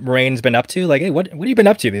into what Moiraine's been up to. Like, hey, what have you been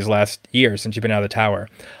up to these last years since you've been out of the tower?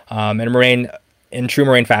 And Moiraine, in true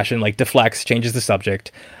Moiraine fashion, like deflects, changes the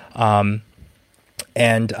subject.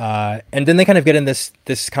 And then they kind of get in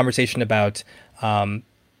this conversation about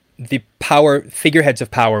the figureheads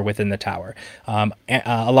of power within the tower.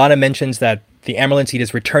 Alanna mentions that the Amyrlin Seat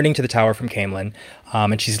is returning to the tower from Caemlyn,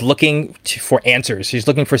 and she's looking for answers. She's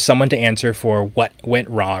looking for someone to answer for what went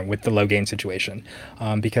wrong with the Loghain situation,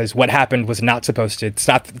 because what happened was not supposed to.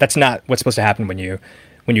 That's not what's supposed to happen when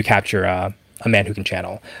you capture a man who can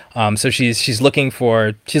channel. So she's looking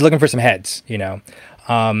for some heads, you know,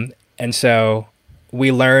 and so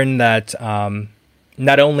we learn that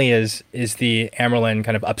not only is the Amyrlin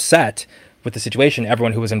kind of upset with the situation,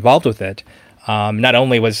 everyone who was involved with it, not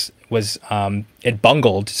only was it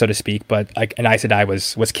bungled, so to speak, but like an Aes Sedai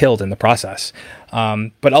was killed in the process.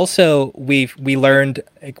 But also we learned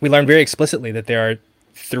very explicitly that there are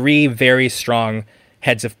 3 very strong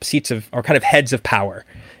heads of power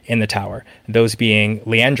in the tower. Those being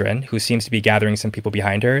Liandrin, who seems to be gathering some people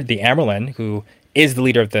behind her, the Amyrlin, who is the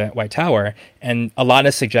leader of the White Tower, and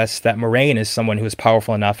Alanna suggests that Moiraine is someone who is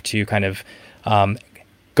powerful enough to kind of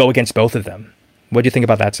go against both of them. What do you think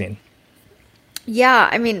about that scene? Yeah,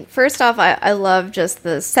 I mean, first off, I love just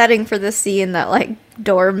the setting for this scene, that like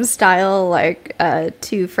dorm style, like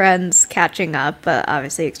 2 friends catching up, but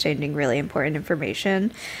obviously exchanging really important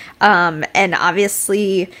information. And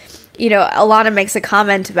obviously, you know, Alanna makes a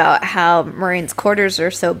comment about how Moiraine's quarters are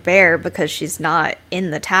so bare because she's not in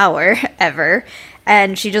the tower ever,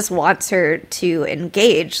 and she just wants her to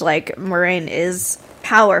engage. Like, Moiraine is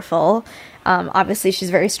powerful. Obviously, she's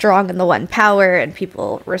very strong in the One Power, and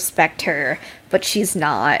people respect her, but she's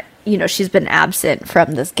not, you know, she's been absent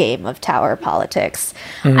from this game of tower politics.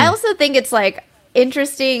 Mm-hmm. I also think it's, like,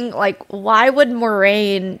 interesting, like, why would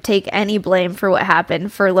Moiraine take any blame for what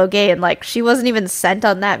happened for Loghain? Like, she wasn't even sent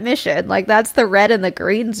on that mission. Like, that's the Red and the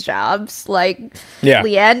Green's jobs. Like, yeah.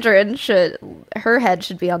 Liandrin her head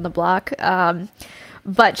should be on the block.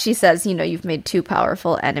 But she says, you know, you've made 2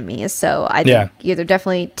 powerful enemies, so I think they're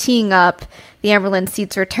definitely teeing up the Amyrlin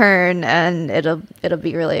Seat's return, and it'll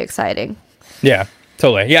be really exciting. Yeah,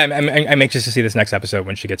 totally. Yeah, I'm anxious to see this next episode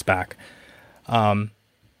when she gets back.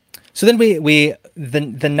 So then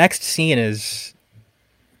the next scene is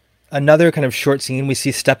another kind of short scene. We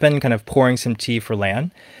see Stepan kind of pouring some tea for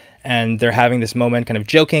Lan, and they're having this moment kind of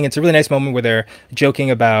joking. It's a really nice moment where they're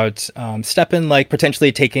joking about Stepan like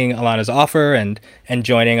potentially taking Alanna's offer and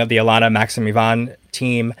joining the Alanna Maxim Ivan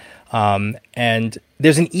team. And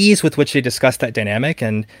there's an ease with which they discuss that dynamic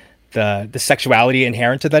and the sexuality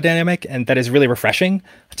inherent to that dynamic, and that is really refreshing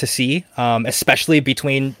to see, especially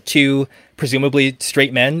between 2 presumably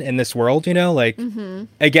straight men in this world, you know, like,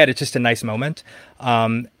 again, it's just a nice moment.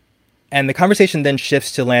 And the conversation then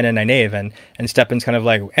shifts to Lan and Nynaeve, and Stepan's kind of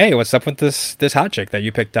like, hey, what's up with this hot chick that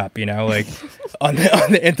you picked up, you know, like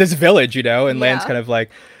in this village, you know, and Lan's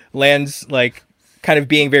like kind of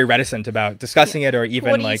being very reticent about discussing it, or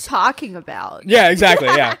even what are like you talking about? Yeah, exactly.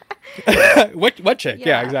 Yeah. what chick?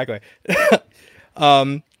 Yeah, exactly.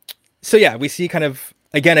 So yeah, we see kind of,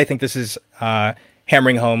 again, I think this is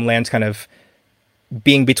hammering home Lan's kind of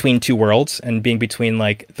being between 2 worlds and being between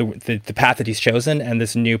like the path that he's chosen and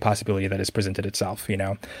this new possibility that has presented itself, you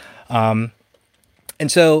know. And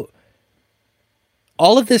so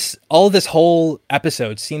all of this whole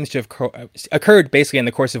episode seems to have occurred basically in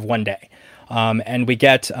the course of one day. And we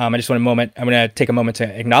get, I'm going to take a moment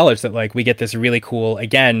to acknowledge that like we get this really cool,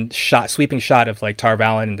 again, sweeping shot of like Tar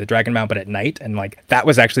Valon and the Dragon Mount, but at night. And like, that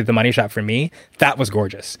was actually the money shot for me. That was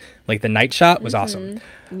gorgeous. Like the night shot was awesome.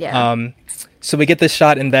 Yeah. So we get this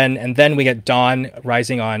shot, and then we get dawn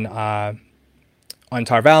rising on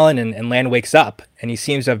Tar Valon, and Lan wakes up, and he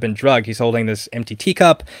seems to have been drugged. He's holding this empty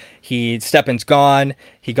teacup. Stepan's gone.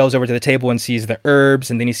 He goes over to the table and sees the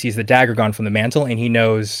herbs, and then he sees the dagger gone from the mantle, and he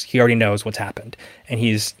already knows what's happened. And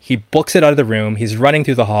he books it out of the room. He's running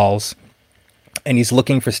through the halls, and he's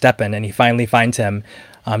looking for Stepan, and he finally finds him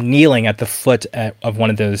kneeling at the foot of one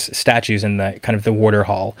of those statues in the kind of the warder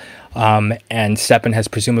hall. And Stepan has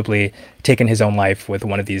presumably taken his own life with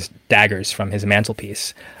one of these daggers from his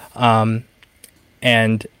mantelpiece. Did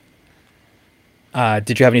you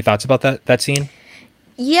have any thoughts about that scene?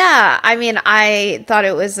 Yeah, I mean, I thought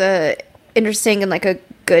it was interesting and like a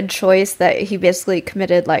good choice that he basically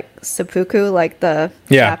committed like seppuku, like the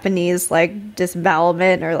Japanese like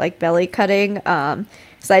disembowelment or like belly cutting.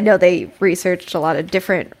 Because I know they researched a lot of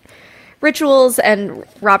different rituals, and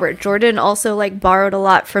Robert Jordan also like borrowed a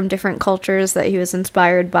lot from different cultures that he was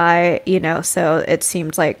inspired by, you know, so it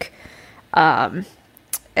seemed like an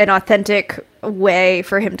authentic way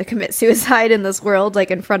for him to commit suicide in this world,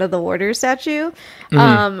 like in front of the warder statue.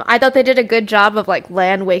 I thought they did a good job of like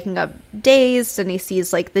Lan waking up dazed, and he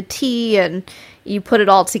sees like the tea, and you put it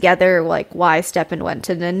all together, like why Stepan went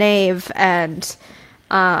to Nynaeve. And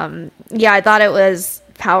I thought it was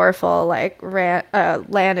powerful. Like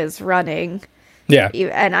Lan is running,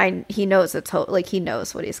 and he knows he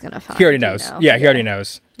knows what he's gonna find. He already knows. He already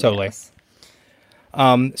knows. Totally. Yes.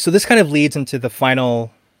 So this kind of leads into the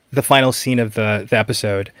final scene of the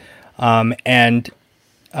episode,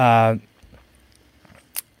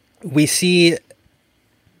 we see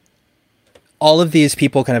all of these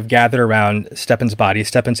people kind of gathered around Stepan's body.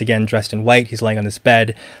 Stepan's again dressed in white. He's laying on this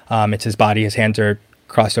bed. It's his body. His hands are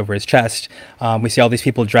crossed over his chest. We see all these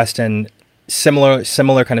people dressed in similar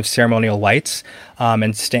kind of ceremonial whites,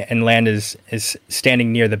 and Lan is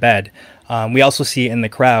standing near the bed. We also see in the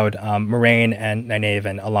crowd Moiraine and Nynaeve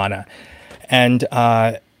and Alanna,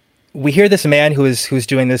 and we hear this man who's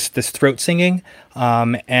doing this throat singing,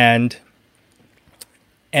 and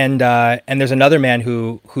there's another man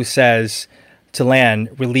who says to Lan,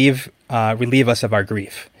 relieve us of our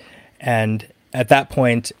grief. And at that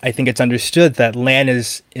point, I think it's understood that Lan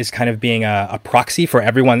is kind of being a proxy for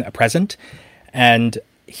everyone present, and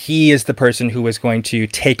he is the person who is going to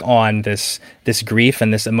take on this grief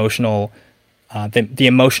and this emotional, the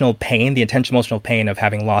emotional pain, the intense emotional pain of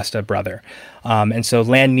having lost a brother. And so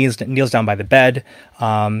Lan kneels down by the bed.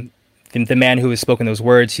 The man who has spoken those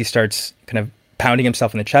words, he starts kind of pounding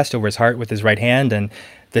himself in the chest over his heart with his right hand, and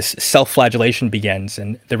this self-flagellation begins,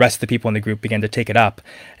 and the rest of the people in the group begin to take it up,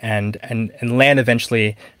 and Lan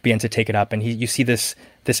eventually begins to take it up, and you see this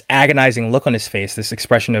agonizing look on his face, this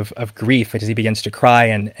expression of grief as he begins to cry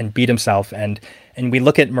and beat himself, and we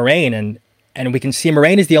look at Moiraine, and we can see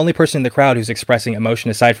Moiraine is the only person in the crowd who's expressing emotion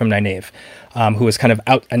aside from Nynaeve, who is kind of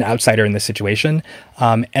an outsider in this situation,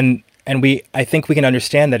 and I think we can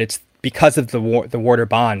understand that it's because of the warder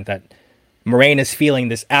bond that Moiraine is feeling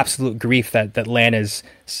this absolute grief that Lan is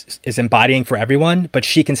embodying for everyone, but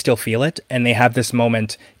she can still feel it, and they have this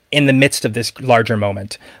moment in the midst of this larger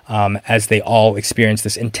moment, as they all experience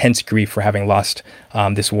this intense grief for having lost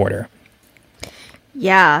this warder.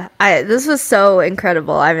 Yeah, this was so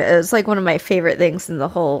incredible. It was like one of my favorite things in the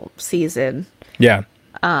whole season. Yeah.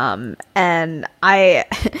 And I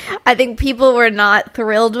think people were not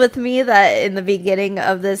thrilled with me that in the beginning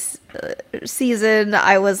of this season,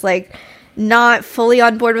 I was like not fully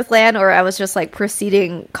on board with Lan, or I was just like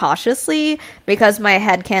proceeding cautiously, because my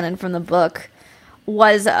headcanon from the book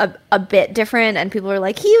was a bit different, and people were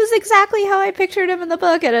like, he was exactly how I pictured him in the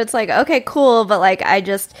book, and it's like, okay, cool, but like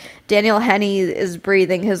Daniel Henney is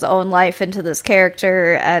breathing his own life into this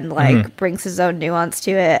character and like brings his own nuance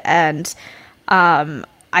to it, and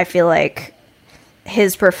I feel like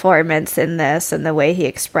his performance in this and the way he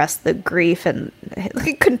expressed the grief and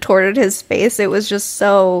he contorted his face, it was just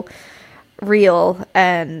so real,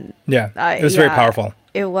 and it was very powerful.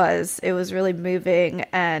 It was really moving,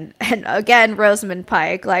 and again, Rosamund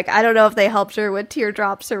Pike, like I don't know if they helped her with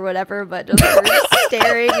teardrops or whatever, but just her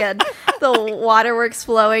staring and the waterworks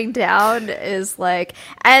flowing down is like,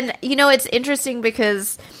 and you know, it's interesting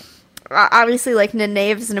because obviously like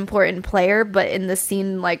Nynaeve's an important player, but in the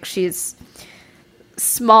scene, like she's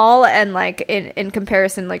small, and like in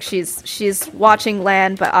comparison, like she's watching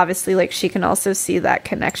Lan, but obviously like she can also see that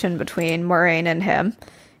connection between Moiraine and him,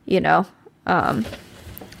 you know,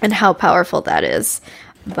 and how powerful that is.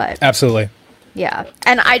 But absolutely, yeah.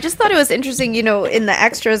 And I just thought it was interesting, you know, in the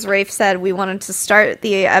extras, Rafe said we wanted to start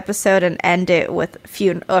the episode and end it with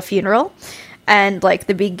a funeral. And like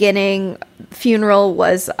the beginning funeral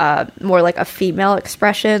was more like a female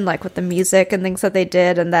expression, like with the music and things that they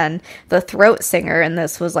did. And then the throat singer in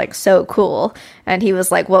this was like so cool. And he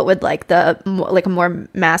was like, what would like a more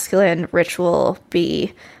masculine ritual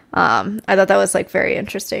be? I thought that was like very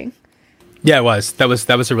interesting. Yeah, it was. That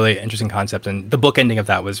was a really interesting concept. And the book ending of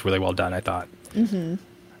that was really well done, I thought. Mm-hmm.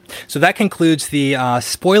 So that concludes the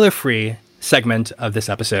spoiler-free segment of this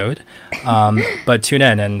episode. But tune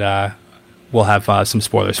in and we'll have some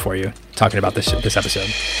spoilers for you talking about this episode.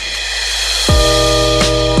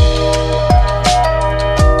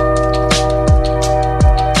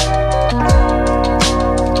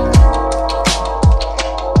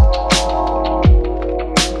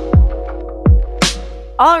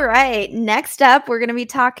 All right. Next up, we're going to be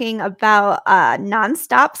talking about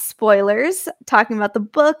nonstop spoilers, talking about the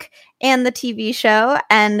book and the TV show.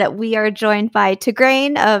 And we are joined by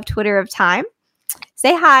Tigraine of Twitter of Time.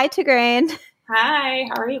 Say hi, Tigraine. Hi.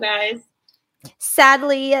 How are you guys?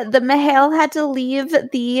 Sadly, the Mihail had to leave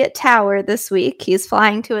the tower this week. He's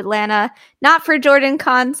flying to Atlanta, not for Jordan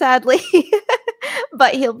Con, sadly,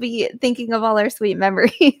 but he'll be thinking of all our sweet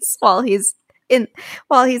memories while he's in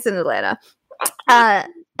Atlanta. I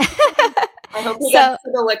hope he gets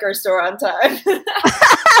to the liquor store on time.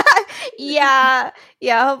 Yeah.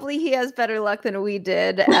 Hopefully he has better luck than we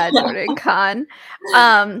did at Jordan Con.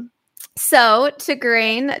 So,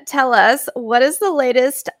 Tigraine, tell us, what is the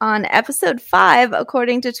latest on episode 5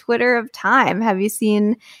 according to Twitter of Time? Have you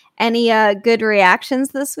seen any good reactions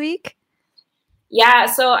this week? Yeah,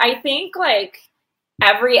 so I think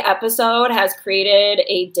every episode has created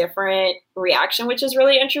a different reaction, which is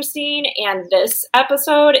really interesting. And this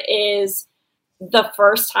episode is the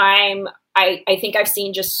first time I think I've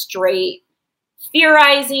seen just straight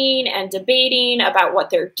theorizing and debating about what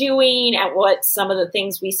they're doing and what some of the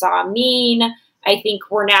things we saw mean. I think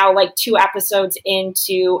we're now 2 episodes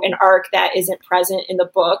into an arc that isn't present in the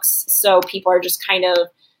books. So people are just kind of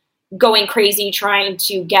going crazy trying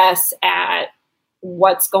to guess at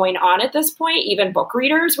what's going on at this point, even book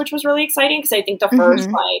readers, which was really exciting because I think the first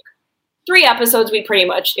 3 episodes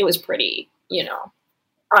it was pretty,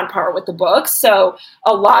 on par with the books. So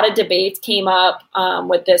a lot of debates came up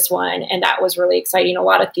with this one, and that was really exciting. A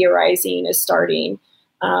lot of theorizing is starting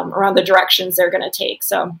around the directions they're going to take.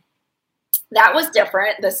 So that was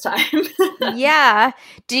different this time. Yeah.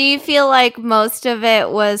 Do you feel like most of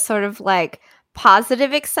it was sort of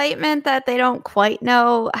positive excitement that they don't quite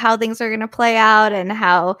know how things are going to play out and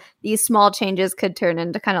how these small changes could turn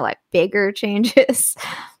into kind of bigger changes?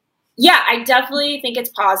 Yeah, I definitely think it's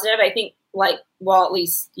positive. I think at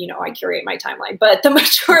least, I curate my timeline, but the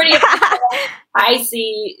majority of people I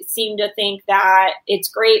seem to think that it's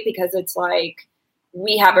great because it's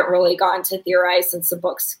we haven't really gotten to theorize since the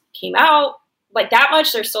books came out that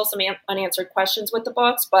much. There's still some unanswered questions with the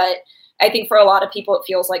books, but I think for a lot of people, it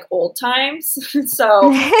feels like old times.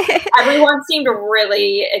 So everyone seemed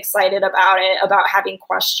really excited about it, about having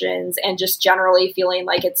questions and just generally feeling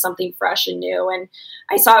like it's something fresh and new. And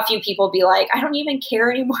I saw a few people be like, I don't even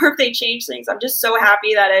care anymore if they change things. I'm just so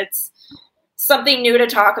happy that it's something new to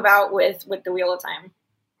talk about with the Wheel of Time.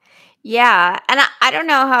 Yeah. And I don't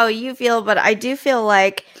know how you feel, but I do feel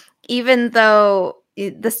like even though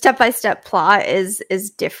the step-by-step plot is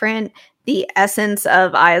different, the essence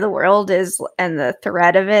of Eye of the World and the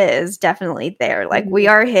thread of it is definitely there. We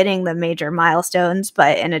are hitting the major milestones,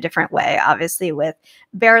 but in a different way, obviously with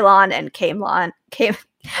Baerlon and Caemlyn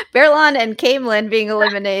being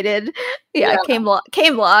eliminated. Yeah.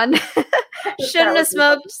 Caemlyn shouldn't have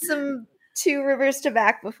smoked some 2 rivers to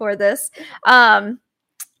back before this.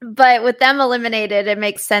 But with them eliminated, it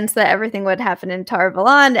makes sense that everything would happen in Tar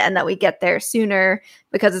Valon and that we get there sooner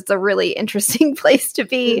because it's a really interesting place to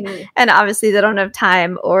be. Mm-hmm. And obviously they don't have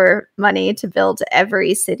time or money to build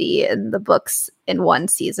every city in the books in one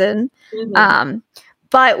season. Mm-hmm.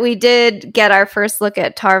 But we did get our first look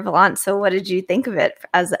at Tar Valon. So what did you think of it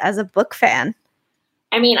as a book fan?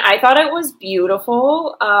 I mean, I thought it was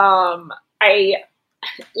beautiful. I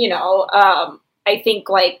think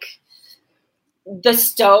the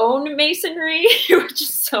stone masonry, which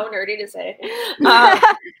is so nerdy to say,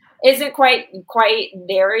 isn't quite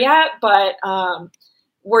there yet, but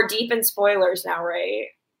we're deep in spoilers now, right?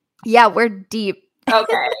 Yeah, we're deep.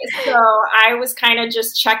 Okay, so I was kind of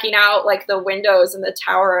just checking out the windows in the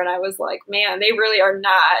tower, and I was like, man, they really are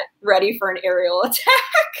not ready for an aerial attack.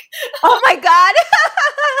 Oh my god.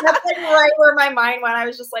 That's right where my mind went. I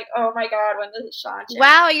was just like, oh my god, when the shot changed.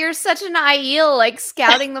 Wow, you're such an Aiel,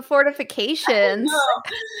 scouting the fortifications.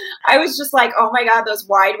 I was just like, oh my god, those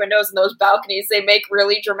wide windows and those balconies, they make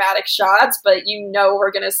really dramatic shots, but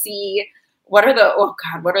we're gonna see what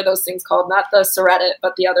are those things called? Not the Seredet,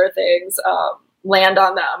 but the other things. Land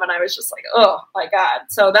on them, and I was just like, oh my god,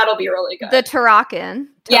 so that'll be really good. The Tarakan.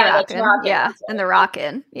 Yeah, and the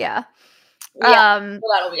Rockin. Yeah, so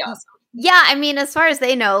that'll be awesome. Yeah, I mean, as far as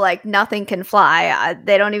they know, nothing can fly.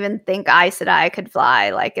 They don't even think Aes Sedai could fly,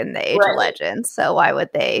 in the Age of Legends. So why would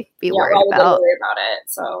they be worried about it?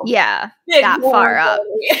 So yeah, that far up.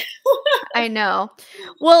 I know.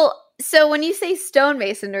 Well, So when you say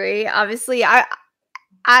stonemasonry, obviously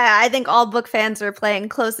I think all book fans are paying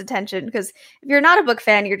close attention, because if you're not a book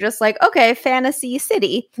fan, you're just like, okay, fantasy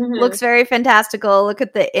city. Looks very fantastical. Look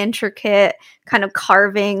at the intricate kind of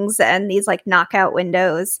carvings and these like knockout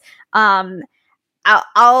windows.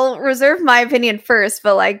 I'll reserve my opinion first,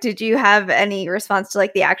 but like, did you have any response to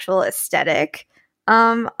like the actual aesthetic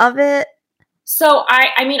of it? So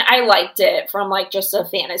I mean, I liked it from like just a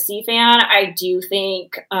fantasy fan. I do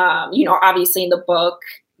think, obviously in the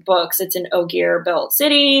books, it's an Ogier built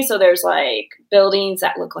city. So there's like buildings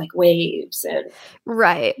that look like waves and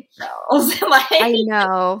right. Shells, like I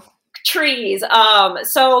know. Trees. So,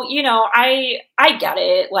 I get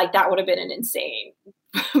it. Like that would have been an insane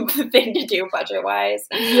thing to do budget wise.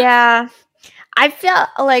 Yeah. I feel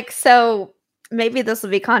like, so maybe this will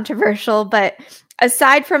be controversial, but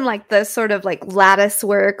aside from like the sort of like lattice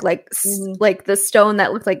work, like like the stone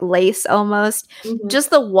that looked like lace almost,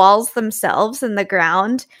 just the walls themselves and the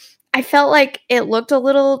ground, I felt like it looked a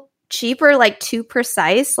little cheaper, like too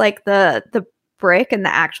precise, like the brick and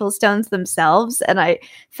the actual stones themselves. And I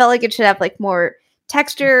felt like it should have like more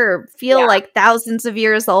texture or feel like thousands of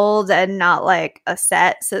years old and not like a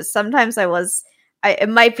set. So sometimes it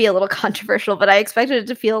might be a little controversial, but I expected it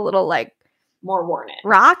to feel a little like more worn in,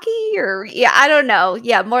 rocky, or I don't know.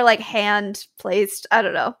 Yeah, more like hand placed. I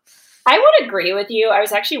don't know. I would agree with you. I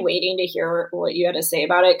was actually waiting to hear what you had to say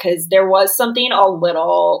about it, because there was something a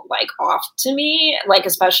little like off to me, like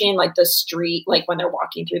especially in like the street, like when they're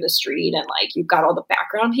walking through the street and like you've got all the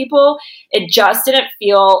background people. It just didn't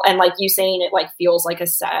feel, and like you saying it like feels like a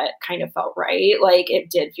set kind of felt right. Like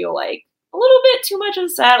it did feel like a little bit too much of a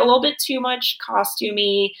set, a little bit too much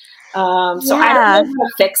costumey. I don't know how to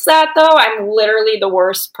fix that though. I'm literally the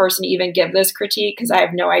worst person to even give this critique, because I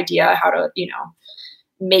have no idea how to,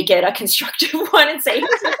 make it a constructive one and say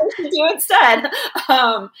here's what to do instead.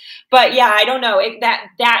 But yeah, I don't know. That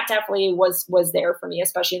definitely was there for me,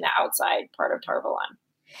 especially in the outside part of Tar Valon.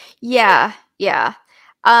 Yeah.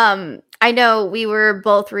 I know we were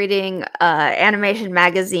both reading Animation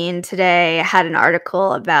Magazine today, had an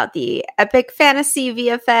article about the epic fantasy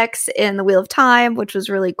VFX in The Wheel of Time, which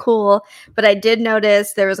was really cool. But I did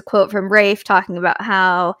notice there was a quote from Rafe talking about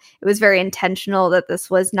how it was very intentional that this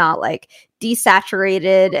was not like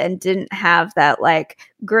desaturated and didn't have that like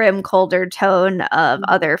grim, colder tone of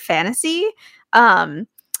other fantasy.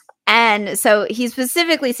 And so he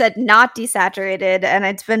specifically said not desaturated, and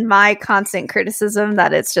it's been my constant criticism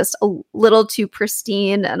that it's just a little too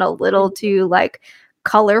pristine and a little too like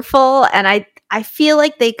colorful. And I feel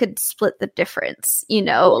like they could split the difference,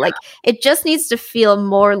 like it just needs to feel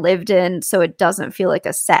more lived in, so it doesn't feel like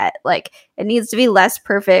a set. Like it needs to be less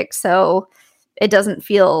perfect, so it doesn't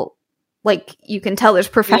feel like you can tell there's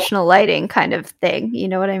professional lighting kind of thing. You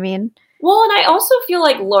know what I mean? Well, and I also feel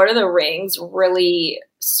like Lord of the Rings really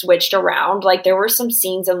switched around. Like there were some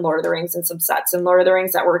scenes in Lord of the Rings and some sets in Lord of the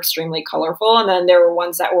Rings that were extremely colorful, and then there were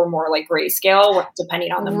ones that were more like grayscale,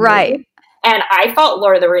 depending on the movie. And I felt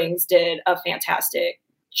Lord of the Rings did a fantastic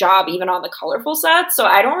job even on the colorful sets. So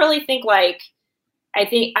I don't really think I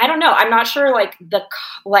don't know. I'm not sure and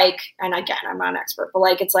again, I'm not an expert, but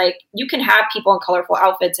like, it's like you can have people in colorful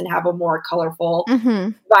outfits and have a more colorful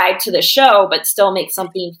vibe to the show, but still make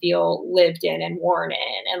something feel lived in and worn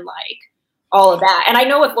in and like all of that. And I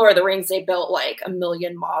know with Lord of the Rings, they built like a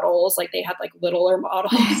million models. Like they had like littler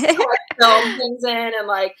models to like, film things in. And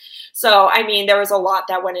like, so, I mean, there was a lot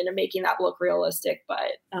that went into making that look realistic, but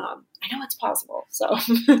I know it's possible. So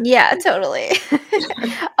yeah, totally.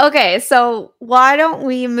 Okay. So why don't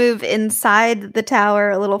we move inside the tower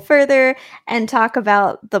a little further and talk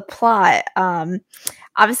about the plot?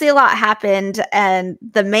 Obviously a lot happened, and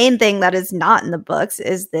the main thing that is not in the books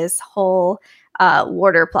is this whole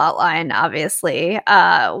Warder plot line, obviously.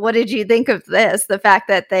 What did you think of this? The fact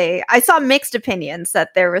that I saw mixed opinions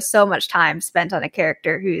that there was so much time spent on a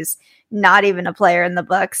character who's not even a player in the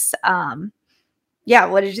books.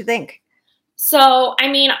 What did you think? So, I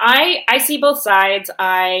mean, I see both sides.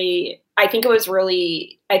 I think it was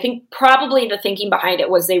I think probably the thinking behind it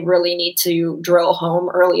was they really need to drill home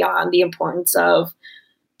early on the importance of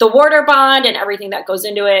the Warder bond and everything that goes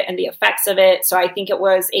into it and the effects of it. So I think it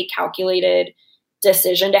was a calculated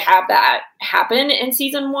decision to have that happen in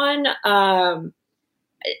season 1. I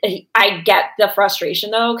get the frustration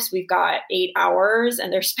though, because we've got 8 hours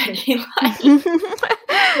and they're spending like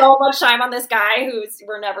so much time on this guy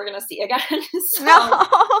we're never going to see again. So,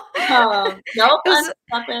 nope, it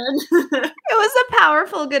was a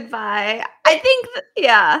powerful goodbye. I think,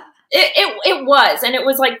 It was, and it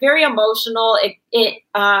was like very emotional. It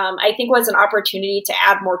I think was an opportunity to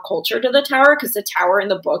add more culture to the tower, because the tower in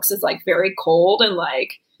the books is like very cold and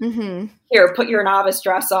like here, put your novice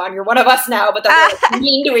dress on. You're one of us now, but they're like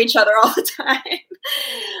mean to each other all the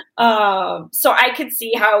time. So I could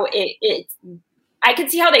see how I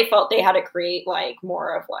could see how they felt they had to create like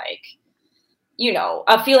more of like, you know,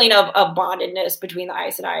 a feeling of bondedness between the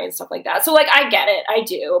Aes Sedai and stuff like that. So like, I get it. I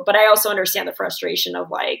do. But I also understand the frustration of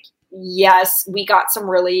like, yes, we got some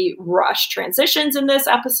really rushed transitions in this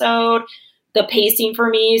episode. The pacing for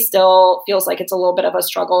me still feels like it's a little bit of a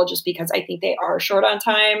struggle just because I think they are short on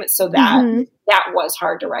time. So that was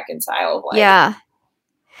hard to reconcile. Like, yeah.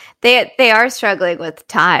 They are struggling with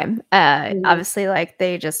time. Obviously, like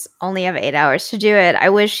they just only have 8 hours to do it. I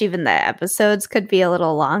wish even the episodes could be a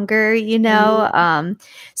little longer, you know?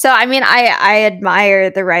 So, I mean, I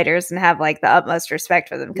admire the writers and have like the utmost respect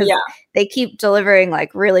for them because they keep delivering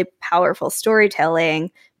like really powerful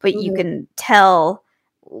storytelling, but you can tell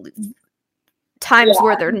times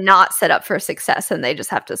where they're not set up for success and they just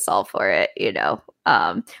have to solve for it, you know?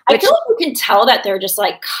 I feel like you can tell that they're just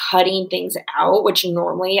like cutting things out, which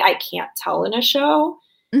normally I can't tell in a show.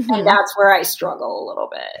 And that's where I struggle a little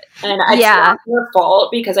bit. And it's not their fault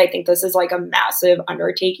because I think this is like a massive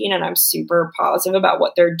undertaking and I'm super positive about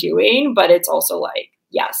what they're doing. But it's also like,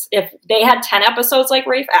 yes, if they had 10 episodes like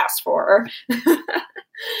Rafe asked for,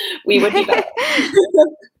 we would be better.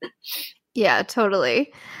 Yeah,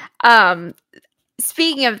 totally.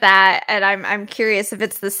 Speaking of that, and I'm curious if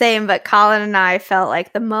it's the same, but Colin and I felt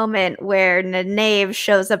like the moment where Nynaeve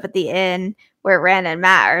shows up at the inn where Rand and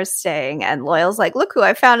Matt are staying, and Loyal's like, "Look who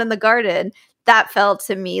I found in the garden." That felt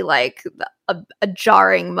to me like a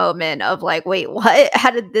jarring moment of like, "Wait, what?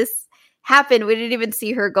 How did this happen? We didn't even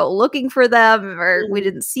see her go looking for them, or we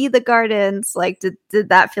didn't see the gardens." Like, did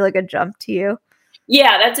that feel like a jump to you?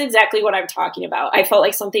 Yeah, that's exactly what I'm talking about. I felt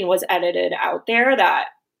like something was edited out there that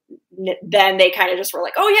then they kind of just were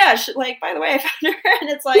like, oh yeah, like, by the way, I found her. And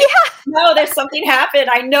it's like, no, there's something happened.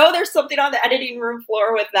 I know there's something on the editing room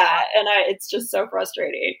floor with that. And it's just so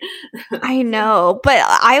frustrating. I know. But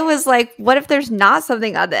I was like, what if there's not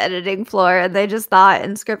something on the editing floor? And they just thought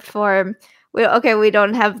in script form, we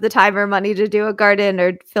don't have the time or money to do a garden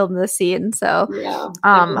or film the scene. So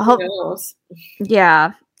who knows?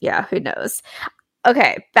 Yeah, who knows?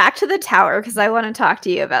 Okay, back to the tower because I want to talk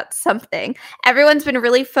to you about something. Everyone's been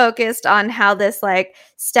really focused on how this like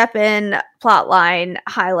step-in plotline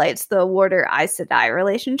highlights the Warder Aes Sedai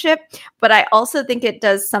relationship, but I also think it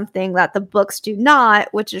does something that the books do not,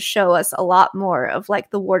 which is show us a lot more of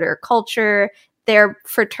like the Warder culture, their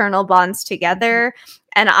fraternal bonds together,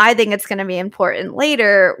 and I think it's going to be important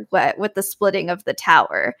later with the splitting of the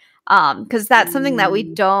tower, because that's something that we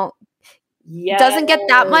doesn't get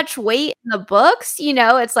that much weight in the books. You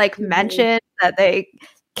know, it's like mentioned that they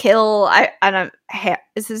kill. I don't.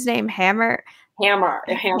 Is his name Hammer? Hammer.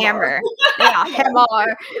 Yeah,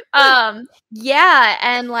 Hammer. Yeah,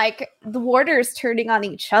 and like the warders turning on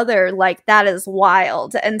each other, like that is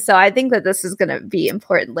wild. And so I think that this is going to be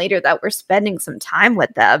important later that we're spending some time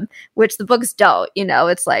with them, which the books don't. You know,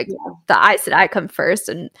 it's like the Aes Sedai come first,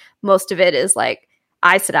 and most of it is like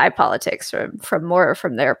Aes Sedai politics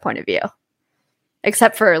from their point of view.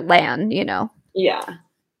 Except for Lan, you know. Yeah.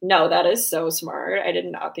 No, that is so smart. I did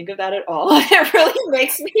not think of that at all. It really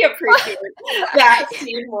makes me appreciate that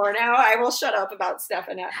scene more now. I will shut up about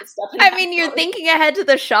Stefan. I mean, you're thinking ahead to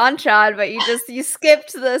the Seanchan, but you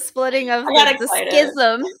skipped the splitting of the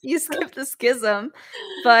schism. You skipped the schism.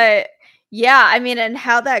 But yeah, I mean, and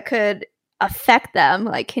how that could affect them.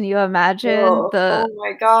 Like, can you imagine oh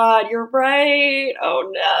my God, you're right.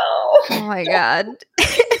 Oh no. Oh my God.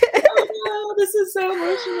 Oh, this is so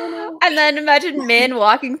emotional now. And then imagine Min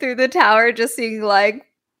walking through the tower just seeing like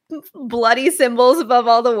bloody symbols above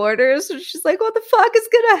all the warders. And she's like, what the fuck is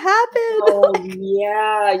gonna happen? Oh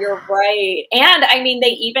yeah, you're right. And I mean, they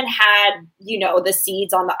even had, you know, the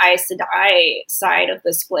seeds on the Aes Sedai side of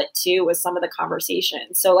the split too with some of the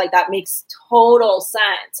conversations. So like that makes total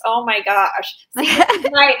sense. Oh my gosh.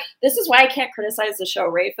 See, this is why I can't criticize the show.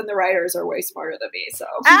 Rafe and the writers are way smarter than me. So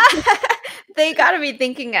they gotta be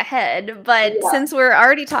thinking ahead. But since we're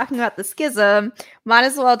already talking about the schism, might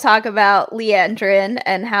as well talk about Liandrin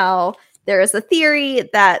and how there is a theory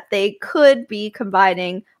that they could be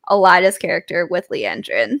combining Elaita's character with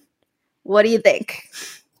Liandrin. What do you think?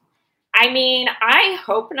 I mean, I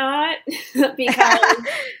hope not, because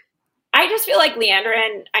I just feel like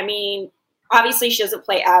Liandrin, I mean, obviously she doesn't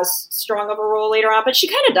play as strong of a role later on, but she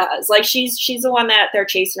kind of does. Like, she's the one that they're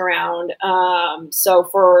chasing around. So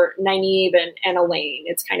for Nynaeve and Elaine,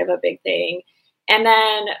 it's kind of a big thing. And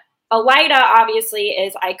then Elaita obviously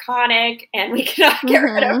is iconic, and we cannot get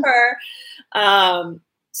rid of her.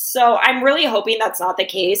 So I'm really hoping that's not the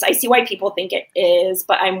case. I see why people think it is,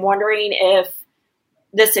 but I'm wondering if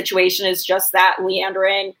this situation is just that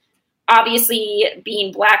Liandrin, obviously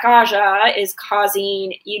being Black Aja, is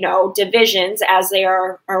causing, divisions as they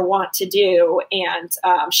are wont to do. And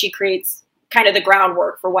she creates kind of the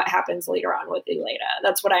groundwork for what happens later on with Elena.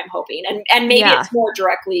 That's what I'm hoping. And maybe it's more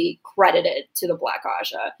directly credited to the Black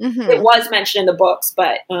Aja. Mm-hmm. It was mentioned in the books,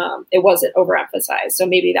 but it wasn't overemphasized. So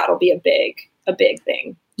maybe that'll be a big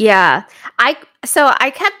thing. Yeah. I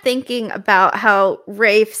kept thinking about how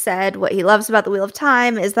Rafe said what he loves about the Wheel of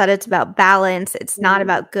Time is that it's about balance. It's not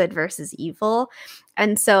about good versus evil.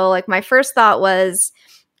 And so like my first thought was,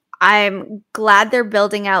 I'm glad they're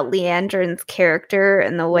building out Liandrin's character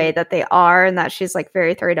in the way that they are, and that she's like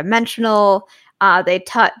very three-dimensional. They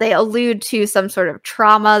allude to some sort of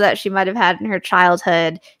trauma that she might have had in her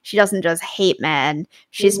childhood. She doesn't just hate men.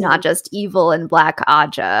 She's not just evil and Black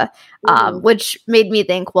Aja, which made me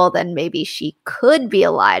think, well, then maybe she could be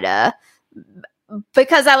Elida.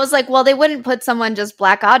 Because I was like, well, they wouldn't put someone just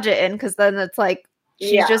Black Aja in, because then it's like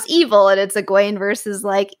she's just evil, and it's Egwene versus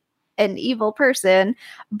like an evil person.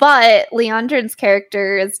 But Liandrin's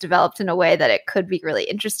character is developed in a way that it could be really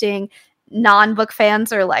interesting. Non-book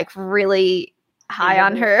fans are like really high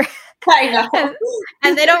on her. I know.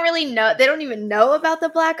 and they don't really know, they don't even know about the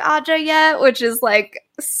Black Aja yet, which is like,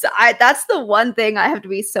 that's the one thing I have to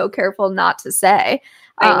be so careful not to say.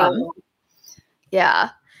 I know. Yeah.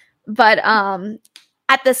 But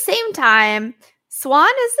at the same time, Swan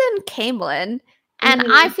is in Caemlyn, and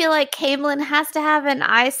I feel like Caemlyn has to have an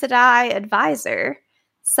Aes Sedai advisor.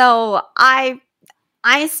 So I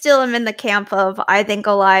still am in the camp of, I think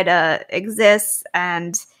Elida exists,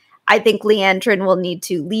 and I think Liandrin will need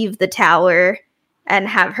to leave the tower and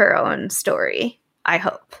have her own story, I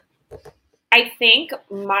hope. I think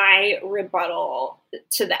my rebuttal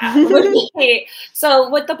to that would be, so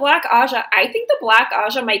with the Black Aja, I think the Black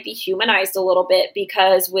Aja might be humanized a little bit,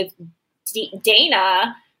 because with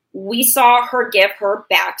Dana, we saw her give her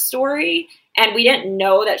backstory, and we didn't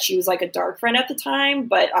know that she was like a dark friend at the time,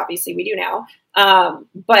 but obviously we do now.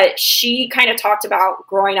 But she kind of talked about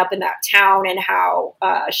growing up in that town and how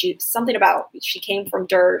she came from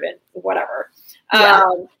dirt and whatever.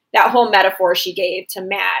 That whole metaphor she gave to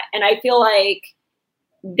Matt. And I feel like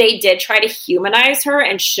they did try to humanize her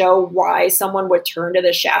and show why someone would turn to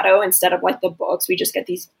the shadow instead of like the books. We just get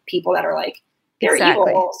these people that are like, they're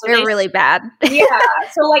evil. So they're really bad. Yeah.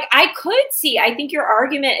 So like I think your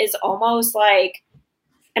argument is almost like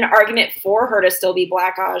an argument for her to still be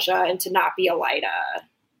Black Aja and to not be Elida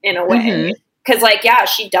in a way. Because like, yeah,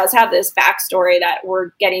 she does have this backstory that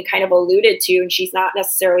we're getting kind of alluded to, and she's not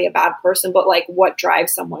necessarily a bad person, but like what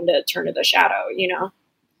drives someone to turn to the shadow,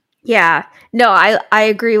 Yeah. No, I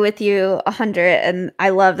agree with you 100. And I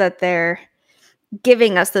love that they're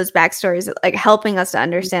giving us those backstories, like helping us to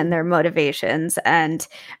understand their motivations, and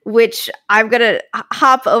which I'm gonna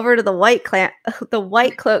hop over to the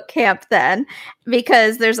White Cloak camp then,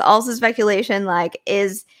 because there's also speculation like,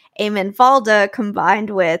 is Eamon Valda combined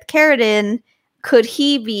with Carradine, could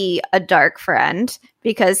he be a dark friend?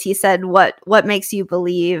 Because he said, what makes you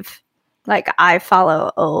believe like I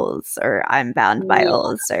follow oaths, or I'm bound by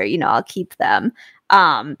oaths, or I'll keep them.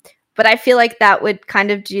 But I feel like that would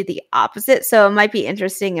kind of do the opposite. So it might be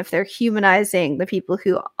interesting if they're humanizing the people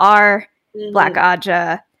who are Black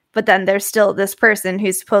Aja, but then there's still this person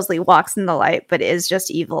who supposedly walks in the light, but is just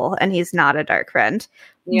evil, and he's not a dark friend.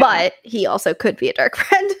 Yeah. But he also could be a dark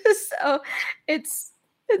friend. So it's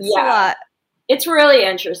a lot. It's really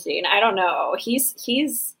interesting. I don't know.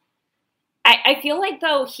 I feel like,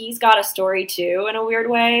 though, he's got a story, too, in a weird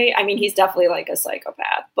way. I mean, he's definitely, like, a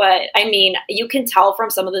psychopath. But, I mean, you can tell from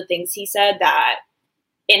some of the things he said that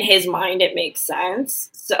in his mind it makes sense.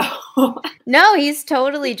 So no, he's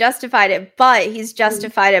totally justified it. But he's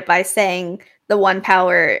justified it by saying the one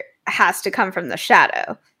power has to come from the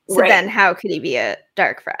shadow. So then how could he be a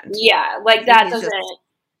dark friend? Yeah, like, that doesn't...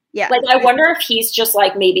 Like, I wonder if he's just,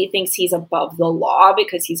 like, maybe thinks he's above the law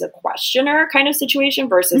because he's a questioner kind of situation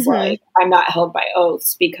versus, like, I'm not held by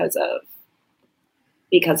oaths because of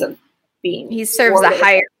being... He serves a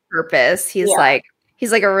higher purpose. He's like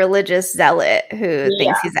a religious zealot who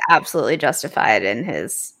thinks he's absolutely justified in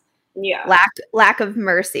his lack of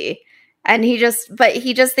mercy. And he just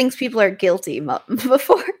thinks people are guilty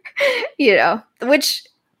before, which...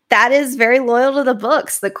 That is very loyal to the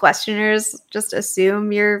books. The questioners just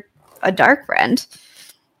assume you're a dark friend.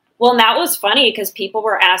 Well, and that was funny because people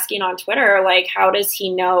were asking on Twitter, like, how does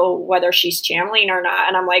he know whether she's channeling or not?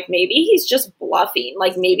 And I'm like, maybe he's just bluffing.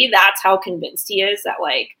 Like, maybe that's how convinced he is that,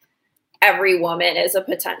 like, every woman is a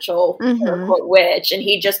potential Mm-hmm. quote-unquote witch, and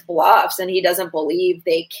he just bluffs and he doesn't believe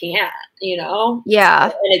they can't, you know? Yeah.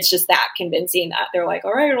 And it's just that convincing that they're like,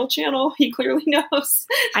 all right, it'll channel. He clearly knows.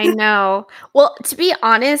 I know. Well, to be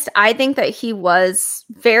honest, I think that he was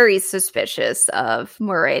very suspicious of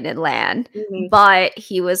Moiraine and Lan, but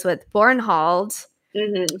he was with Bornhald,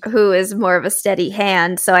 who is more of a steady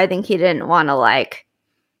hand. So I think he didn't want to like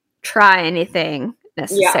try anything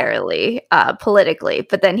necessarily politically.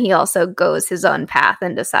 But then he also goes his own path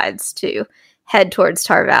and decides to head towards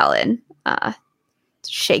Tar Valon to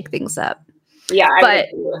shake things up. Yeah, I would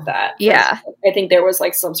agree with that. Yeah. I think there was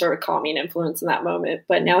like some sort of calming influence in that moment,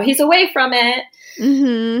 but now he's away from it.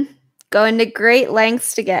 Mm-hmm. Going to great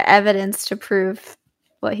lengths to get evidence to prove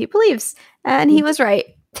what he believes. And he was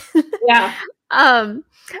right. Yeah.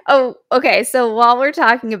 Oh, okay. So while we're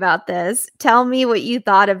talking about this, tell me what you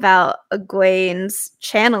thought about Egwene's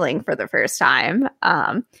channeling for the first time.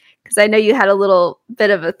 Because I know you had a little bit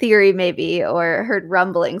of a theory maybe, or heard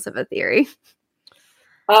rumblings of a theory.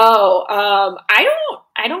 Oh,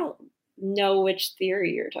 I don't know which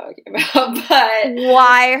theory you're talking about, but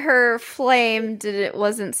why her flame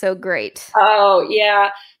wasn't so great. Oh,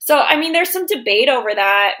 yeah. So, I mean, there's some debate over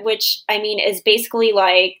that, which, I mean, is basically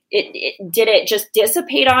like, did it just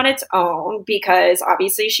dissipate on its own? Because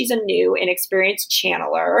obviously she's a new, inexperienced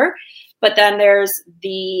channeler. But then there's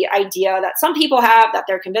the idea that some people have that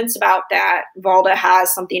they're convinced about, that Valda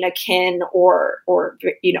has something akin or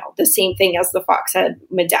you know, the same thing as the Foxhead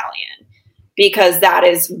medallion, because that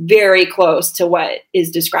is very close to what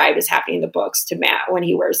is described as happening in the books to Matt when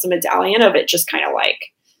he wears the medallion, of it just kind of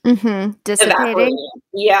like dissipating.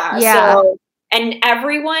 Yeah. So, and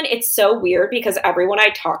everyone, it's so weird because everyone I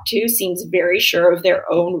talk to seems very sure of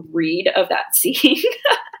their own read of that scene.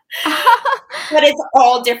 But it's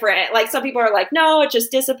all different. Like, some people are like, no, it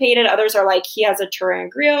just dissipated. Others are like, he has a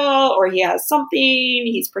terangrial, or he has something,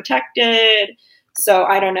 he's protected. So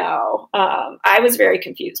I don't know. I was very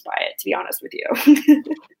confused by it, to be honest with you.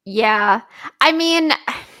 Yeah. I mean,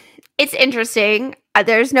 it's interesting.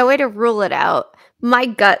 There's no way to rule it out. My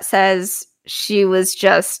gut says she was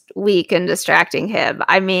just weak and distracting him.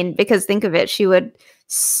 I mean, because think of it, she would...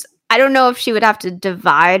 I don't know if she would have to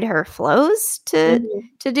divide her flows to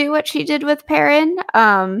do what she did with Perrin.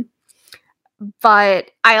 But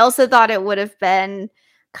I also thought it would have been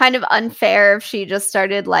kind of unfair if she just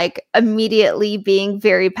started like immediately being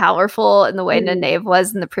very powerful in the way Nynaeve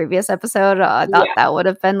was in the previous episode. I thought that would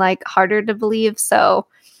have been like harder to believe. So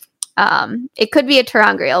it could be a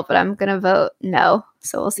terangrial, but I'm going to vote no.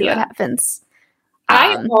 So we'll see what happens.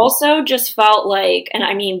 I also just felt like, and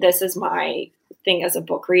I mean, this is my thing as a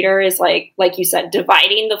book reader, is like you said,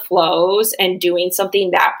 dividing the flows and doing something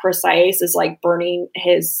that precise is like burning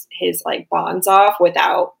his like bonds off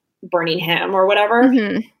without burning him or whatever.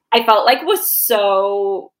 I felt like was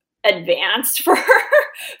so advanced for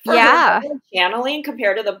her channeling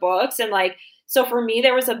compared to the books. And like, so for me,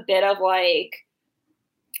 there was a bit of like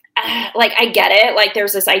I get it. Like,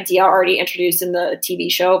 there's this idea already introduced in the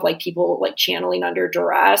TV show of like people like channeling under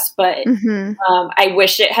duress, but I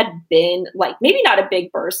wish it had been like maybe not a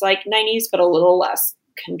big burst like 90s, but a little less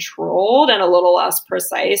controlled and a little less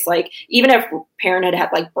precise. Like, even if Perrin had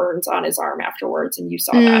like burns on his arm afterwards and you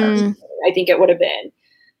saw that, I think it would have been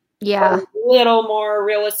a little more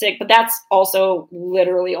realistic. But that's also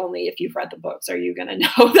literally only if you've read the books are you going to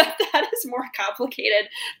know that that is more complicated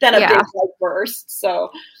than a big like burst.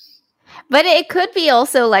 So. But it could be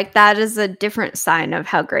also like that is a different sign of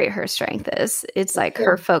how great her strength is. It's like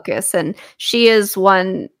her focus. And she is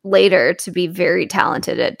one later to be very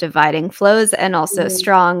talented at dividing flows and also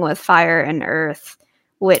strong with fire and earth,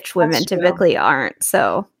 which women typically aren't.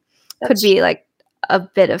 So could be like a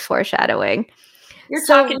bit of foreshadowing. You're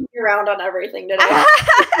talking me around on everything today.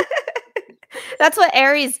 That's what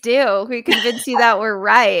Aries do. We convince you that we're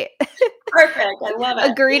right. Perfect. I love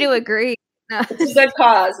it. Agree to agree. It's a good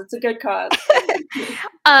cause. It's a good cause.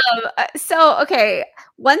 So, okay.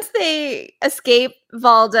 Once they escape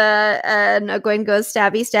Valda and Egwene goes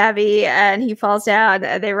stabby stabby and he falls down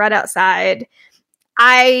and they run outside,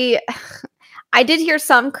 I did hear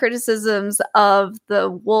some criticisms of the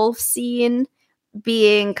wolf scene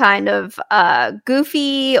being kind of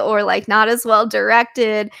goofy or like not as well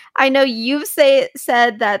directed. I know you've said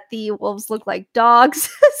that the wolves look like dogs.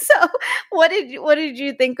 So what did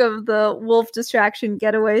you think of the wolf distraction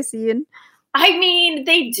getaway scene? I mean,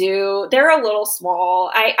 they do. They're a little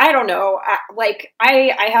small. I don't know.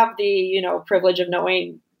 I have the, privilege of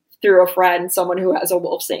knowing through a friend someone who has a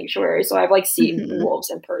wolf sanctuary. So I've like seen wolves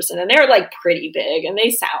in person and they're like pretty big and they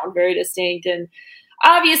sound very distinct. And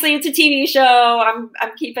obviously it's a TV show. I'm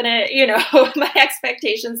keeping it, my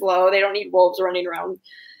expectations low. They don't need wolves running around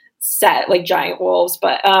set like giant wolves.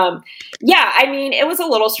 But yeah, I mean, it was a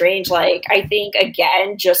little strange. Like, I think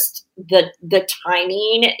again, just the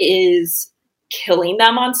timing is killing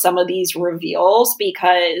them on some of these reveals,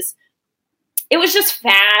 because it was just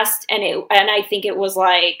fast, and I think it was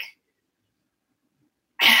like,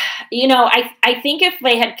 I think if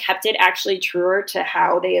they had kept it actually truer to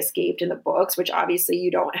how they escaped in the books, which obviously you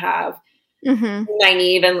don't have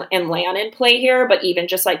Nynaeve and Lan in play here, but even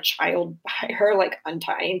just like child by her, like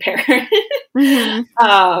untying Perrin.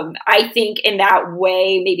 I think in that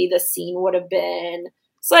way, maybe the scene would have been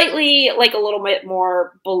slightly like a little bit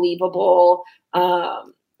more believable.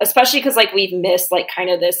 Especially because like we've missed like kind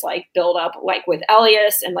of this like build up like with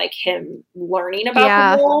Elias and like him learning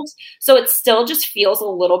about the wolves. So it still just feels a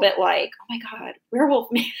little bit like, oh my God, werewolf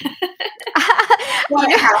man.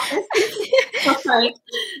 What happened?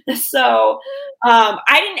 So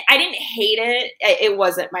I didn't hate it. It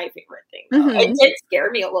wasn't my favorite thing though. It did scare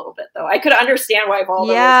me a little bit though. I could understand why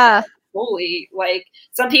Valda was fully like,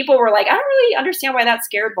 some people were like, I don't really understand why that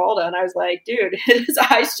scared Valda, and I was like, dude, his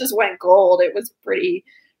eyes just went gold. It was pretty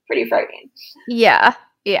frightening. Yeah.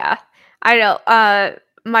 I know.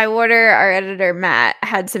 My warder, our editor, Matt,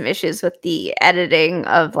 had some issues with the editing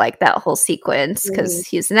of like that whole sequence, because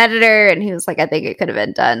he's an editor, and he was like, I think it could have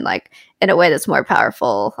been done like in a way that's more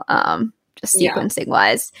powerful, just sequencing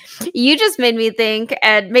wise. You just made me think,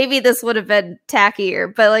 and maybe this would have been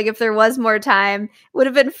tackier, but like if there was more time, it would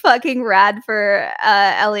have been fucking rad for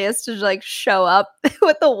Elias to like show up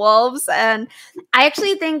with the wolves. And I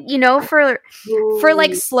actually think, for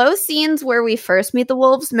like slow scenes where we first meet the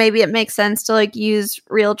wolves, maybe it makes sense to like use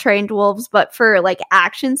real trained wolves, but for like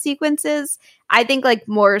action sequences, I think like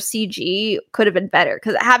more CG could have been better,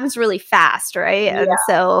 because it happens really fast, right? Yeah. And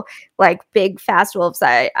so like big fast wolves,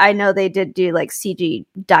 I know they did do like CG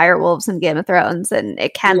dire wolves in Game of Thrones, and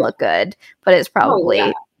it can look good, but it's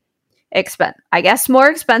probably I guess more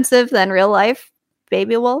expensive than real life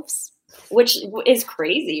baby wolves, which is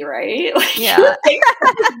crazy, right? Like,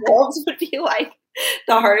 wolves would be like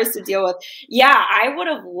the hardest to deal with. Yeah, I would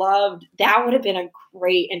have loved that. Would have been a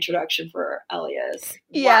great introduction for Elias.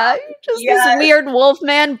 Yeah, this weird wolf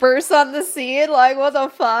man bursts on the scene, like, what the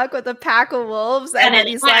fuck, with a pack of wolves, and then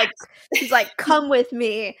he's like, come with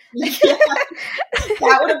me.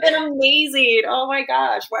 That would have been amazing. Oh my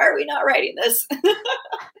gosh, why are we not writing this?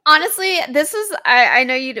 Honestly, this was, I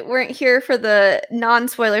know you weren't here for the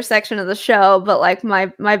non-spoiler section of the show, but like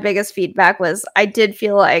my biggest feedback was I did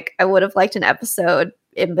feel like I would have liked an episode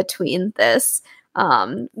in between this,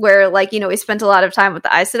 where like, we spent a lot of time with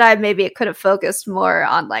the Aes Sedai. Maybe it could have focused more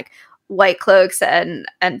on like White Cloaks and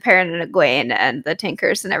Perrin and Egwene and the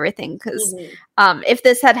Tinkers and everything, because if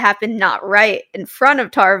this had happened not right in front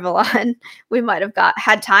of Tar Valon, we might have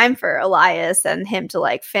had time for Elias and him to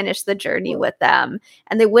like finish the journey with them,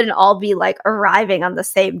 and they wouldn't all be like arriving on the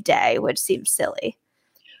same day, which seems silly,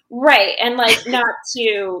 right? And like, not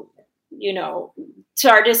to to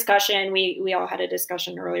our discussion, we all had a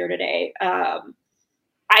discussion earlier today.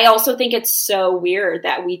 I also think it's so weird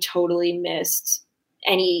that we totally missed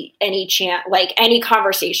any chance, like any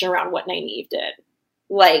conversation around what Nynaeve did.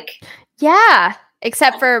 Like, yeah,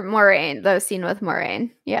 except for Moiraine, the scene with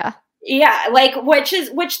Moiraine. Yeah, like which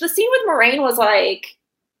the scene with Moiraine was like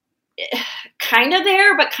kind of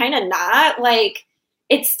there, but kind of not. Like,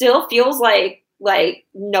 it still feels like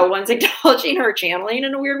no one's acknowledging her channeling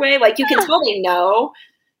in a weird way. Like, you can tell they know,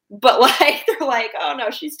 but like they're like, oh no,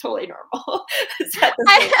 she's totally normal.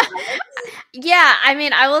 Yeah, I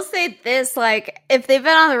mean, I will say this, like, if they've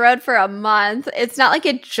been on the road for a month, it's not like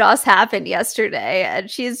it just happened yesterday,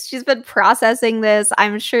 and she's been processing this.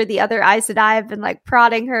 I'm sure the other Aes Sedai have been like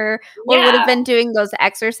prodding her, or would have been doing those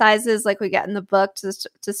exercises like we get in the book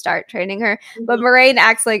to start training her. But Moiraine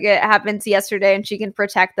acts like it happens yesterday, and she can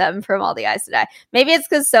protect them from all the Aes Sedai. Maybe it's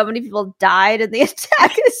because so many people died in the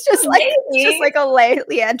attack. It's just like a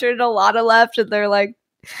lately entered a lot of left, and they're like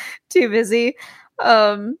too busy.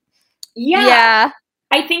 Yeah.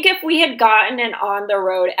 I think if we had gotten an on the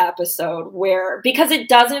road episode because it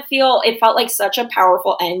felt like such a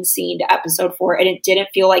powerful end scene to episode 4, and it didn't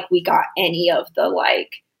feel like we got any of the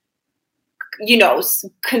like,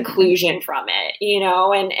 conclusion from it,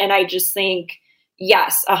 and I just think,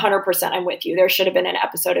 yes, 100% I'm with you. There should have been an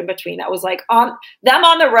episode in between that was like on them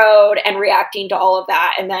on the road and reacting to all of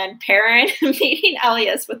that, and then Perrin meeting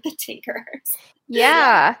Elias with the Tinkers.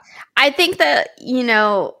 Yeah. I think that,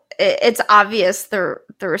 it's obvious the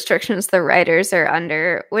restrictions the writers are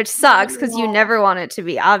under, which sucks because you never want it to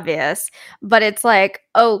be obvious. But it's like,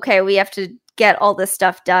 okay, we have to get all this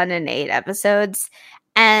stuff done in 8 episodes.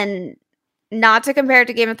 And not to compare it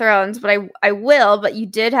to Game of Thrones, but I will, but you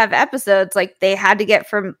did have episodes like they had to get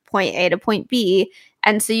from point A to point B.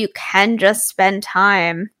 And so you can just spend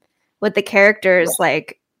time with the characters,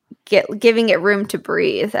 like giving it room to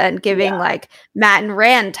breathe and giving like Matt and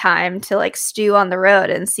Rand time to like stew on the road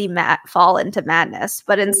and see Matt fall into madness.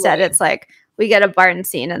 But instead it's like we get a barn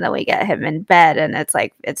scene and then we get him in bed and it's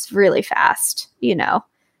like, it's really fast, you know?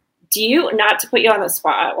 Do you, not to put you on the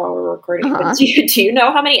spot while we're recording, but do you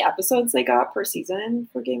know how many episodes they got per season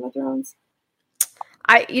for Game of Thrones?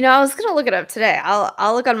 I was going to look it up today.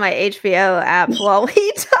 I'll look on my HBO app while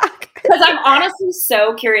we talk. Because I'm honestly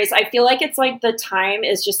so curious. I feel like it's like the time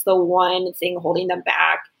is just the one thing holding them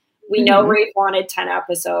back. We know Rafe wanted 10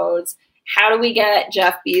 episodes. How do we get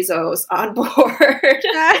Jeff Bezos on board?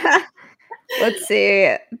 Let's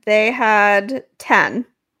see. They had 10.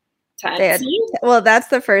 10? Well, that's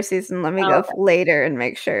the first season. Let me go later and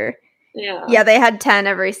make sure. Yeah, they had 10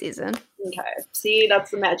 every season. Okay. See, that's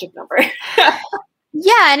the magic number.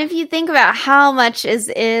 Yeah, and if you think about how much is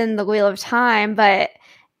in the Wheel of Time, but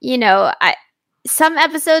some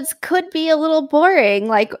episodes could be a little boring,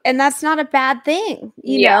 like, and that's not a bad thing,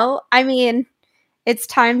 you know? I mean, it's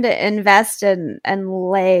time to invest and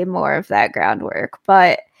lay more of that groundwork.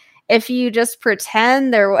 But if you just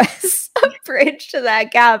pretend there was a bridge to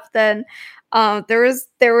that gap, then there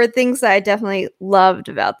were things that I definitely loved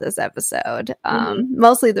about this episode.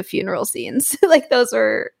 Mostly the funeral scenes. Like those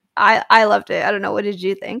were, I loved it. I don't know. What did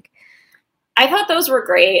you think? I thought those were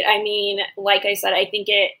great. I mean, like I said, I think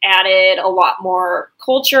it added a lot more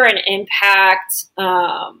culture and impact.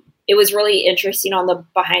 It was really interesting on the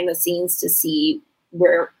behind the scenes to see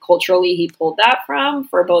where culturally he pulled that from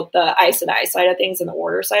for both the Aes Sedai side of things and the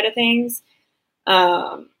Order side of things.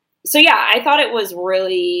 So yeah, I thought it was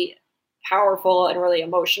really powerful and really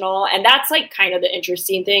emotional. And that's like kind of the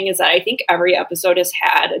interesting thing is that I think every episode has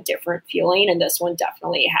had a different feeling. And this one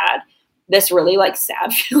definitely had this really like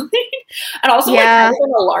sad feeling and also like kind of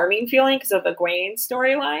an alarming feeling because of the Egwene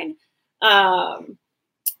storyline.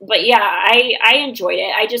 But yeah, I enjoyed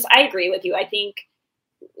it. I agree with you. I think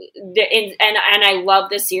and I love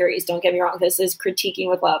this series. Don't get me wrong. This is critiquing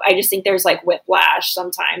with love. I just think there's like whiplash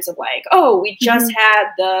sometimes of like, oh, we just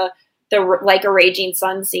had the like a raging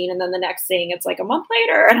sun scene. And then the next thing it's like a month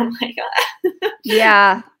later. And I'm like,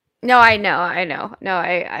 yeah, no, I know. No,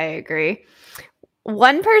 I agree.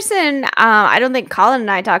 One person I don't think Colin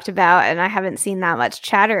and I talked about, and I haven't seen that much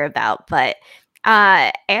chatter about, but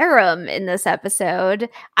Aram in this episode.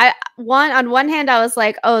 On one hand, I was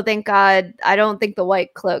like, oh, thank God, I don't think the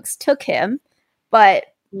White Cloaks took him. But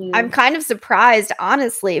I'm kind of surprised,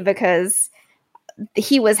 honestly, because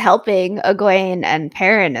he was helping Egwene and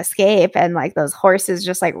Perrin escape, and like those horses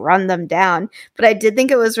just like run them down. But I did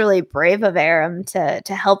think it was really brave of Aram to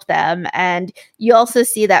help them. And you also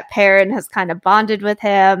see that Perrin has kind of bonded with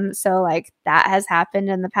him. So like that has happened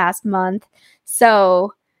in the past month.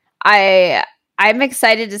 So I'm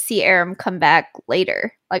excited to see Aram come back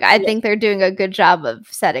later. Like, I think they're doing a good job of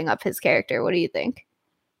setting up his character. What do you think?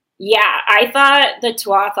 Yeah, I thought the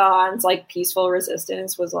Tuathon's like peaceful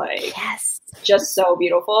resistance was like just so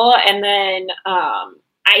beautiful. And then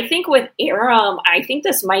I think with Aram, I think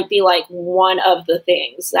this might be like one of the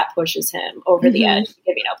things that pushes him over the edge,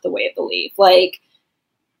 giving up the Way of the Leaf. Like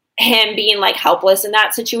him being like helpless in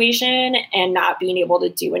that situation and not being able to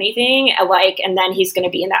do anything, like, and then he's going to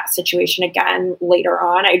be in that situation again later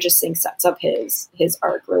on. I just think sets up his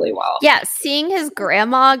arc really well. Yeah, seeing his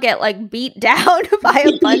grandma get like beat down by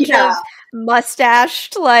a bunch of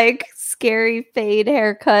mustached, like scary fade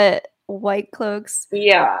haircut White Cloaks.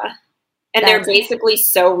 Yeah, and they're basically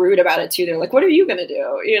so rude about it too. They're like, "What are you going to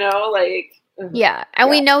do?" You know, like and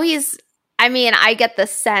we know he's. I mean, I get the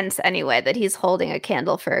sense anyway that he's holding a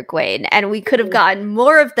candle for Egwene, and we could have gotten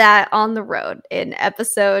more of that on the road in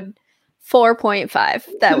episode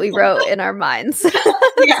 4.5 that we wrote in our minds.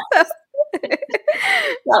 That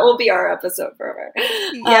will be our episode forever.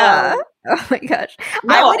 Yeah. Oh my gosh.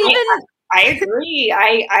 No, I agree.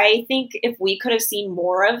 I think if we could have seen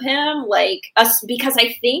more of him, like us, because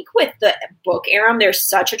I think with the book Aram, there's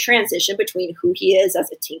such a transition between who he is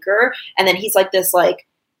as a tinker, and then he's like this like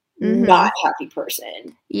not happy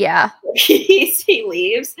person. Yeah. He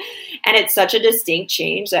leaves, and it's such a distinct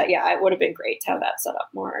change that it would have been great to have that set up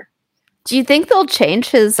more. Do you think they'll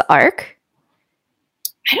change his arc?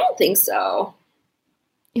 I don't think so.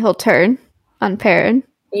 He'll turn on Perrin?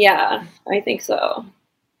 Yeah, I think so.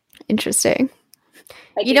 Interesting.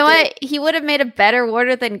 You know what? He would have made a better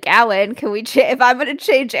warder than Gawain. Can we? If I'm going to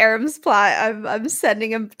change Aram's plot, I'm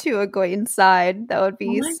sending him to Egwene's side. That would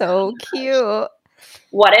be so cute.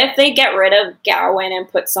 What if they get rid of Gawain and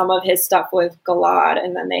put some of his stuff with Galad,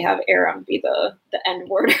 and then they have Aram be the end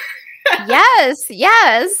warder? Yes,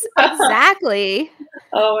 exactly.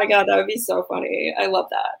 Oh my god, that would be so funny. I love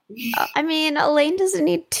that. I mean, Elaine doesn't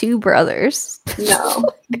need two brothers. No,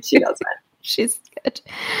 she doesn't. She's good.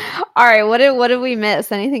 All right, what did we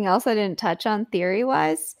miss? Anything else I didn't touch on theory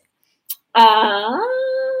wise? I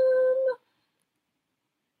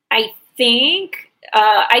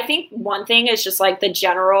think one thing is just like the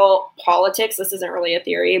general politics. This isn't really a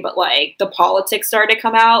theory, but like the politics started to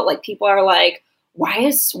come out. Like people are like, why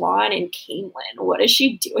is Swan in Camelin? What is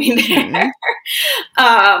she doing there?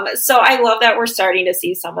 So I love that we're starting to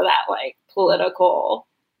see some of that like political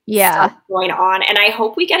stuff going on. And I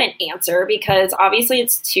hope we get an answer, because obviously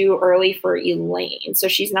it's too early for Elaine. So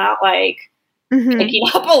she's not like picking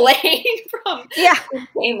up Elaine from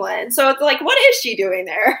Camelin. So it's like, what is she doing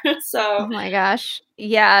there? So oh my gosh.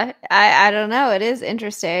 Yeah, I don't know. It is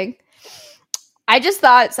interesting. I just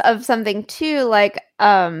thought of something too, like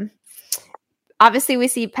obviously we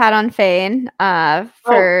see Padon Fane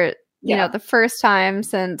for you know, the first time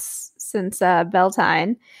since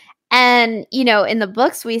Beltane. And, you know, in the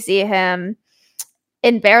books we see him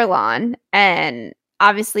in Baerlon, and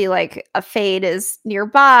obviously like a Fade is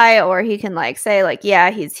nearby, or he can like say like,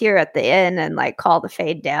 yeah, he's here at the inn, and like call the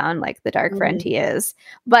Fade down, like the dark friend he is.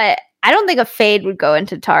 But I don't think a Fade would go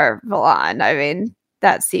into Tar Valon. I mean,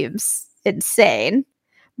 that seems insane.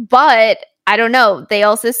 But I don't know. They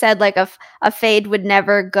also said like a Fade would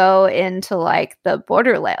never go into like the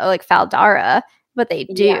borderland, like Faldara, but they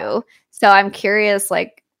do. Yeah. So I'm curious,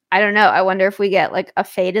 like, I don't know. I wonder if we get like a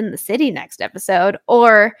Fade in the city next episode,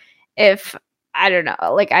 or if, I don't know.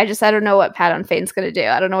 Like, I don't know what Padon Fane's going to do.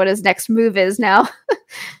 I don't know what his next move is now.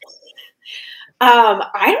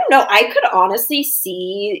 I don't know. I could honestly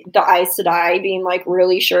see the Aes Sedai being like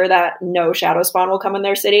really sure that no shadow spawn will come in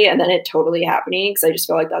their city, and then it totally happening. Because I just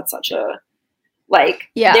feel like that's such a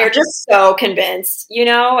they're just so convinced, you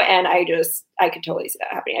know. And I could totally see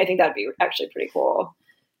that happening. I think that'd be actually pretty cool.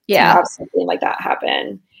 Yeah, to have something like that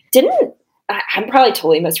happen. I'm probably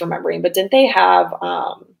totally misremembering, but didn't they have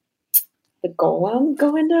the Golem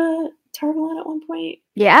go into Tar Valon at one point?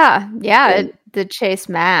 Yeah, the chase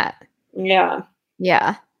Matt. Yeah.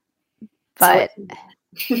 But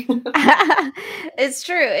it's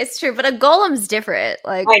true. But a golem's different.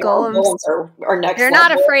 Like golems are next. They're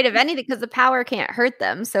not afraid of anything because the power can't hurt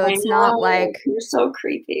them. So it's not like you're so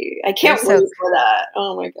creepy. I can't wait for that.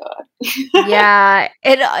 Oh my god. Yeah,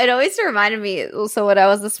 it always reminded me. So when I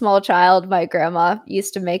was a small child, my grandma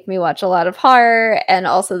used to make me watch a lot of horror, and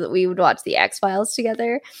also that we would watch the X-Files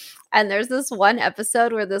together. And there's this one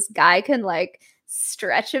episode where this guy can like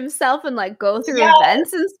stretch himself and like go through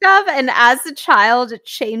events and stuff, and as a child it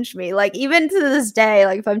changed me. Like even to this day,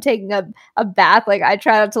 like if I'm taking a bath, like I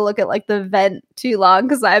try not to look at like the vent too long,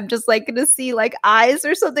 because I'm just like gonna see like eyes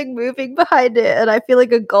or something moving behind it. And I feel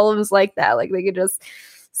like a golem is like that. Like they could just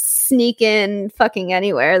sneak in fucking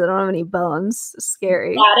anywhere. They don't have any bones. It's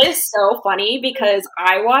scary. That is so funny, because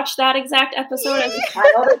I watched that exact episode as a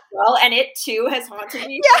child as well, and it too has haunted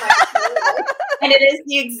me. And it is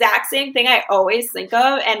the exact same thing I always think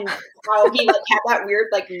of, and how he like had that weird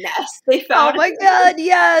like nest they found. Oh my god,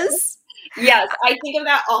 yes. Yes, I think of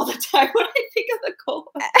that all the time when I think of the golem.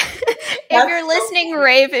 If you're listening,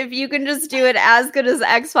 Rafe, if you can just do it as good as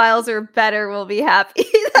X-Files or better, we'll be happy.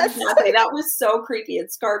 Exactly. That was so creepy.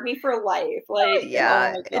 It scarred me for life. Like,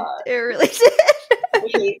 yeah, oh my God. It really did. I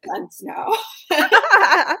hate vents now.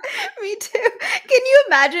 Me too. Can you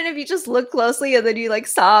imagine if you just looked closely and then you like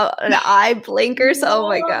saw an eye blink or so? Oh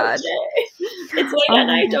my God. It's late at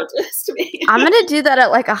night. Don't do this to me. I'm gonna do that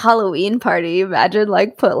at like a Halloween party. Imagine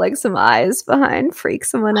like put like some eyes behind, freak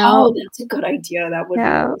someone out. Oh, that's a good idea. That would be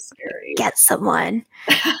really scary. Get someone.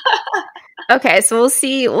 Okay, so we'll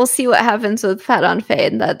see what happens with Padon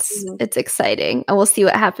Fane. It's exciting. And we'll see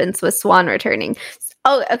what happens with Swan returning.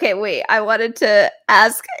 Oh, okay, wait. I wanted to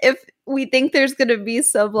ask if we think there's going to be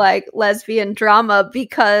some like lesbian drama,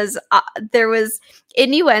 because there was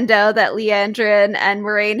innuendo that Liandrin and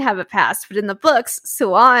Moiraine have a past, but in the books,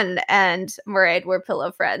 Swan and Moiraine were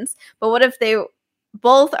pillow friends. But what if they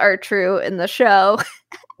both are true in the show?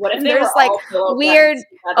 What if there's like weird?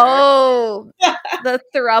 Oh, the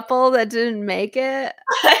throuple that didn't make it.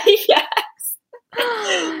 Yes.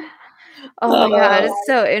 Oh my God, it's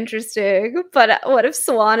so interesting. But what if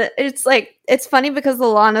Swan? It's like, it's funny because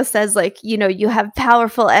Lana says like, you know, you have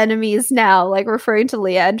powerful enemies now, like referring to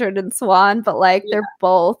Liandrin and Swan, but like they're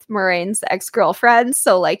both Moiraine's ex-girlfriends,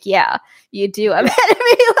 so like you do have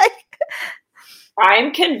enemy. Like,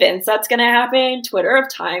 I'm convinced that's going to happen. Twitter of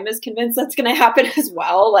Time is convinced that's going to happen as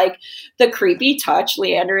well. Like the creepy touch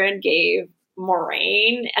Leandrin gave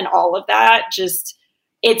Moiraine and all of that, just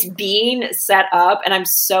it's being set up, and I'm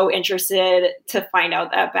so interested to find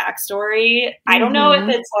out that backstory. I don't know if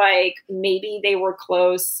it's like maybe they were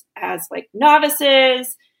close as like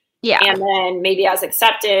novices. Yeah. And then maybe as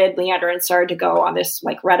accepted, Leandrin started to go on this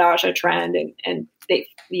like Red Aja trend and they,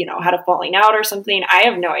 you know, had a falling out or something. I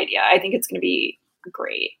have no idea. I think it's going to be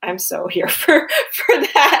great. I'm so here for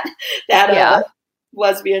that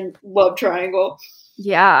lesbian love triangle.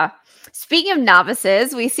 Yeah. Speaking of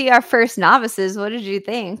novices, we see our first novices. What did you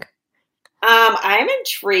think? I'm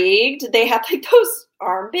intrigued. They had like those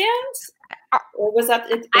armbands. Or was that?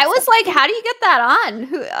 I was like, how do you get that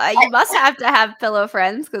on? You must have to have pillow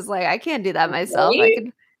friends because, like, I can't do that myself.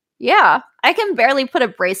 Right? I can barely put a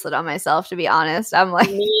bracelet on myself, to be honest. I'm like,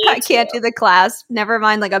 I can't do the clasp. Never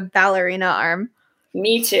mind, like a ballerina arm.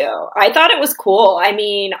 Me too. I thought it was cool. I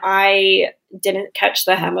mean, I didn't catch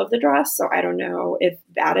the hem of the dress, so I don't know if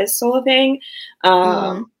that is still a thing.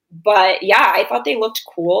 But yeah, I thought they looked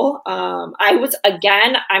cool.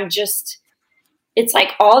 It's like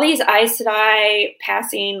all these Aes Sedai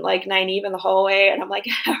passing like Nynaeve in the hallway, and I'm like,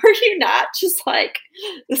 how are you not just like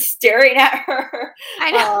staring at her?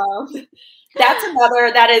 I know.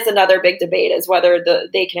 That is another big debate, is whether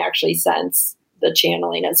they can actually sense the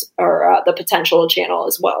channeling or the potential channel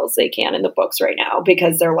as well as they can in the books right now,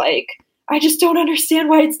 because they're like, I just don't understand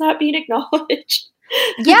why it's not being acknowledged.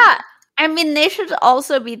 Yeah. I mean, they should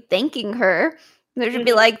also be thanking her. They should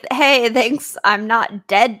be like, hey, thanks, I'm not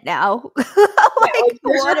dead now.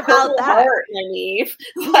 What about that? Heart, Nynaeve.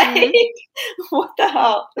 Like, what the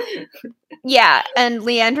hell? Yeah, and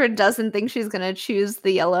Leandrin doesn't think she's going to choose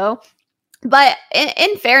the yellow. But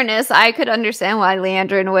in fairness, I could understand why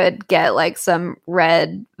Leandrin would get like some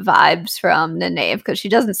red vibes from Nynaeve, because she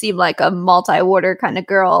doesn't seem like a multi-warder kind of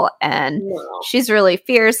girl, and she's really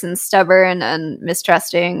fierce and stubborn and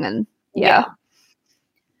mistrusting, and yeah.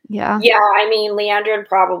 I mean, Leandrin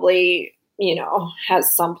probably, you know,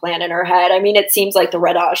 has some plan in her head. I mean, it seems like the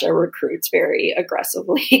Red Aja recruits very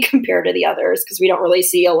aggressively compared to the others, because we don't really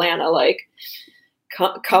see Alana like,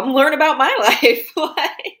 come learn about my life.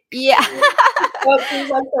 Yeah. So it seems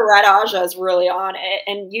like the Red Aja is really on it.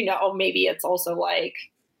 And, you know, maybe it's also like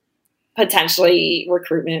potentially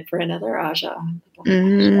recruitment for another Aja.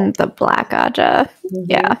 The Black Aja.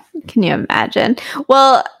 Yeah. Can you imagine?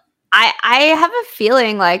 Well, I have a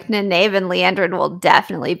feeling like Nynaeve and Leandrin will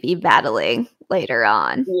definitely be battling later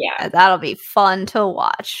on. Yeah. That'll be fun to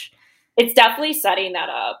watch. It's definitely setting that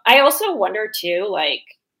up. I also wonder too, like,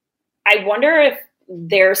 I wonder if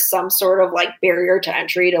there's some sort of like barrier to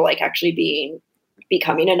entry to like actually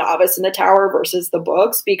becoming a novice in the tower versus the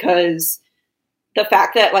books, because the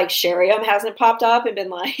fact that like Sheriam hasn't popped up and been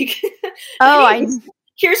like,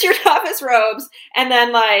 here's your novice robes. And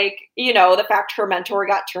then like, you know, the fact her mentor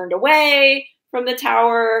got turned away from the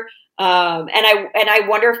tower. And I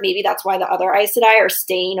wonder if maybe that's why the other Aes Sedai are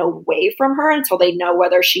staying away from her until they know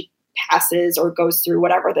whether she passes or goes through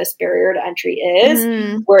whatever this barrier to entry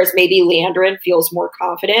is. Whereas maybe Leandrin feels more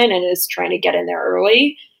confident and is trying to get in there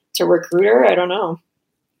early to recruit her. I don't know.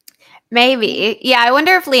 Maybe. Yeah, I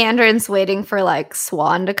wonder if Leandrin's waiting for like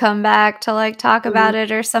Siuan to come back to like talk about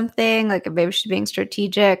it or something. Like maybe she's being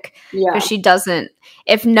strategic. Yeah. If she doesn't,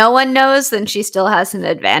 if no one knows, then she still has an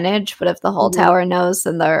advantage. But if the whole tower knows,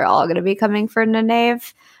 then they're all going to be coming for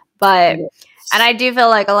Nynaeve. But, and I do feel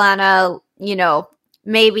like Alana, you know,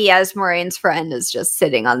 maybe as Moiraine's friend is just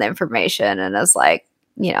sitting on the information and is like,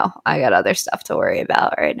 you know, I got other stuff to worry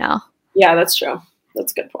about right now. Yeah, that's true.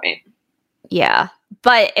 That's a good point. Yeah.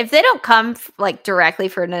 But if they don't come like directly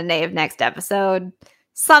for Nynaeve next episode,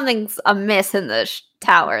 something's amiss in the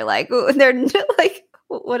tower. Like they're like,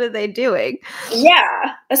 what are they doing?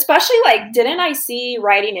 Yeah. Especially like, didn't I see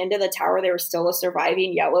riding into the tower, they were still a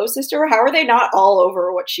surviving Yellow sister? How are they not all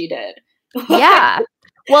over what she did? Yeah.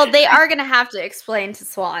 Well, they are going to have to explain to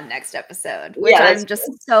Siuan next episode, which I'm just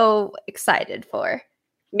so excited for.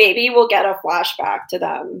 Maybe we'll get a flashback to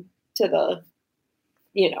them, to the,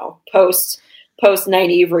 you know, post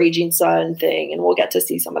Nynaeve Raging Sun thing, and we'll get to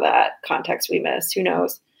see some of that context we missed. Who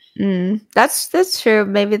knows? That's true.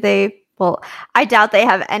 Maybe I doubt they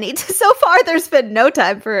have any. So far, there's been no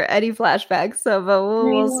time for any flashbacks, so but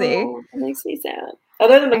we'll see. It makes me sad.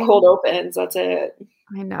 Other than the cold opens, that's it.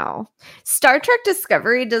 I know. Star Trek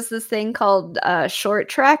Discovery does this thing called short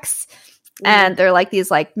treks. And they're like these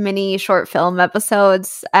like mini short film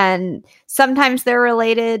episodes, and sometimes they're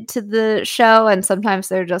related to the show and sometimes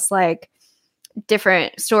they're just like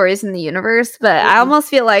different stories in the universe, but I almost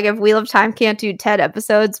feel like if Wheel of Time can't do 10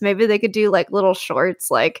 episodes, maybe they could do like little shorts,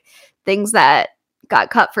 like things that got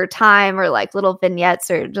cut for time, or like little vignettes,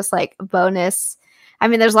 or just like bonus. I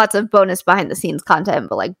mean, there's lots of bonus behind the scenes content,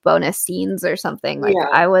 but like bonus scenes or something. Like,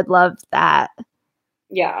 I would love that.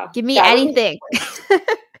 Yeah. Give me anything.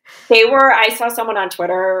 I saw someone on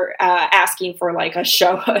Twitter asking for like a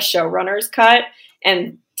showrunner's cut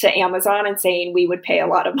and to Amazon and saying we would pay a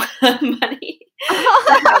lot of money.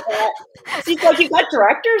 She's like, you got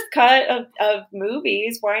director's cut of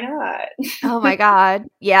movies. Why not? Oh my God.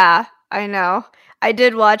 Yeah, I know. I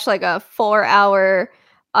did watch like a 4-hour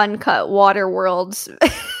uncut Waterworld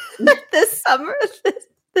this summer.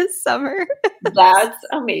 This summer. That's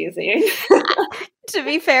amazing. To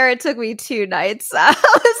be fair, it took me 2 nights. I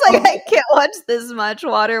was like, I can't watch this much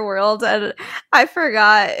Waterworld, and I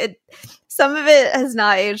forgot it. Some of it has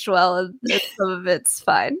not aged well, and some of it's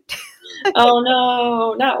fine. Oh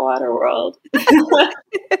no, not Waterworld.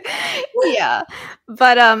 Yeah.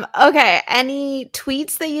 But okay, any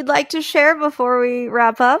tweets that you'd like to share before we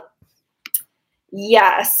wrap up?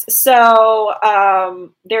 Yes. So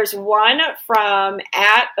there's one from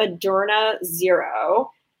 @Adurna0,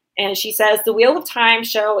 and she says, the Wheel of Time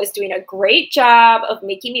show is doing a great job of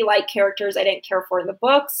making me like characters I didn't care for in the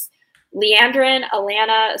books. Leandrin,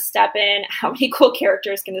 Alana, Stepan, how many cool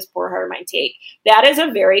characters can this poor heart of mine take? That is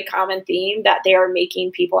a very common theme, that they are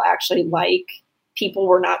making people actually like people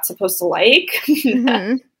we're not supposed to like.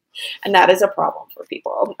 Mm-hmm. And that is a problem for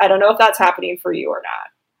people. I don't know if that's happening for you or not.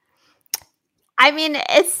 I mean,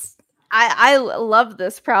 I love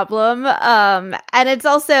this problem. And it's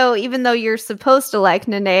also, even though you're supposed to like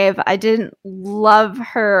Nynaeve, I didn't love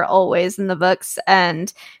her always in the books.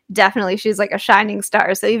 And definitely she's like a shining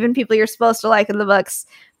star. So even people you're supposed to like in the books,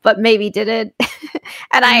 but maybe didn't.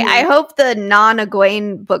 And I hope the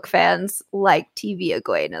non-Egwene book fans like TV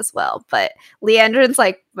Egwene as well. But Leandrin's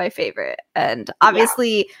like my favorite. And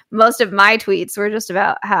obviously most of my tweets were just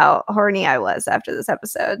about how horny I was after this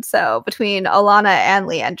episode. So between Alana and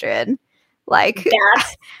Leandrin, like...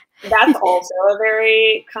 That's also a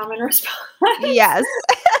very common response. Yes.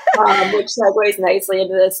 Which segues nicely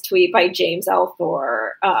into this tweet by James L.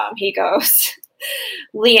 Thor. He goes...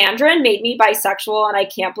 Leandrin made me bisexual, and I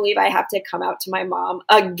can't believe I have to come out to my mom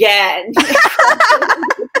again.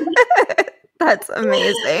 That's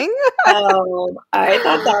amazing. I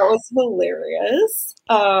thought that was hilarious.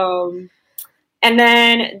 And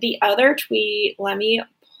then the other tweet, let me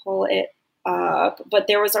pull it up, but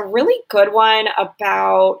there was a really good one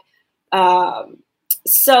about,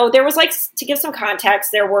 so there was like, to give some context,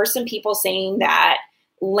 there were some people saying that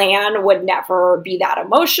Lan would never be that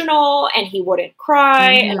emotional and he wouldn't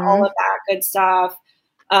cry and all of that good stuff.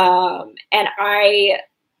 And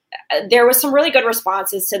there was some really good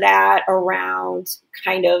responses to that around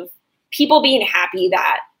kind of people being happy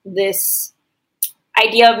that this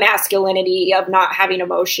idea of masculinity, of not having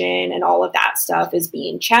emotion and all of that stuff is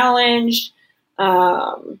being challenged.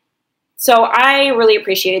 So I really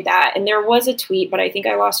appreciated that. And there was a tweet, but I think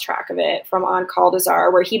I lost track of it, from On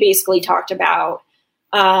Caldazar, where he basically talked about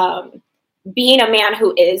being a man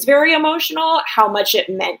who is very emotional, how much it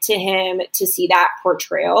meant to him to see that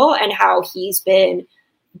portrayal, and how he's been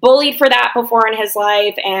bullied for that before in his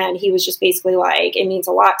life. And he was just basically like, it means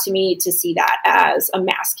a lot to me to see that as a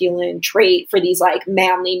masculine trait for these like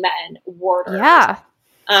manly men warders. Yeah.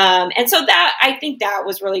 And so that, I think that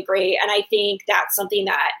was really great. And I think that's something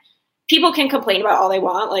that people can complain about all they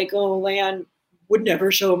want. Like, oh, Lan would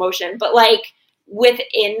never show emotion. But like,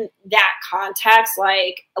 within that context,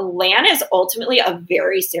 like, Lan is ultimately a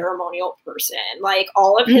very ceremonial person. Like,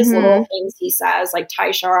 all of his little things he says, like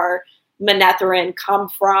Tishar, Manetheren, come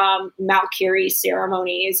from Malkiri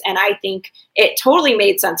ceremonies. And I think it totally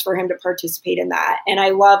made sense for him to participate in that. And I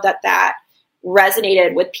love that that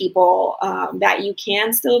resonated with people, that you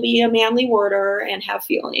can still be a manly warder and have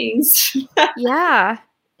feelings. Yeah.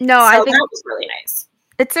 No, so I think that was really nice.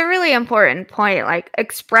 It's a really important point. Like,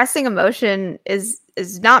 expressing emotion is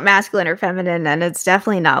not masculine or feminine, and it's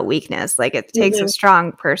definitely not weakness. Like, it takes a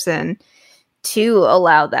strong person to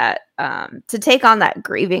allow that, to take on that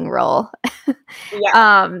grieving role.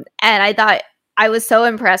 And I thought, I was so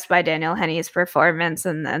impressed by Daniel Henney's performance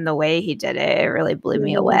and the way he did it. It really blew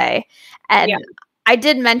me away. And I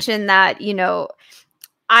did mention that, you know,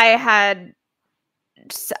 I had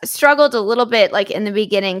struggled a little bit, like, in the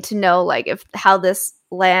beginning to know, like, if how this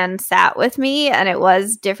Lan sat with me, and it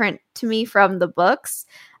was different to me from the books,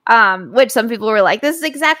 which some people were like, this is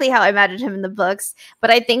exactly how I imagined him in the books. But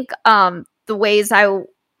I think the ways I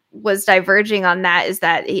was diverging on that is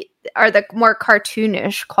that are the more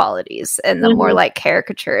cartoonish qualities and the more like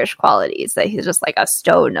caricaturish qualities, that he's just like a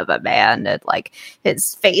stone of a man and like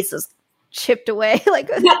his face is chipped away like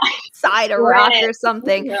a side of rock or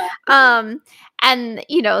something. And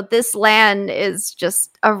you know, this Lan is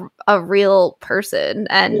just a real person,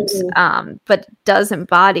 and but does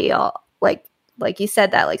embody all like you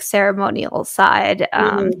said, that like ceremonial side.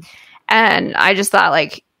 And I just thought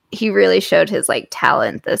like he really showed his like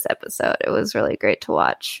talent this episode. It was really great to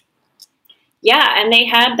watch. Yeah, and they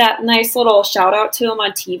had that nice little shout out to him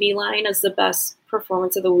on TV Line as the best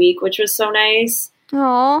performance of the week, which was so nice.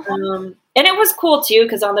 Aww. And it was cool too,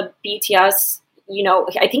 because on the BTS, you know,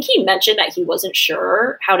 I think he mentioned that he wasn't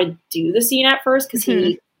sure how to do the scene at first, because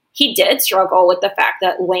he did struggle with the fact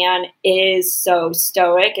that Lan is so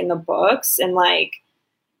stoic in the books, and like,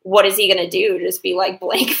 what is he going to do? Just be like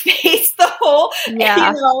blank face the whole, you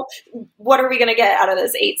know, what are we going to get out of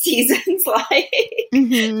this 8 seasons? Like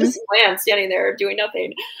just Lan standing there doing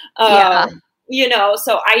nothing. You know,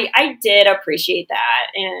 so I did appreciate that.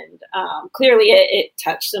 And clearly it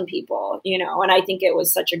touched some people, you know, and I think it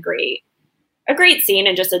was such a great scene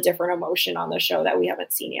and just a different emotion on the show that we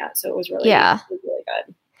haven't seen yet. So it was really, really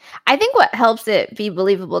good. I think what helps it be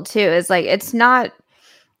believable too is like, it's not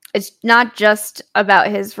just about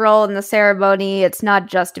his role in the ceremony. It's not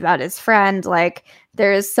just about his friend. Like,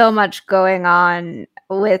 there is so much going on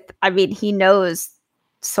with, I mean, he knows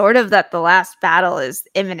sort of that the last battle is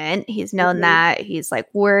imminent. He's known that. He's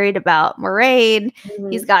like worried about Moraine.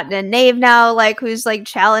 He's gotten a knave now, like, who's like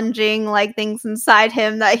challenging like things inside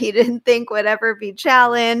him that he didn't think would ever be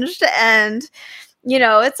challenged. And, you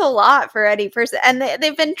know, it's a lot for any person. And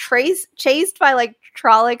they've been chased by like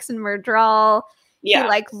Trollocs and Myrddraal. Yeah. He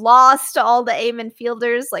like lost all the Aemon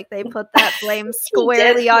fielders. Like, they put that blame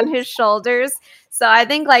squarely on his shoulders. So I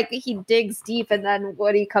think like he digs deep, and then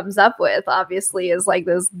what he comes up with obviously is like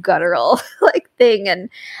this guttural like thing.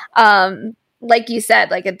 And like you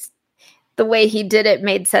said, like, it's the way he did it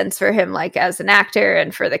made sense for him, like as an actor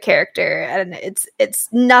and for the character. And it's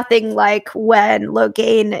nothing like when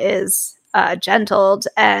Logain is gentled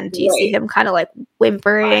and you see him kind of like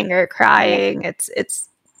whimpering or crying. It's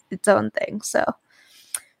its own thing. So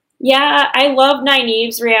yeah, I love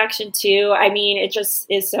Nynaeve's reaction too. I mean, it just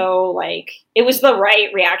is so like, it was the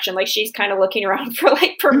right reaction. Like, she's kind of looking around for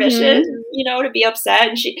like permission, you know, to be upset.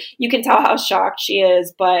 And you can tell how shocked she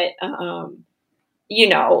is, but, you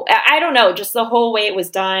know, I don't know, just the whole way it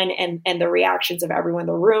was done and the reactions of everyone in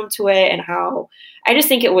the room to it, and how I just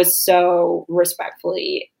think it was so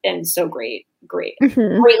respectfully and so greatly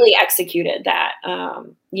executed that,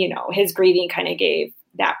 you know, his grieving kind of gave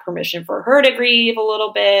that permission for her to grieve a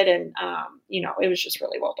little bit. And, you know, it was just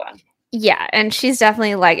really well done. Yeah. And she's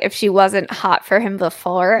definitely like, if she wasn't hot for him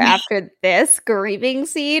before, after this grieving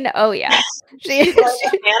scene, oh yeah. She's like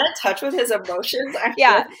a man in touch with his emotions.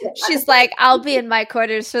 She's like, I'll be in my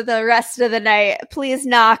quarters for the rest of the night. Please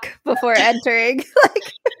knock before entering. Like,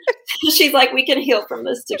 she's like, we can heal from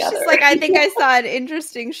this together. She's like, I think I saw an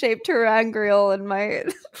interesting shaped terangrial in my...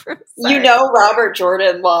 You know, Robert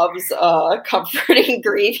Jordan loves comforting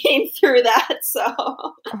grieving through that, so...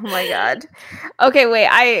 Oh my god. Okay, wait,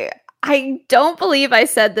 I don't believe I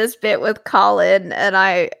said this bit with Colin, and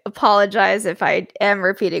I apologize if I am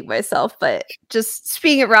repeating myself, but just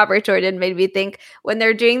speaking of Robert Jordan made me think when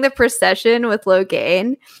they're doing the procession with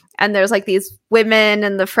Logain, and there's like these women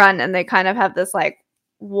in the front, and they kind of have this like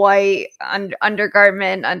white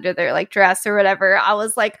undergarment under their like dress or whatever. I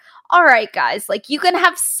was like, all right, guys, like, you can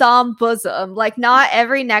have some bosom. Like, not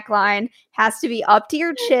every neckline has to be up to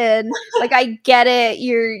your chin. Like, I get it.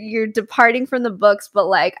 You're departing from the books, but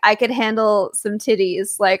like, I could handle some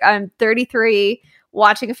titties. Like, I'm 33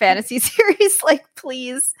 watching a fantasy series. Like,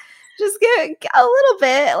 please just get a little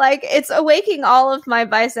bit. Like, it's awakening all of my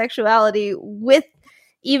bisexuality with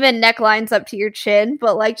even necklines up to your chin,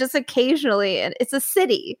 but like, just occasionally. And it's a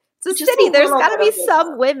city. It's a city. There's got to be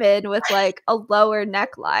some women with like a lower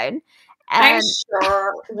neckline. I'm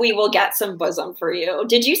sure we will get some bosom for you.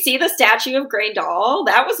 Did you see the statue of Graendal?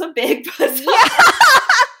 That was a big bosom. Yeah.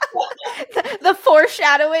 The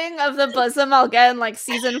foreshadowing of the bosom I'll get in like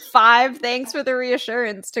season 5. Thanks for the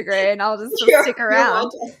reassurance to Gray, and I'll just stick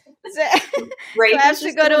around. I have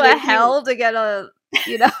to go to a hell to get a,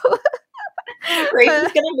 you know. Rafe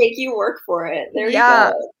is gonna make you work for it. There you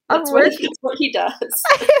go. That's what he does.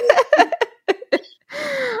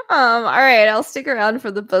 All right, I'll stick around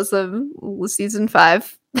for the bosom season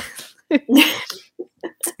 5.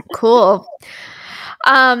 Cool.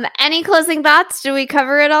 Any closing thoughts? Do we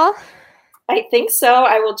cover it all? I think so.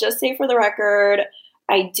 I will just say for the record,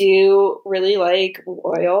 I do really like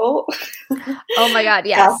Loyal. Oh my god,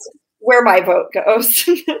 yes. That's where my vote goes.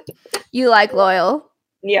 You like Loyal?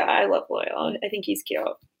 Yeah, I love Loyal. I think he's cute.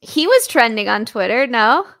 He was trending on Twitter,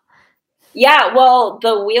 no? Yeah, well,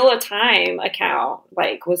 the Wheel of Time account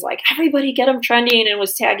was like, everybody get him trending, and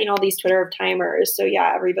was tagging all these Twitter timers. So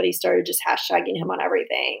yeah, everybody started just hashtagging him on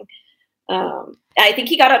everything. I think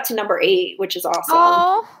he got up to number 8, which is awesome.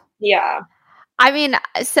 Oh, yeah. I mean,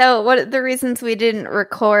 so one of the reasons we didn't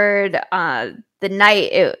record the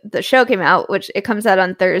night the show came out, which it comes out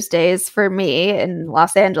on Thursdays for me in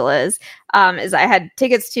Los Angeles, is I had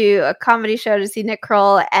tickets to a comedy show to see Nick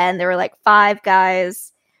Kroll, and there were like 5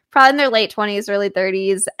 guys, probably in their late 20s, early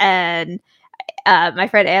 30s, and my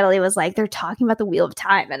friend Annalie was like, they're talking about the Wheel of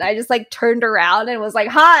Time, and I just like turned around and was like,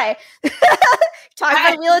 hi. Talking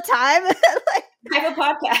about Wheel of Time. Like, I have a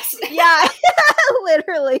podcast. Yeah,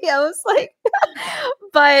 literally. I was like,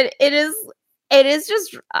 but it is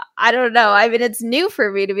just, I don't know. I mean, it's new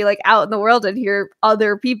for me to be like out in the world and hear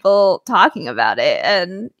other people talking about it.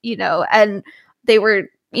 And, and they were,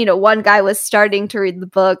 one guy was starting to read the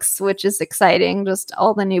books, which is exciting. Just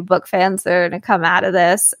all the new book fans that are going to come out of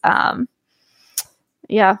this.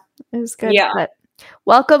 Yeah, it was good. Yeah. But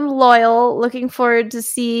welcome, Loyal. Looking forward to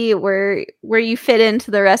see where you fit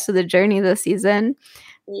into the rest of the journey this season.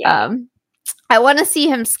 Yeah. I want to see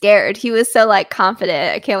him scared. He was so like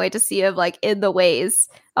confident. I can't wait to see him like in the ways.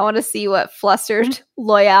 I want to see what flustered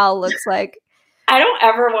Loyal looks like. I don't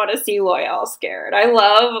ever want to see Loyal scared. I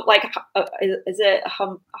love is it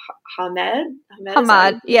Hamed?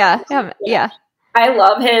 Hamad. Yeah. I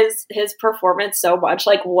love his performance so much.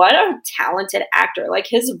 Like, what a talented actor! Like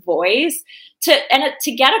his voice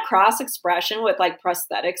to get across expression with like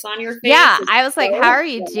prosthetics on your face. Yeah, I was like, how are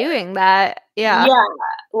you doing that? Yeah,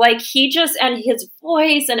 like he just, and his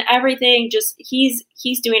voice and everything. Just he's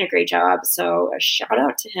doing a great job. So a shout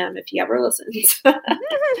out to him if he ever listens.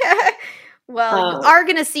 Well, you are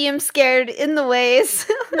going to see him scared in the ways.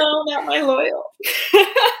 No, not my Loyal.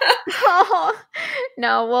 Oh,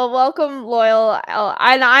 no, well, welcome, Loyal.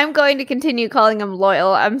 And I'm going to continue calling him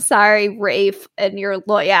Loyal. I'm sorry, Rafe, and you're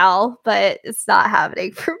Loyal, but it's not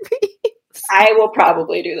happening for me. I will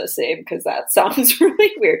probably do the same because that sounds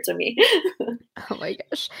really weird to me. Oh my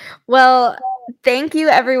gosh. Well, thank you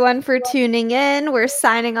everyone for tuning in. We're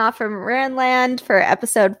signing off from Randland for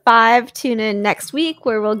episode 5. Tune in next week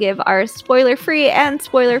where we'll give our spoiler-free and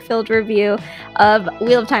spoiler-filled review of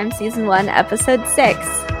Wheel of Time Season 1, Episode 6.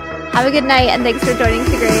 Have a good night and thanks for joining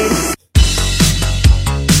To Grade.